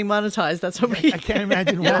together, not getting monetized. That's what we. I can't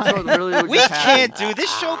imagine why. We can't do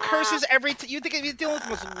this. Show curses every. You think you're dealing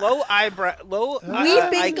with the most low eyebrow, low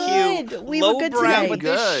We've been IQ, good. We were good brow. today. But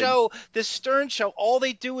this show, this Stern show, all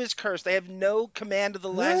they do is curse. They have no command of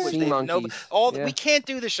the language. They have no. We can't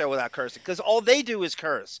do the show without cursing because all they do is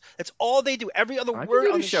curse. That's all they do. Every other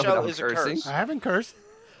word on the show is a curse. I haven't cursed.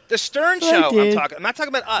 The Stern show. I'm not talking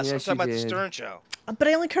about us. I'm talking about the Stern show. But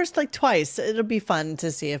I only cursed like twice. It'll be fun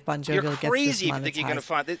to see if Bon Jovi You're gets this crazy if you monetized. think you're going to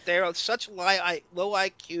find that they're such low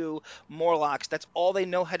IQ Morlocks. That's all they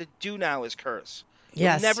know how to do now is curse.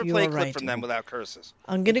 Yes, You'll never play a clip right. from them without curses.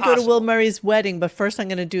 I'm going to go to Will Murray's wedding, but first I'm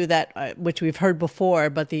going to do that, which we've heard before,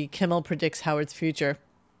 but the Kimmel predicts Howard's future.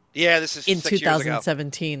 Yeah, this is in 6 years ago.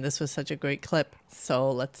 2017. This was such a great clip.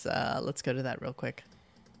 So let's go to that real quick.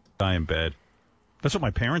 Die in bed. That's what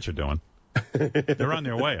my parents are doing. They're on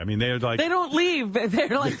their way. I mean, they're like they don't leave. They're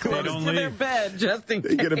like close to their bed just in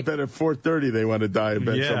case. They get in bed at 4:30. They want to die in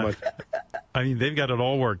bed so much. I mean, they've got it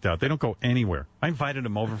all worked out. They don't go anywhere. I invited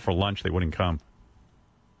them over for lunch. They wouldn't come.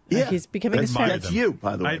 Yeah, he's becoming his parent. That's you,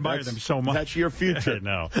 by the way. I admire them so much. That's your future.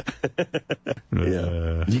 No.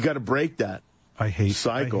 You got to break that. I hate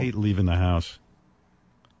leaving the house.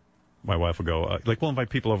 My wife will go, we'll invite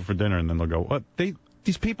people over for dinner, and then they'll go,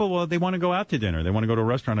 these people, they want to go out to dinner. They want to go to a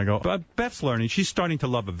restaurant. I go, but Beth's learning. She's starting to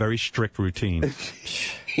love a very strict routine. I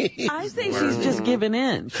think she's just giving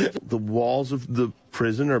in. The walls of the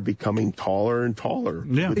prison are becoming taller and taller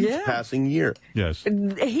with each passing year. Yes.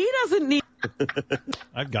 He doesn't need.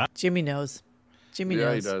 I've got. Jimmy knows. Jimmy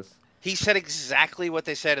knows. He does. He said exactly what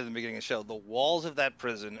they said at the beginning of the show. The walls of that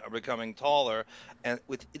prison are becoming taller, and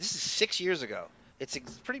this is 6 years ago. It's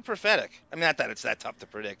pretty prophetic. I mean, not that it's that tough to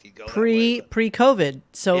predict. He'd go pre-COVID.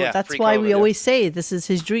 So that's pre-COVID, why we always say this is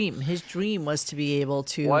his dream. His dream was to be able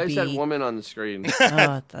to. Why is that woman on the screen?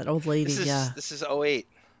 Oh, that old lady. This is 08.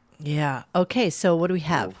 Yeah. Okay. So what do we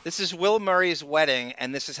have? This is Will Murray's wedding,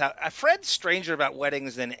 and this is how Fred's stranger about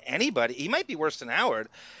weddings than anybody. He might be worse than Howard.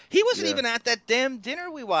 He wasn't even at that damn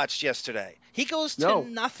dinner we watched yesterday. He goes to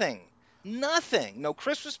nothing. No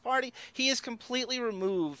Christmas party. He is completely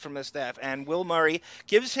removed from his staff, and Will Murray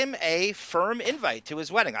gives him a firm invite to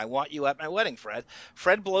his wedding. I want you at my wedding, Fred.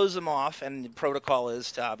 Fred blows him off, and the protocol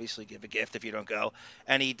is to obviously give a gift if you don't go,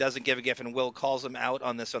 and he doesn't give a gift, and Will calls him out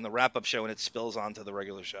on this on the wrap-up show, and it spills onto the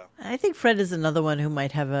regular show. I think Fred is another one who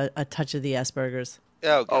might have a touch of the Asperger's.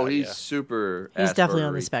 Oh, God, he's super He's definitely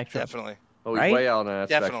on the spectrum. Definitely. Oh, he's way out on that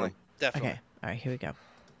Definitely. spectrum. Okay. All right, here we go.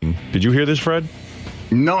 Did you hear this, Fred?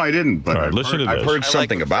 No, I didn't. But All right, listen to this. I've heard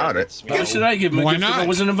something about it. Why should I give him a gift if I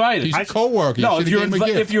wasn't invited? He's a co-worker. No, if you're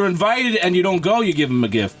invited and you don't go, you give him a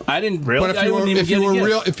gift. I didn't really. But if you were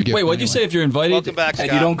real, wait, what'd you say? If you're invited Welcome back,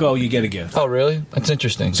 and you don't go, you get a gift. Oh, really? That's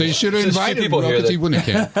interesting. So you should have invited him because he wouldn't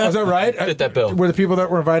have came. Is that right? Fit that bill. Were the people that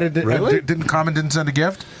were invited didn't come and didn't send a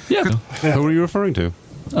gift? Yeah. Who are you referring to?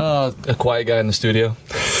 A quiet guy in the studio.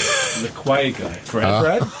 The quiet guy.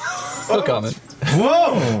 Fred? No comment.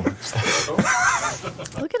 Whoa!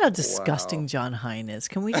 Look at how disgusting John Hine is.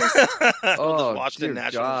 Can we just? Watch the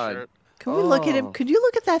national shirt. Can we look at him? Could you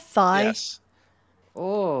look at that thigh? Yes.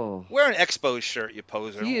 Oh. Wear an Expos shirt, you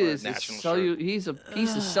poser. He is he's a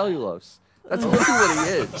piece of cellulose. That's Oh. literally what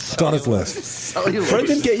he is. It's on his list. Cellulose. Fred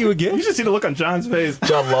didn't get you a gift? You should see the look on John's face.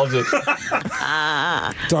 John loves it.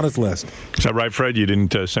 It's on his list. Is that right, Fred? You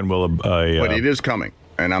didn't send Will a But it is coming,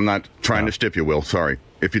 and I'm not trying to stiff you, Will. Sorry.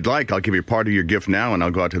 If you'd like, I'll give you part of your gift now, and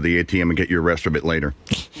I'll go out to the ATM and get you the rest of it later.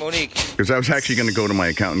 Monique. Because I was actually going to go to my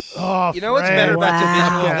accountant. Oh, You know what's better about the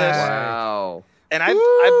visual of this? Wow. And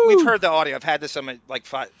we've heard the audio. I've had this on my,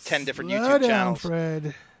 10 different YouTube channels.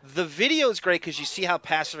 Fred. The video is great because you see how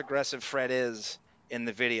passive-aggressive Fred is in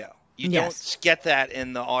the video. You Yes. don't get that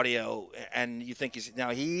in the audio, and you think he's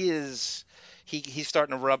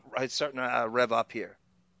starting to rev up here.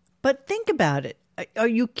 But think about it. Are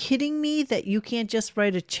you kidding me that you can't just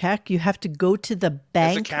write a check? You have to go to the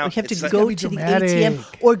bank. You have to go to the ATM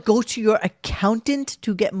or go to your accountant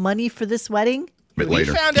to get money for this wedding. We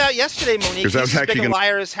found out yesterday, Monique, he's as big a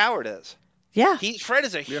liar as Howard is. Yeah. Fred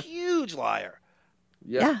is a huge liar.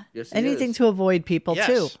 Yeah. Yes, he Anything is. to avoid people, Yes.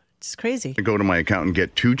 too. It's crazy. I go to my accountant and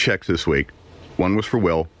get 2 checks this week. One was for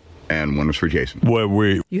Will, and one was for Jason.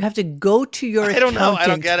 You have to go to your accountant I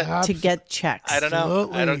don't get it. to get checks. I don't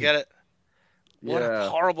know. I don't get it. What a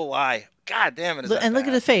horrible lie. God damn it. And look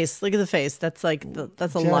at the face. Look at the face. That's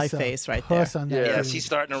that's a lie face right there. Yes, he's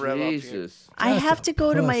starting to rev up here. I have to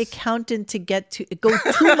go to my accountant to go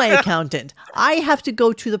to my accountant. I have to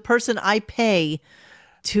go to the person I pay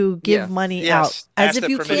to give money out. As Ask if the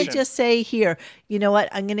you permission. can't just say, here, you know what,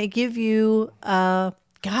 I'm going to give you,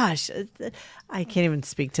 gosh, I can't even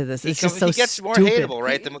speak to this. It's just so He gets stupid. more hateable,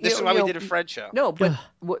 right? This is why we did a Fred show. No, but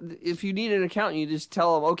if you need an accountant, you just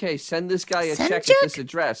tell them, okay, send this guy a Send check a at this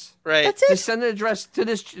address. Right. That's it. Just send an address to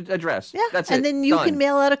this address. Yeah. That's it. And then you Done. can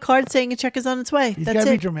mail out a card saying a check is on its way. He's That's got to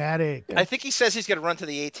be it. dramatic. I think he says he's going to run to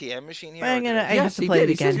the ATM machine here. I have Yes, to he play did.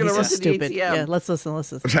 it He said again. he's gonna He's run so to the stupid. ATM. Yeah, let's listen. I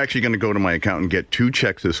was actually going to go to my accountant and get 2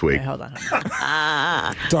 checks this week. Okay, hold on.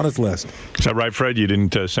 It's on his list. Is that right, Fred? You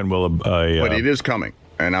didn't send Will But it is coming,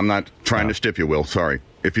 and I'm not trying to stiff you, Will. Sorry.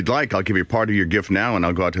 If you'd like, I'll give you part of your gift now, and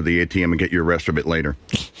I'll go out to the ATM and get you the rest of it later.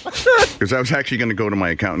 Because I was actually going to go to my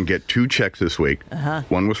accountant and get 2 checks this week.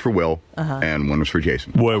 One was for Will, and one was for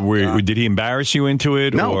Jason. Did he embarrass you into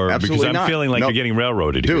it? No, or absolutely because I'm not. feeling like No. you're getting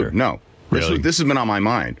railroaded Dude, here. no. Really? This has been on my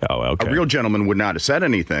mind. Oh, okay. A real gentleman would not have said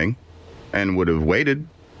anything and would have waited.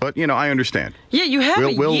 But, I understand. Yeah, you have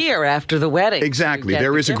a year after the wedding. Exactly. to get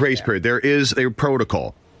There the is a gift grace there. period. There is a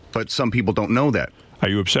protocol. But some people don't know that. Are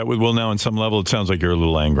you upset with Will now on some level? It sounds like you're a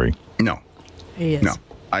little angry. No. He is. No.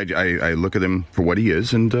 I look at him for what he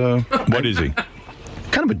is, and what is he?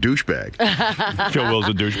 Kind of a douchebag. Feel Will's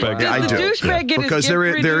a douchebag? Yeah, I do. Because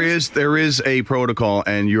there is a protocol,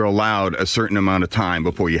 and you're allowed a certain amount of time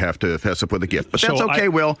before you have to fess up with a gift. But So that's okay,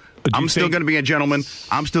 Will. I'm still think- going to be a gentleman.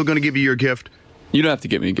 I'm still going to give you your gift. You don't have to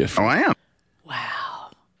give me a gift. Oh, I am.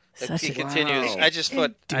 He continues. I just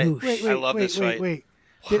thought, I love this fight. Wait.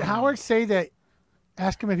 Did Howard say that?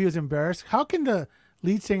 Ask him if he was embarrassed. How can the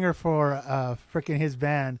lead singer for frickin' his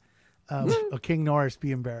band King Norris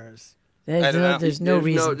be embarrassed? There's no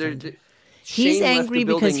reason. He's angry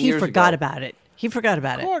because he forgot about it. He forgot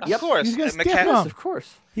about it. Of course. He's gonna stiff him. Of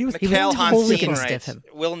course. He was totally going to stiff him.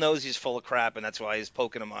 Will knows he's full of crap, and that's why he's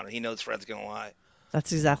poking him on it. He knows Fred's going to lie.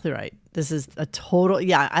 That's exactly right. This is a total.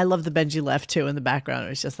 Yeah, I love the Benji left too in the background. It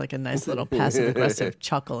was just like a nice little passive aggressive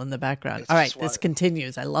chuckle in the background. All right, this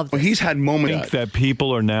continues. I love this. Well, he's had moments. I think that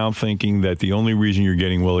people are now thinking that the only reason you're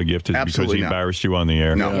getting Will a gift is because he embarrassed you on the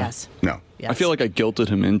air. No. Yes. No. I feel like I guilted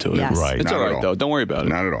him into it. Yes. Right. It's Not all at right, all. though. Don't worry about it.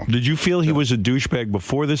 Not at all. Did you feel he was a douchebag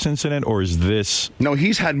before this incident, or is this? No,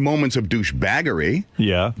 he's had moments of douchebaggery.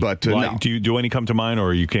 Yeah. But like, no. Do any come to mind,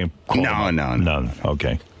 or you can't call No. None.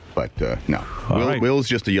 Okay. But no. Right. Will's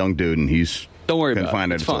just a young dude, and he's. Don't worry gonna about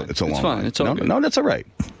find it. It's It's fine. It's a long It's fine. line. It's all good. No, that's all right.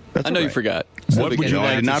 That's I know all you right. forgot. What would you No, I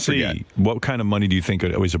like did to not see? forget. What kind of money do you think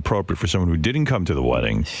was appropriate for someone who didn't come to the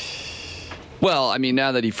wedding? Well, I mean,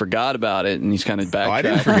 now that he forgot about it and he's kind of back. Oh, I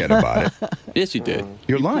didn't forget about it. Yes, you did.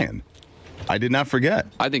 You're lying. I did not forget.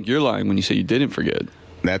 I think you're lying when you say you didn't forget.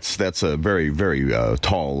 That's a very, very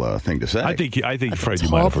tall thing to say. I think Fred, you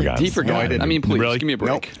might have forgotten. He forgot. No, I didn't. I mean, please, Really? give me a break.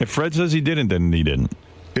 Nope. If Fred says he didn't, then he didn't.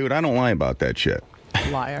 Dude, I don't lie about that shit.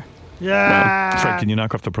 Liar. Yeah. Fred, can you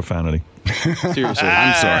knock off the profanity? Seriously.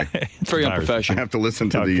 I'm sorry. It's very I unprofessional. have to listen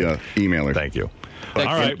to the emailer. Thank you. But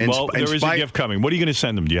All right. Well, there is a gift coming. What are you going to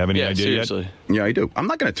send them? Do you have any idea seriously. yet? Yeah, I do. I'm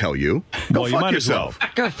not going to tell you. Go Well, you fuck might as yourself.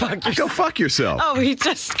 Go fuck yourself. Go fuck yourself. Oh, he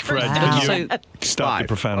just Fred, Wow. can you stop the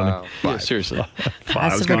profanity? Wow. Yeah, seriously.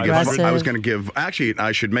 I was going to give. Actually,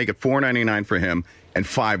 I should make it $4.99 for him and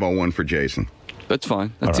 $5.01 for Jason. That's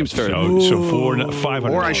fine. That All seems right. fair. So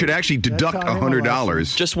 $500. Or I should actually deduct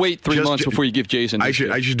 $100. Just wait 3 months before you give Jason. I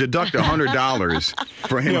should deduct $100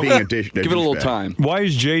 for him being a dish. Give it a little time. Why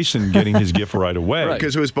is Jason getting his gift right away?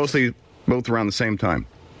 Because it was supposedly both around the same time.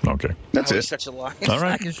 Okay. That's He's it. such a liar. All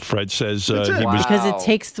right. Fred says That's it. he was. Because it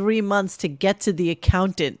takes 3 months to get to the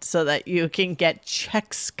accountant so that you can get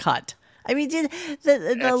checks cut. I mean,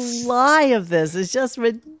 the lie of this is just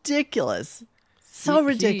ridiculous. So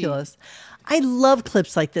ridiculous. I love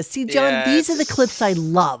clips like this. See, John, these are the clips I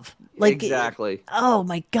love. Like exactly. Oh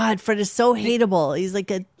my God, Fred is so hateable. He's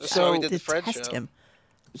like I detest him.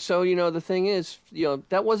 So the thing is,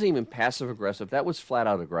 that wasn't even passive aggressive. That was flat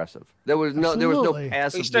out aggressive. There was no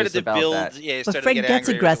passiveness He started to about build. that. Yeah, he But started Fred to get gets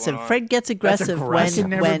angry aggressive. Fred gets aggressive when can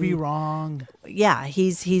never be wrong. Yeah,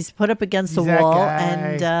 he's put up against the He's that wall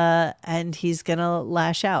guy. and he's gonna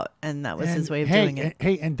lash out, and that was his way of doing it.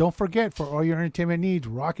 Hey, and don't forget, for all your entertainment needs,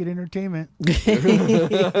 Rocket Entertainment.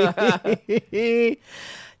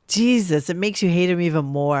 Jesus, it makes you hate him even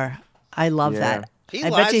more. I love that. He I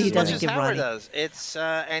lies bet you he as much doesn't as give Howard Ronnie. does. It's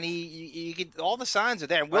and you get all the signs are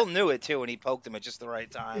there. And Will knew it too, and he poked him at just the right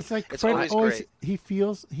time. It's like it's Fred always always great. he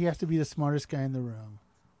feels he has to be the smartest guy in the room,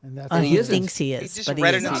 and that's And what he it is. thinks he is. He just but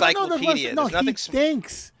read he an isn't. encyclopedia. No, There's nothing. he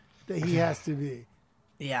thinks that he has to be.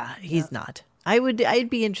 Yeah, he's not. I'd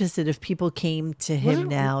be interested if people came to him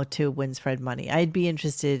now to wins Fred money. I'd be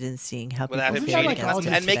interested in seeing how Without him people feel cheating, against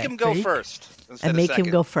him and make today. him go first, and make him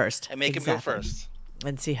go first, and make him go first,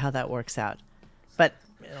 and see how that works out. But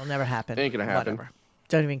it'll never happen. Ain't gonna happen. Whatever.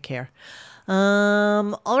 Don't even care.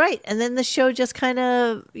 All right, and then the show just kind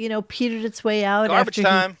of petered its way out Garbage after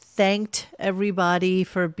time. he thanked everybody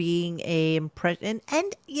for being a impression,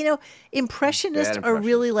 and impressionists Bad are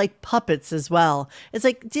really like puppets as well. It's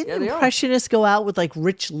like didn't they are. impressionists go out with like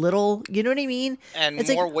Rich Little? You know what I mean? and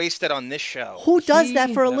it's more like, wasted on this show. who does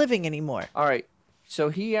that for a living anymore? All right. So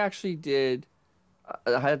he actually did.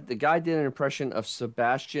 The guy did an impression of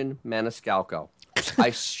Sebastian Maniscalco.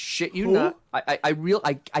 I shit you not. I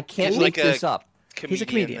can't He's make like a this up. He's a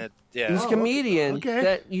comedian. He's a comedian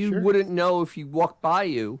that you wouldn't know if he walked by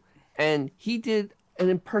you, and he did an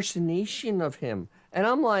impersonation of him, and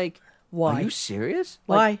I'm like, why? Are you serious?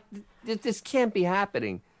 Why? Like, this can't be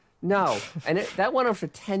happening. No, and that went on for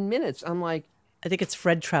 10 minutes. I'm like, I think it's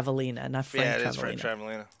Fred Travellina, not Frank Yeah, it Travellina. is Fred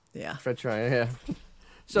Travellina. Yeah. Fred Travellina. Yeah.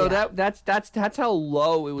 So that's how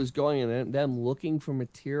low it was going, and them looking for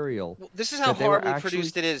material. Well, this is how that they were horribly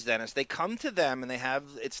produced it is, Dennis. They come to them and they have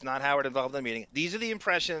it's not Howard involved in the meeting. These are the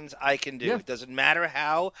impressions I can do. Yeah. It doesn't matter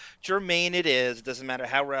how germane it is. It doesn't matter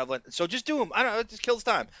how relevant. So just do them. I don't know. It just kills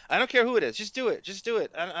time. I don't care who it is. Just do it. Just do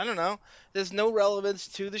it. I don't know. There's no relevance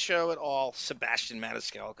to the show at all. Sebastian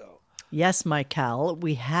Maniscalco. Yes, my Cal,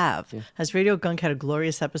 we have. Has Radio Gunk had a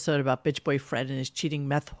glorious episode about Bitch Boy Fred and his cheating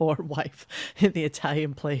meth whore wife in the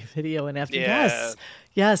Italian Play video and after? Yeah.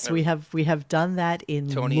 Yes, we have done that in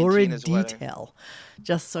Tony and lurid Tina's wedding. detail.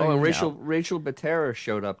 Just so Oh, you and know. Rachel Batera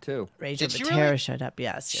showed up too. Rachel Did she Batera really? showed up.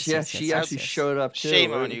 Yes, yes, Yeah, yes, she yes, actually yes. showed up too.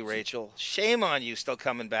 Shame on you, Rachel. Shame on you, still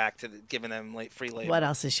coming back to giving them free labor. What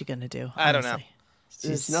else is she going to do? I don't know. honestly?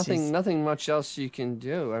 There's nothing much else you can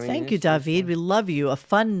do. I mean, thank you, David. We love you. A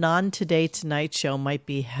fun non-Today Tonight show might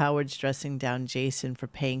be Howard's dressing down Jason for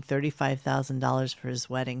paying $35,000 for his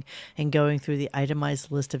wedding and going through the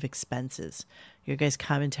itemized list of expenses. Your guys'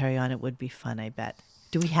 commentary on it would be fun, I bet.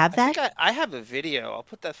 Do we have that? I have a video. I'll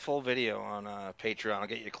put that full video on Patreon. I'll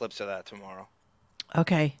get you clips of that tomorrow.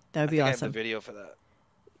 Okay, that would be awesome. I have the video for that.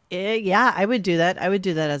 Yeah, I would do that. I would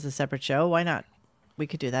do that as a separate show. Why not? We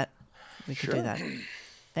could do that. We could do that.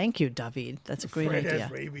 Thank you, David. That's a great idea.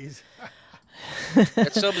 Rabies.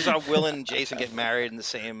 It's so bizarre. Will and Jason get married in the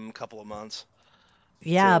same couple of months.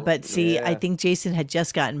 Yeah, but see, I think Jason had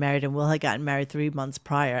just gotten married and Will had gotten married 3 months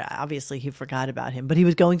prior. Obviously, he forgot about him, but he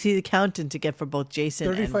was going to the accountant to get for both Jason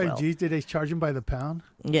and Will. 35 G's, did they charge him by the pound?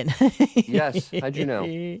 Yeah. Yes, how'd you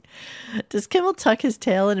know? Does Kimmel tuck his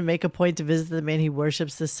tail in and make a point to visit the man he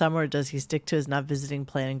worships this summer, or does he stick to his not visiting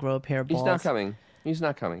plan and grow a pair of balls? He's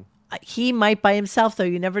not coming. He might by himself, though.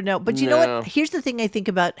 You never know. But you know what? Here's the thing I think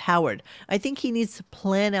about Howard. I think he needs to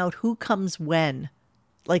plan out who comes when.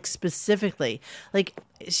 Like specifically, like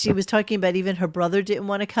she was talking about, even her brother didn't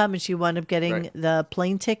want to come and she wound up getting the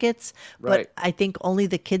plane tickets. But I think only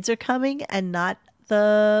the kids are coming and not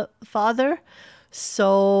the father.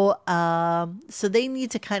 So they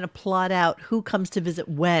need to kind of plot out who comes to visit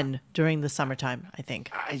when during the summertime, I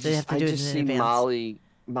think. They have to do it in advance.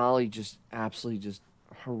 Molly just absolutely just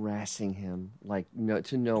harassing him like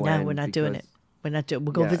to no end. No, we're not doing it. We're not doing.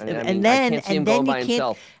 We'll go visit, and then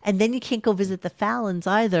you can't go visit the Fallons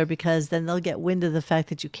either, because then they'll get wind of the fact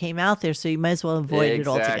that you came out there. So you might as well avoid it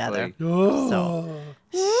altogether. Oh.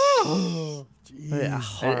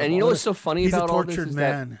 And you know what's so funny about all this is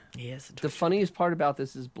man. The funniest part about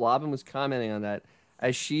this is Blobbin was commenting on that,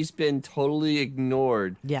 as she's been totally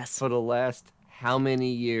ignored. Yes. For the last how many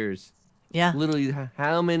years? Yeah. Literally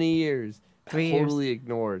how many years? 3 years. Totally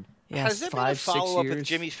ignored. Has there been a 5-6 follow-up years? with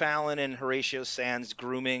Jimmy Fallon and Horatio Sands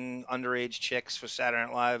grooming underage chicks for Saturday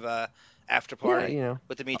Night Live after party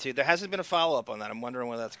with the Me Too? There hasn't been a follow-up on that. I'm wondering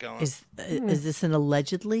where that's going. Is this an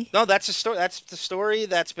allegedly? No, that's a story. That's the story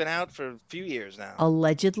that's been out for a few years now.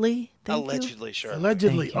 Allegedly? Allegedly, sure.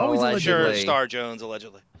 Allegedly. Always allegedly. Sure, Star Jones,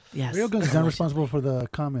 allegedly. Yes. Real Guns is not responsible for the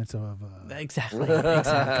comments of exactly.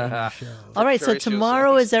 All right, so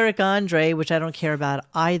tomorrow is Eric Andre, which I don't care about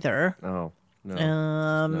either. Oh.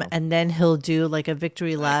 No, and then he'll do like a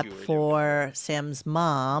victory lap for Sam's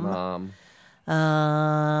mom.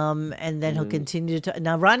 And then he'll continue to.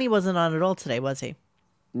 Now Ronnie wasn't on at all today, was he?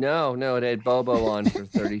 No, they had Bobo on for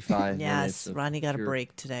 35 minutes. Yes, Ronnie got a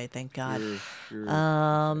break today, thank God. Sure.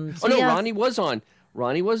 Yeah. Ronnie was on.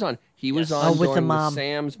 He was on with during the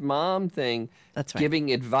Sam's mom thing. That's right.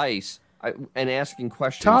 Giving advice and asking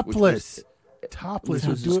questions. Topless. Which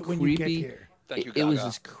was Do it when you get here. It was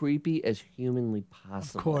as creepy as humanly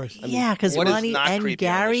possible. Of course. Yeah, because Ronnie and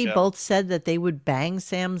Gary both said that they would bang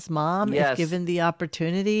Sam's mom if given the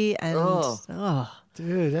opportunity. And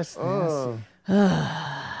dude, that's nasty.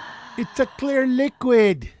 It's a clear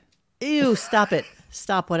liquid. Ew, stop it.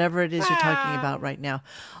 Stop whatever it is you're talking about right now.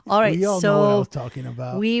 All right, we all know what I was talking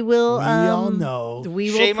about. We will. We all know.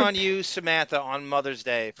 Shame on you, Samantha, on Mother's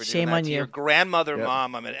Day for doing that to your grandmother,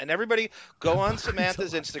 mom. And everybody go on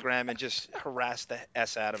Samantha's Instagram and just harass the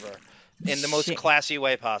S out of her in the most classy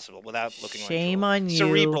way possible without looking like shame on you.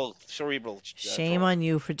 Cerebral. Shame on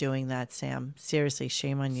you for doing that, Sam. Seriously,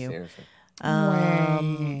 shame on you. Seriously.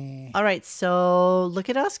 All right, so look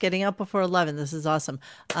at us getting up before 11. This is awesome.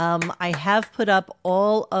 I have put up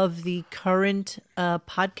all of the current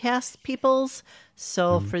podcast peoples.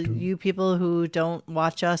 So for you people who don't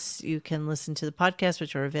watch us, you can listen to the podcast,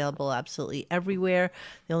 which are available absolutely everywhere.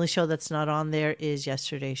 The only show that's not on there is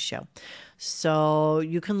yesterday's show. So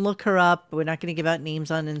you can look her up. We're not going to give out names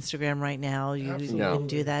on Instagram right now. You can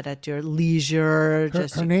do that at your leisure.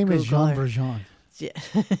 Her name is Jean Valjean. Yeah.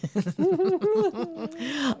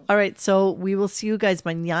 All right, so we will see you guys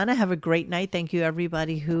mañana. Have a great night. Thank you,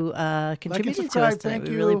 everybody who contributed to us tonight.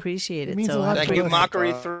 We really appreciate it. Means a lot. Thank you,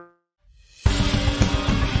 Mockery 3.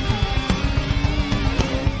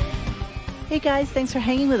 Hey guys, thanks for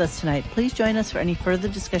hanging with us tonight. Please join us for any further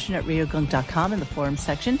discussion at radiogunk.com in the forum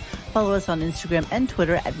section. Follow us on Instagram and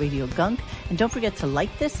Twitter at Radio Gunk. And don't forget to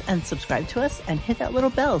like this and subscribe to us and hit that little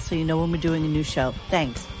bell so you know when we're doing a new show.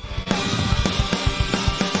 Thanks.